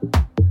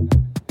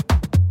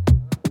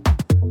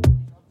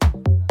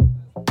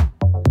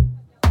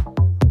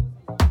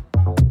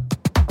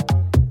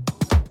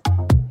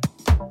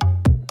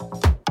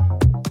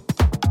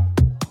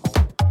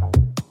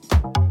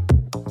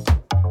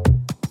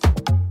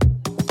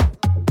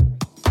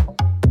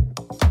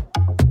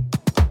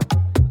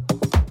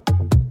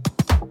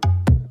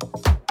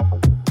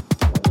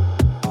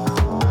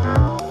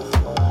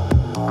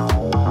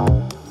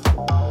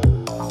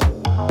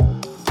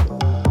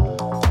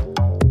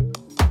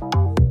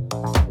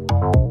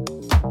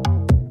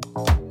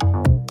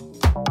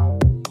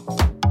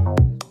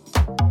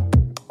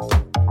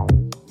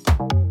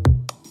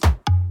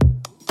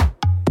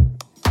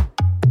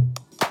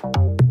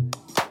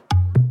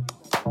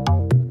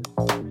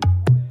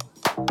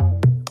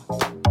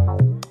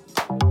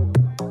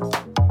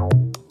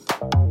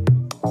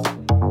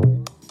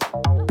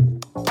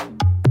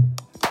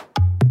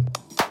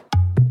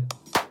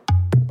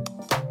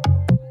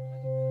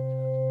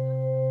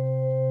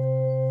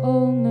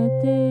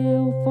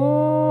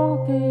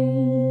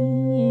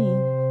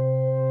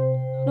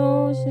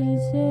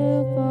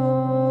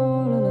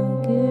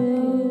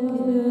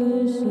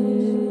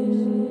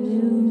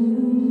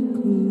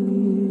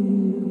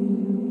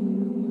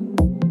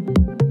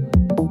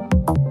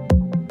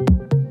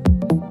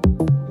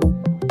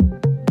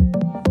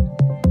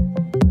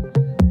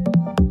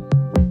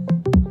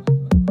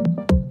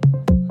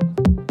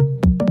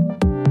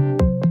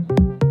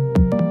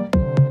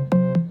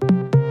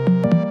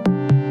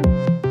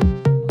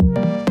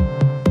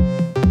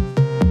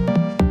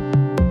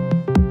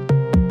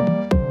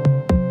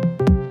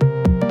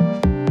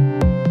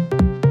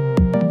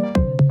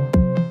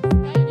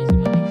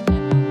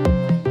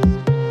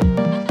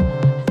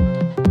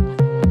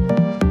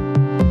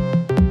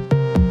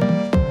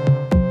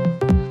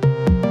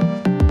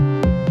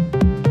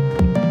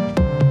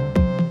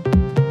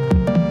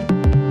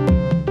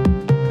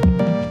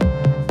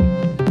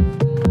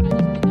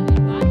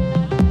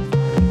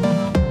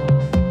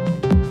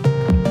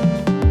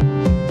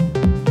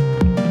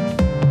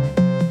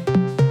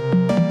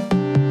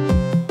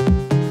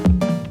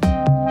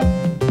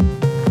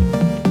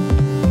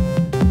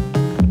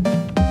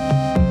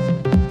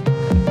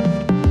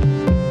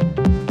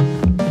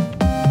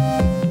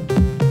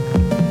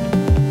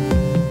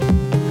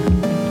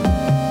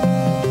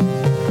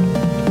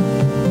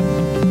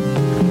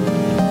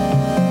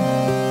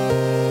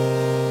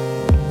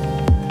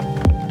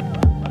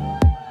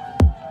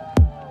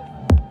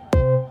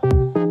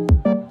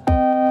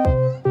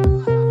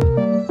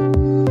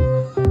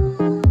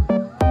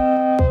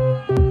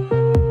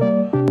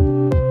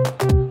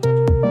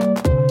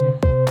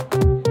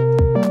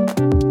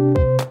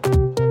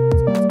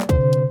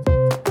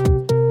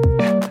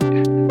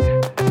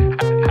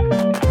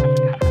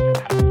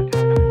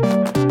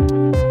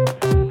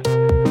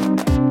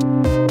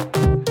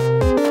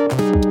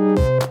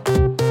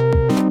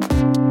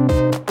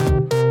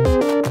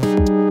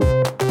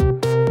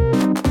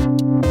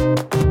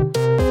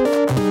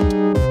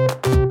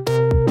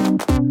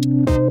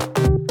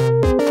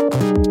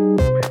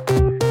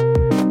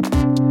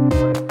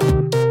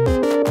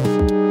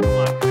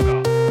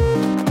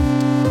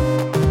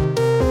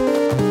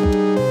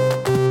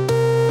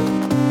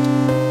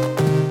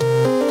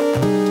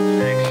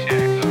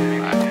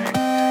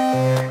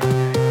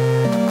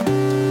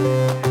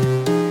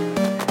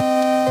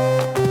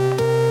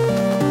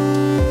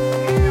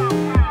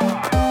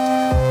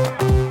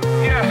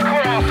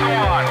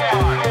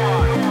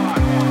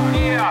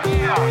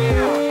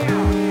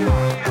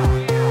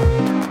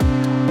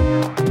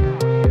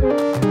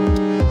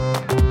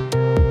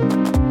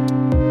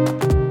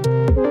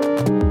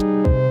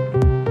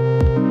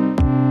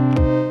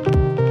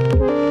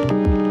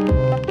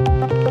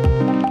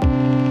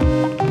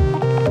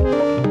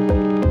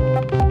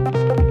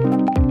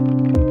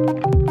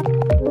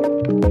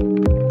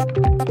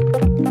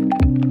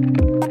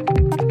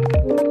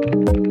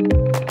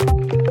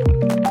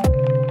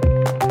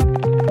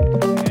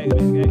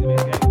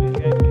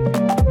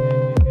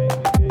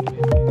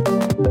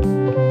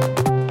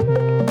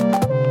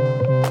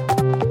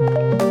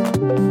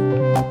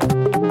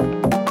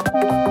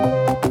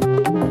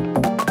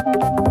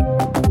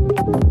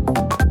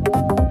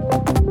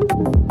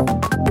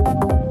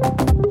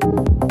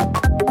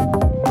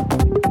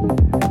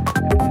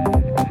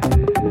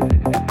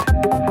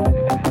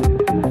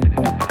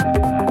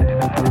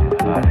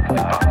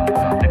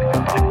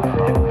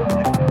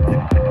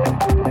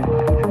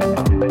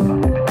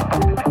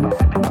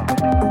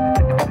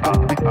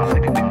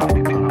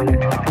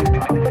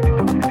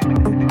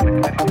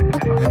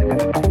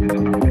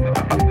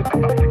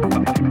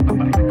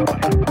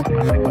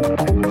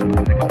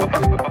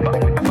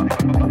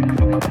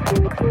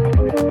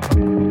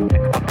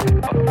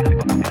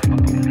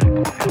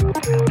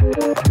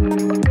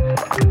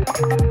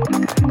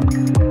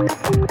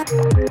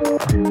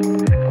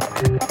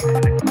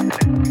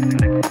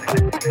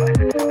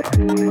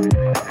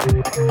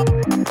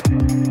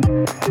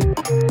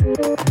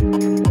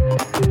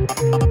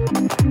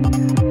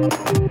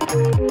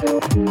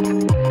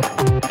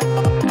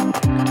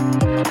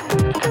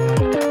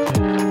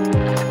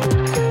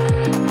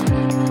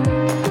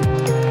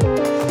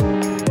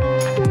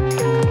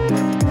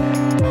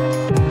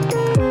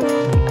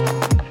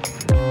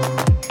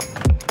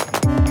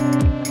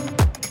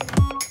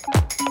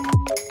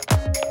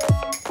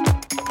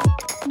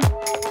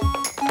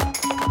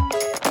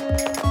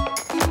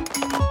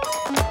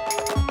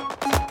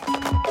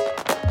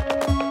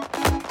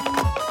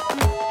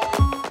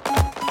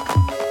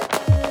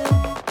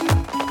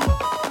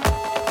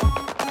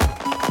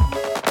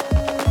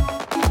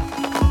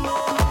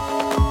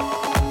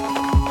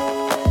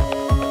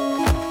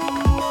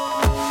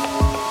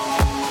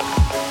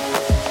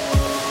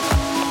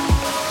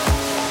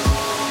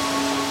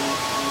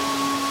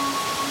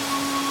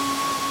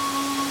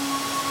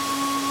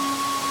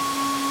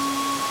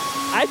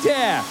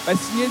 was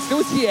ist denn jetzt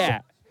los hier?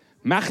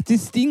 Mach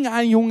das Ding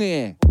an,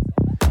 Junge.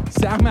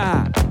 Sag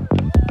mal,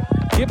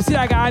 gibt's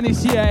ja gar nicht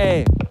hier,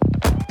 ey.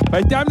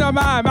 Verdammt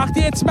nochmal, macht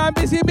ihr jetzt mal ein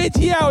bisschen mit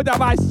hier, oder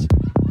was?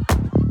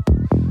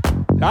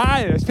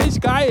 Ja, das finde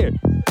ich geil.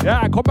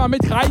 Ja, kommt mal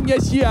mit rein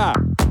jetzt hier.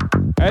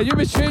 Du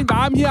bist schön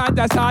warm hier an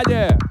der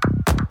Saale.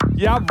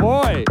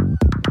 Jawohl.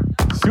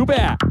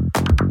 Super.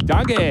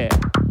 Danke.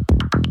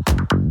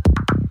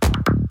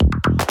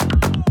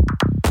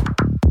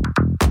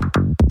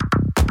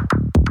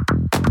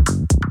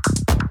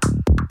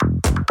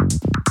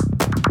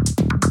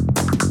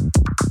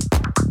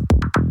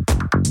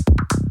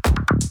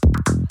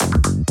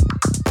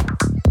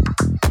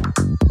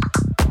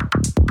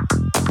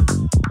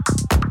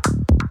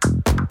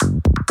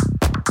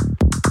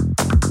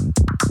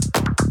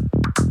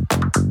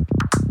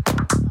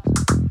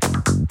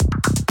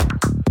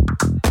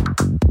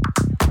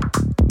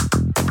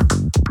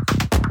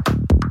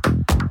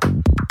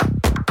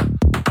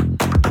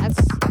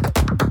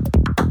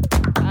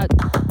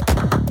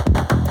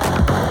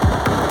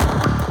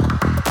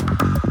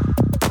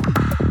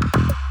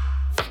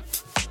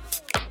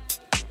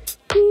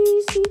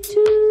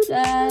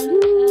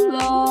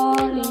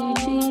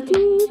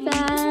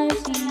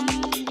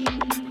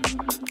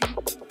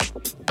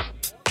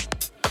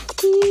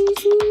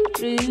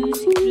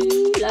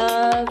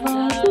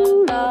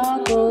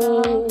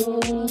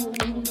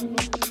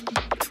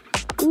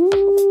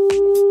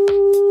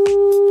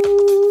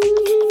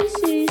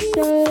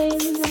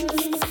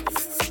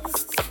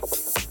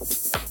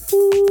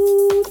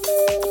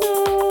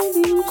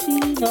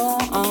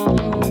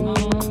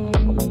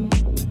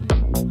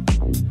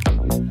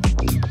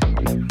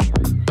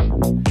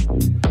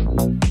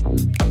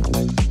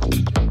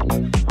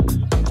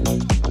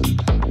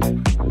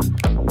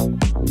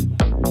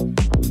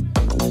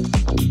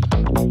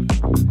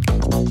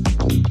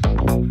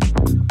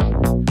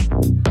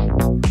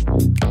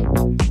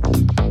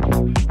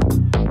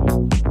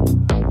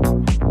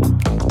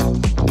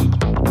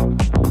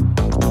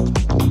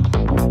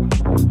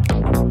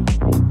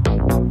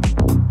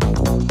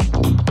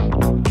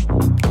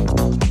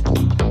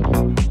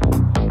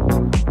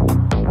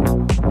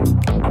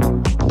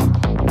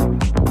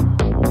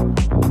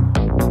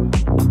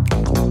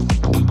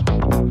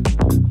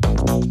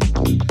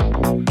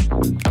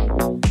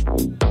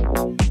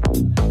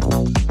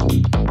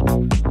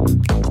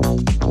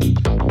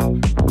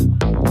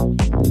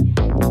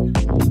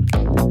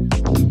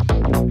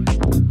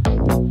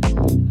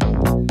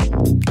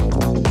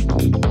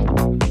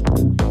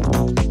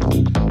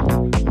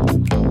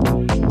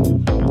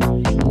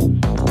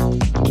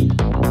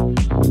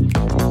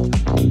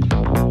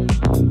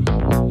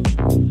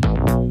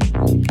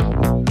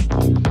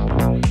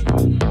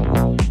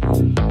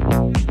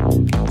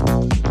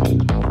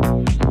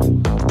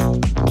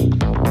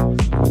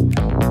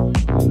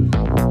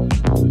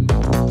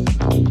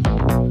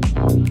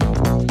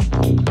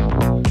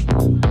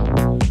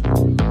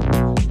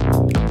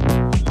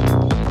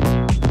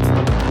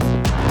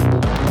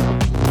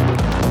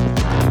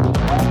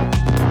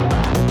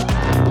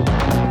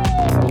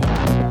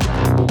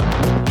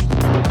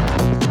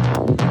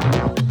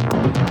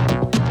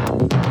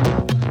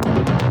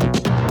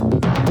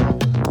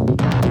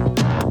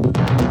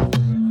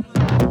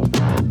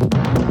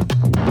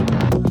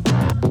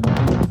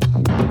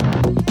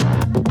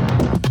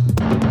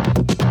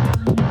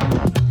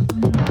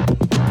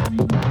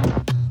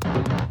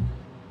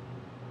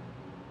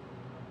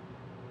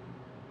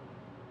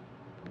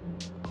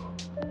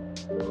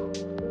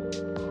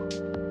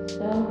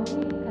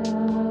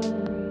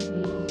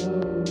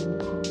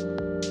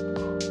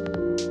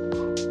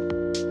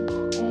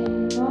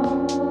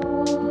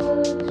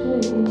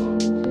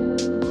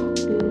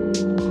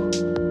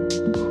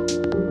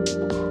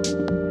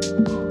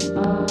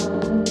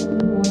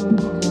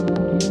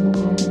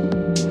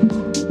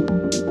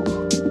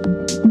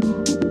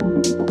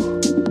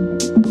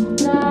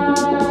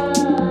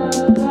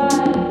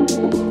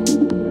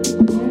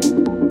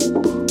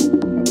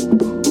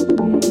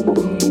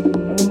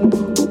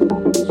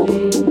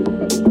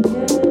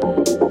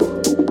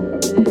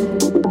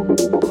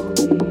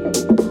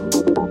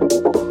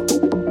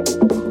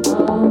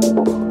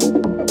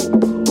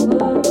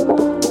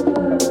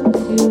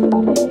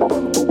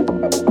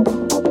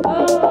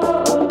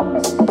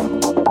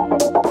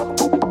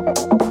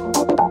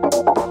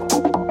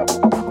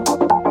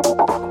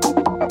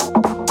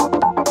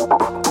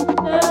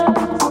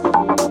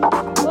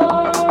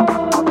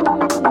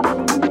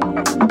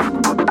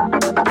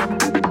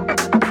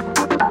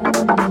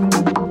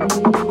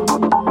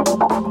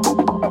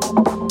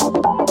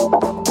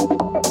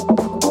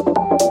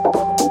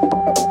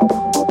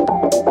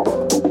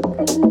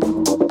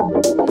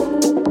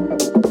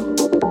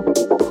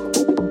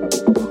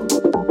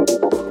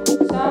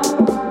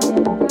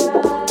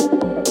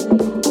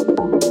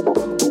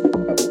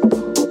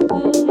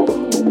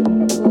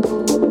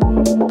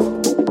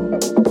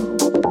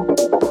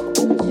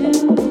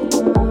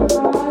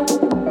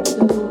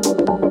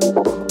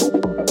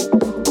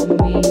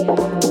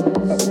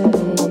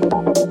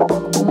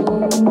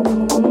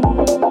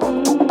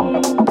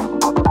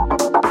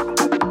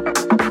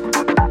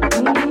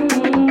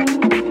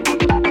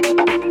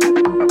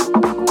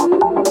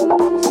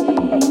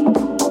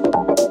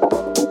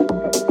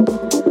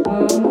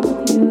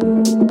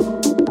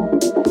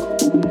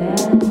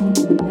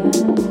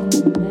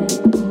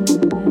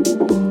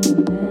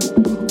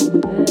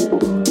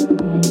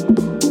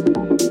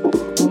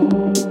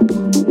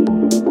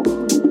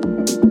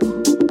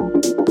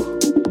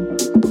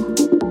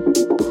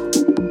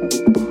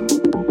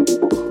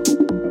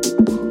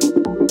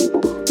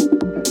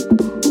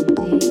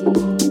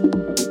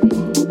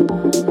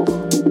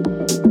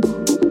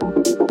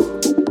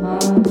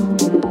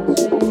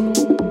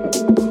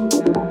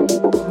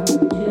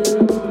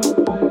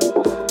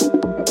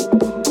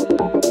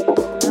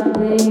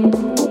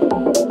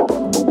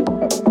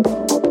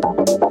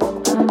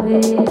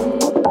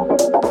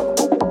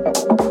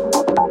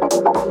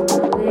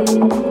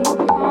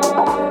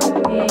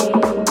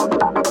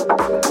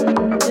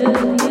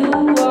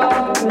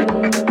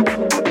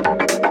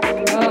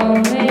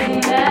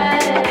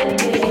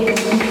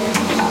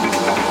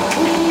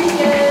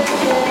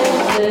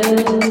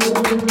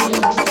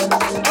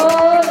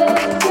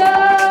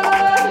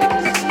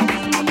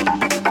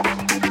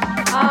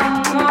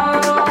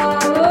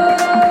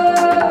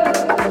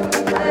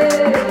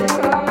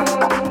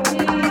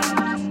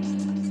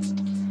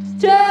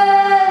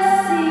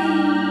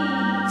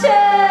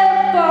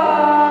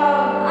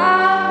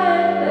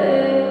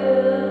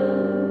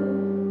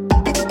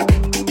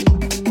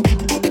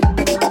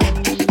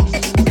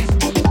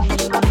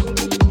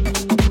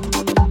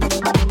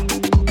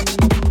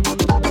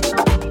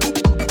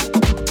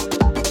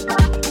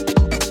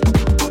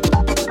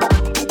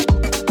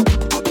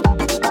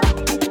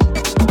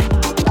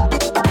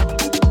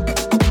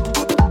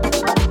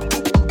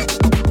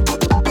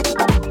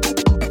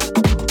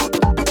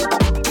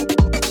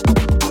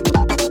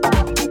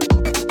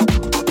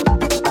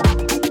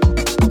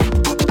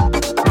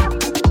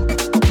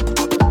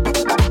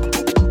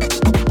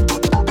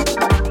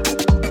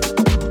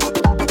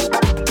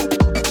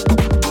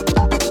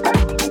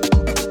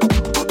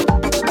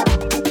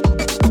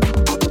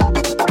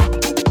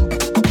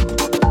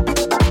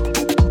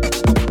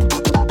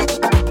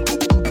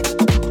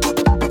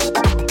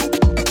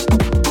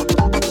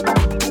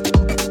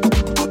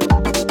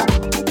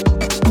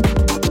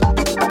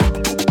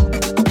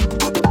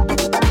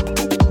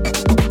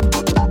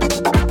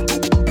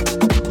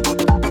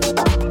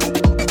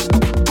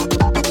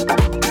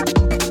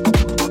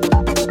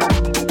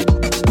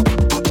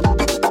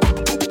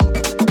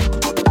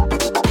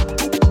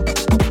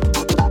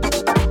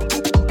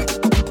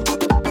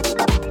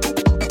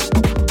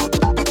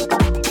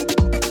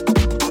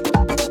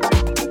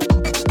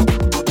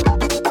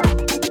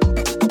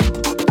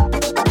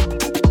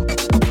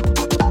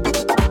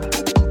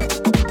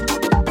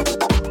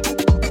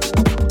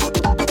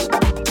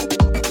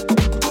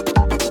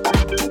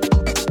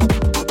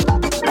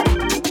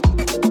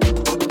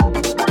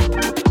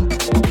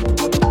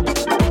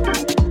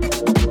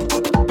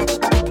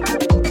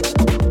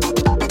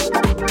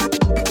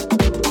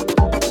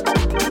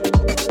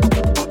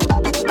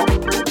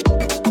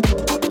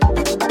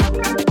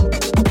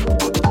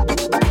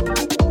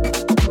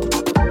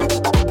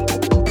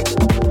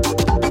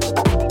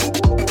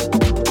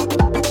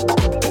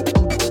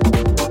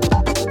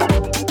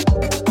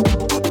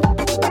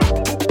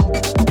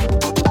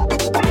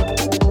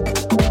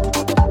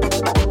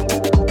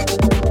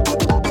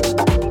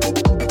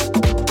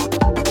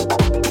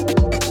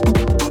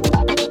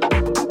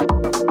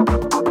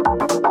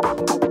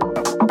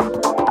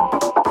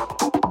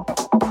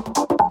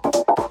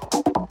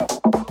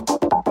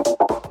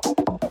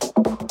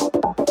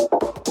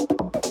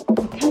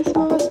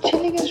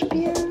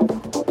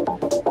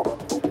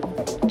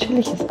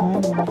 Chillig ist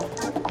mein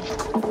Wort.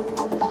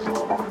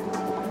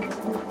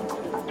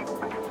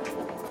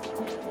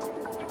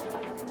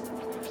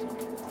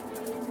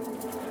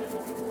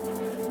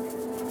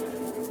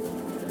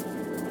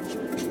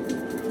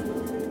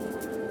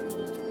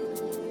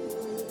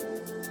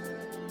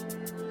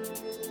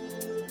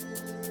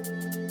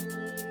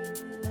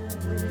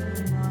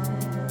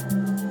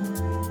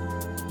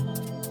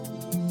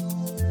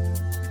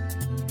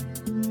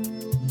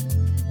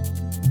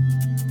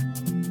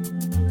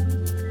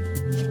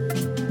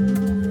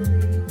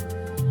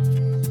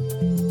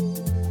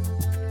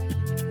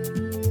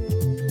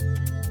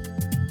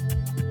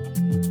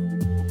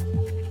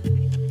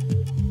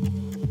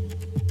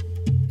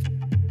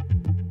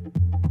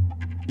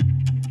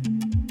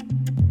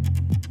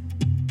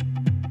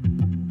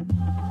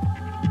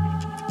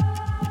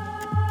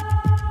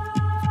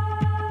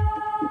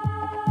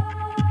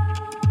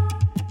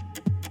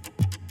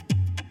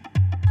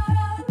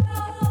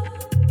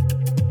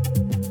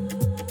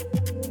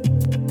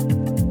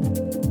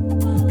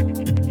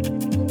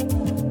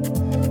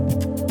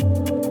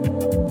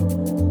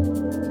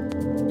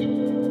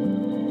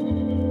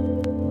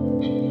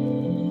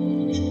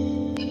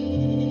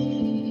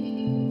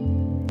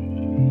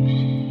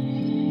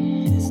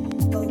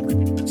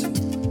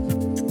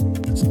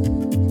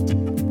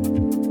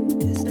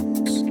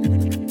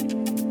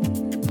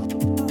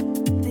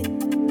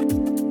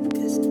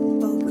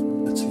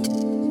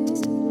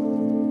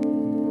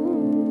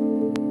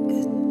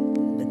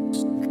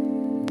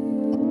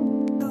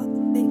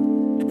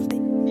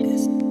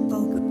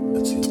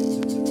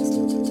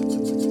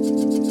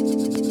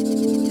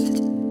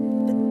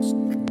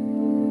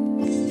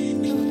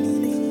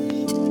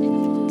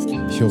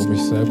 Ich höre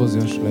mich selber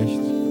sehr schlecht.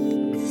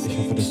 Ich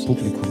hoffe, das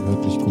Publikum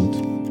hört mich gut.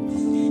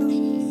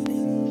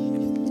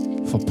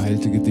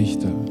 Verpeilte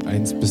Gedichte,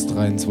 1 bis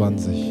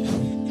 23.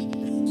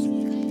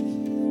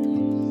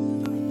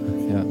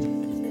 Ja.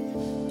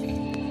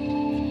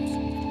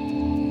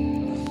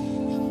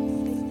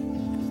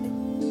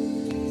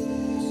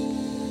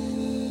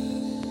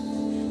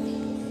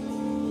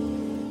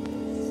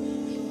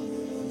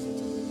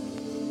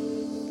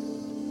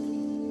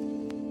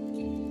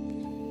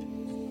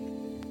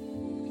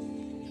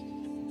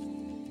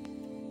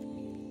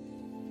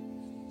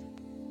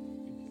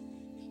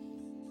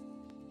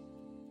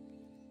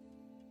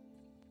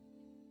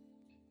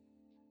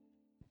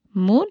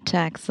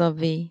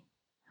 Montagssorbet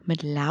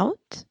mit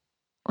Laut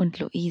und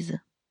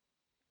Luise.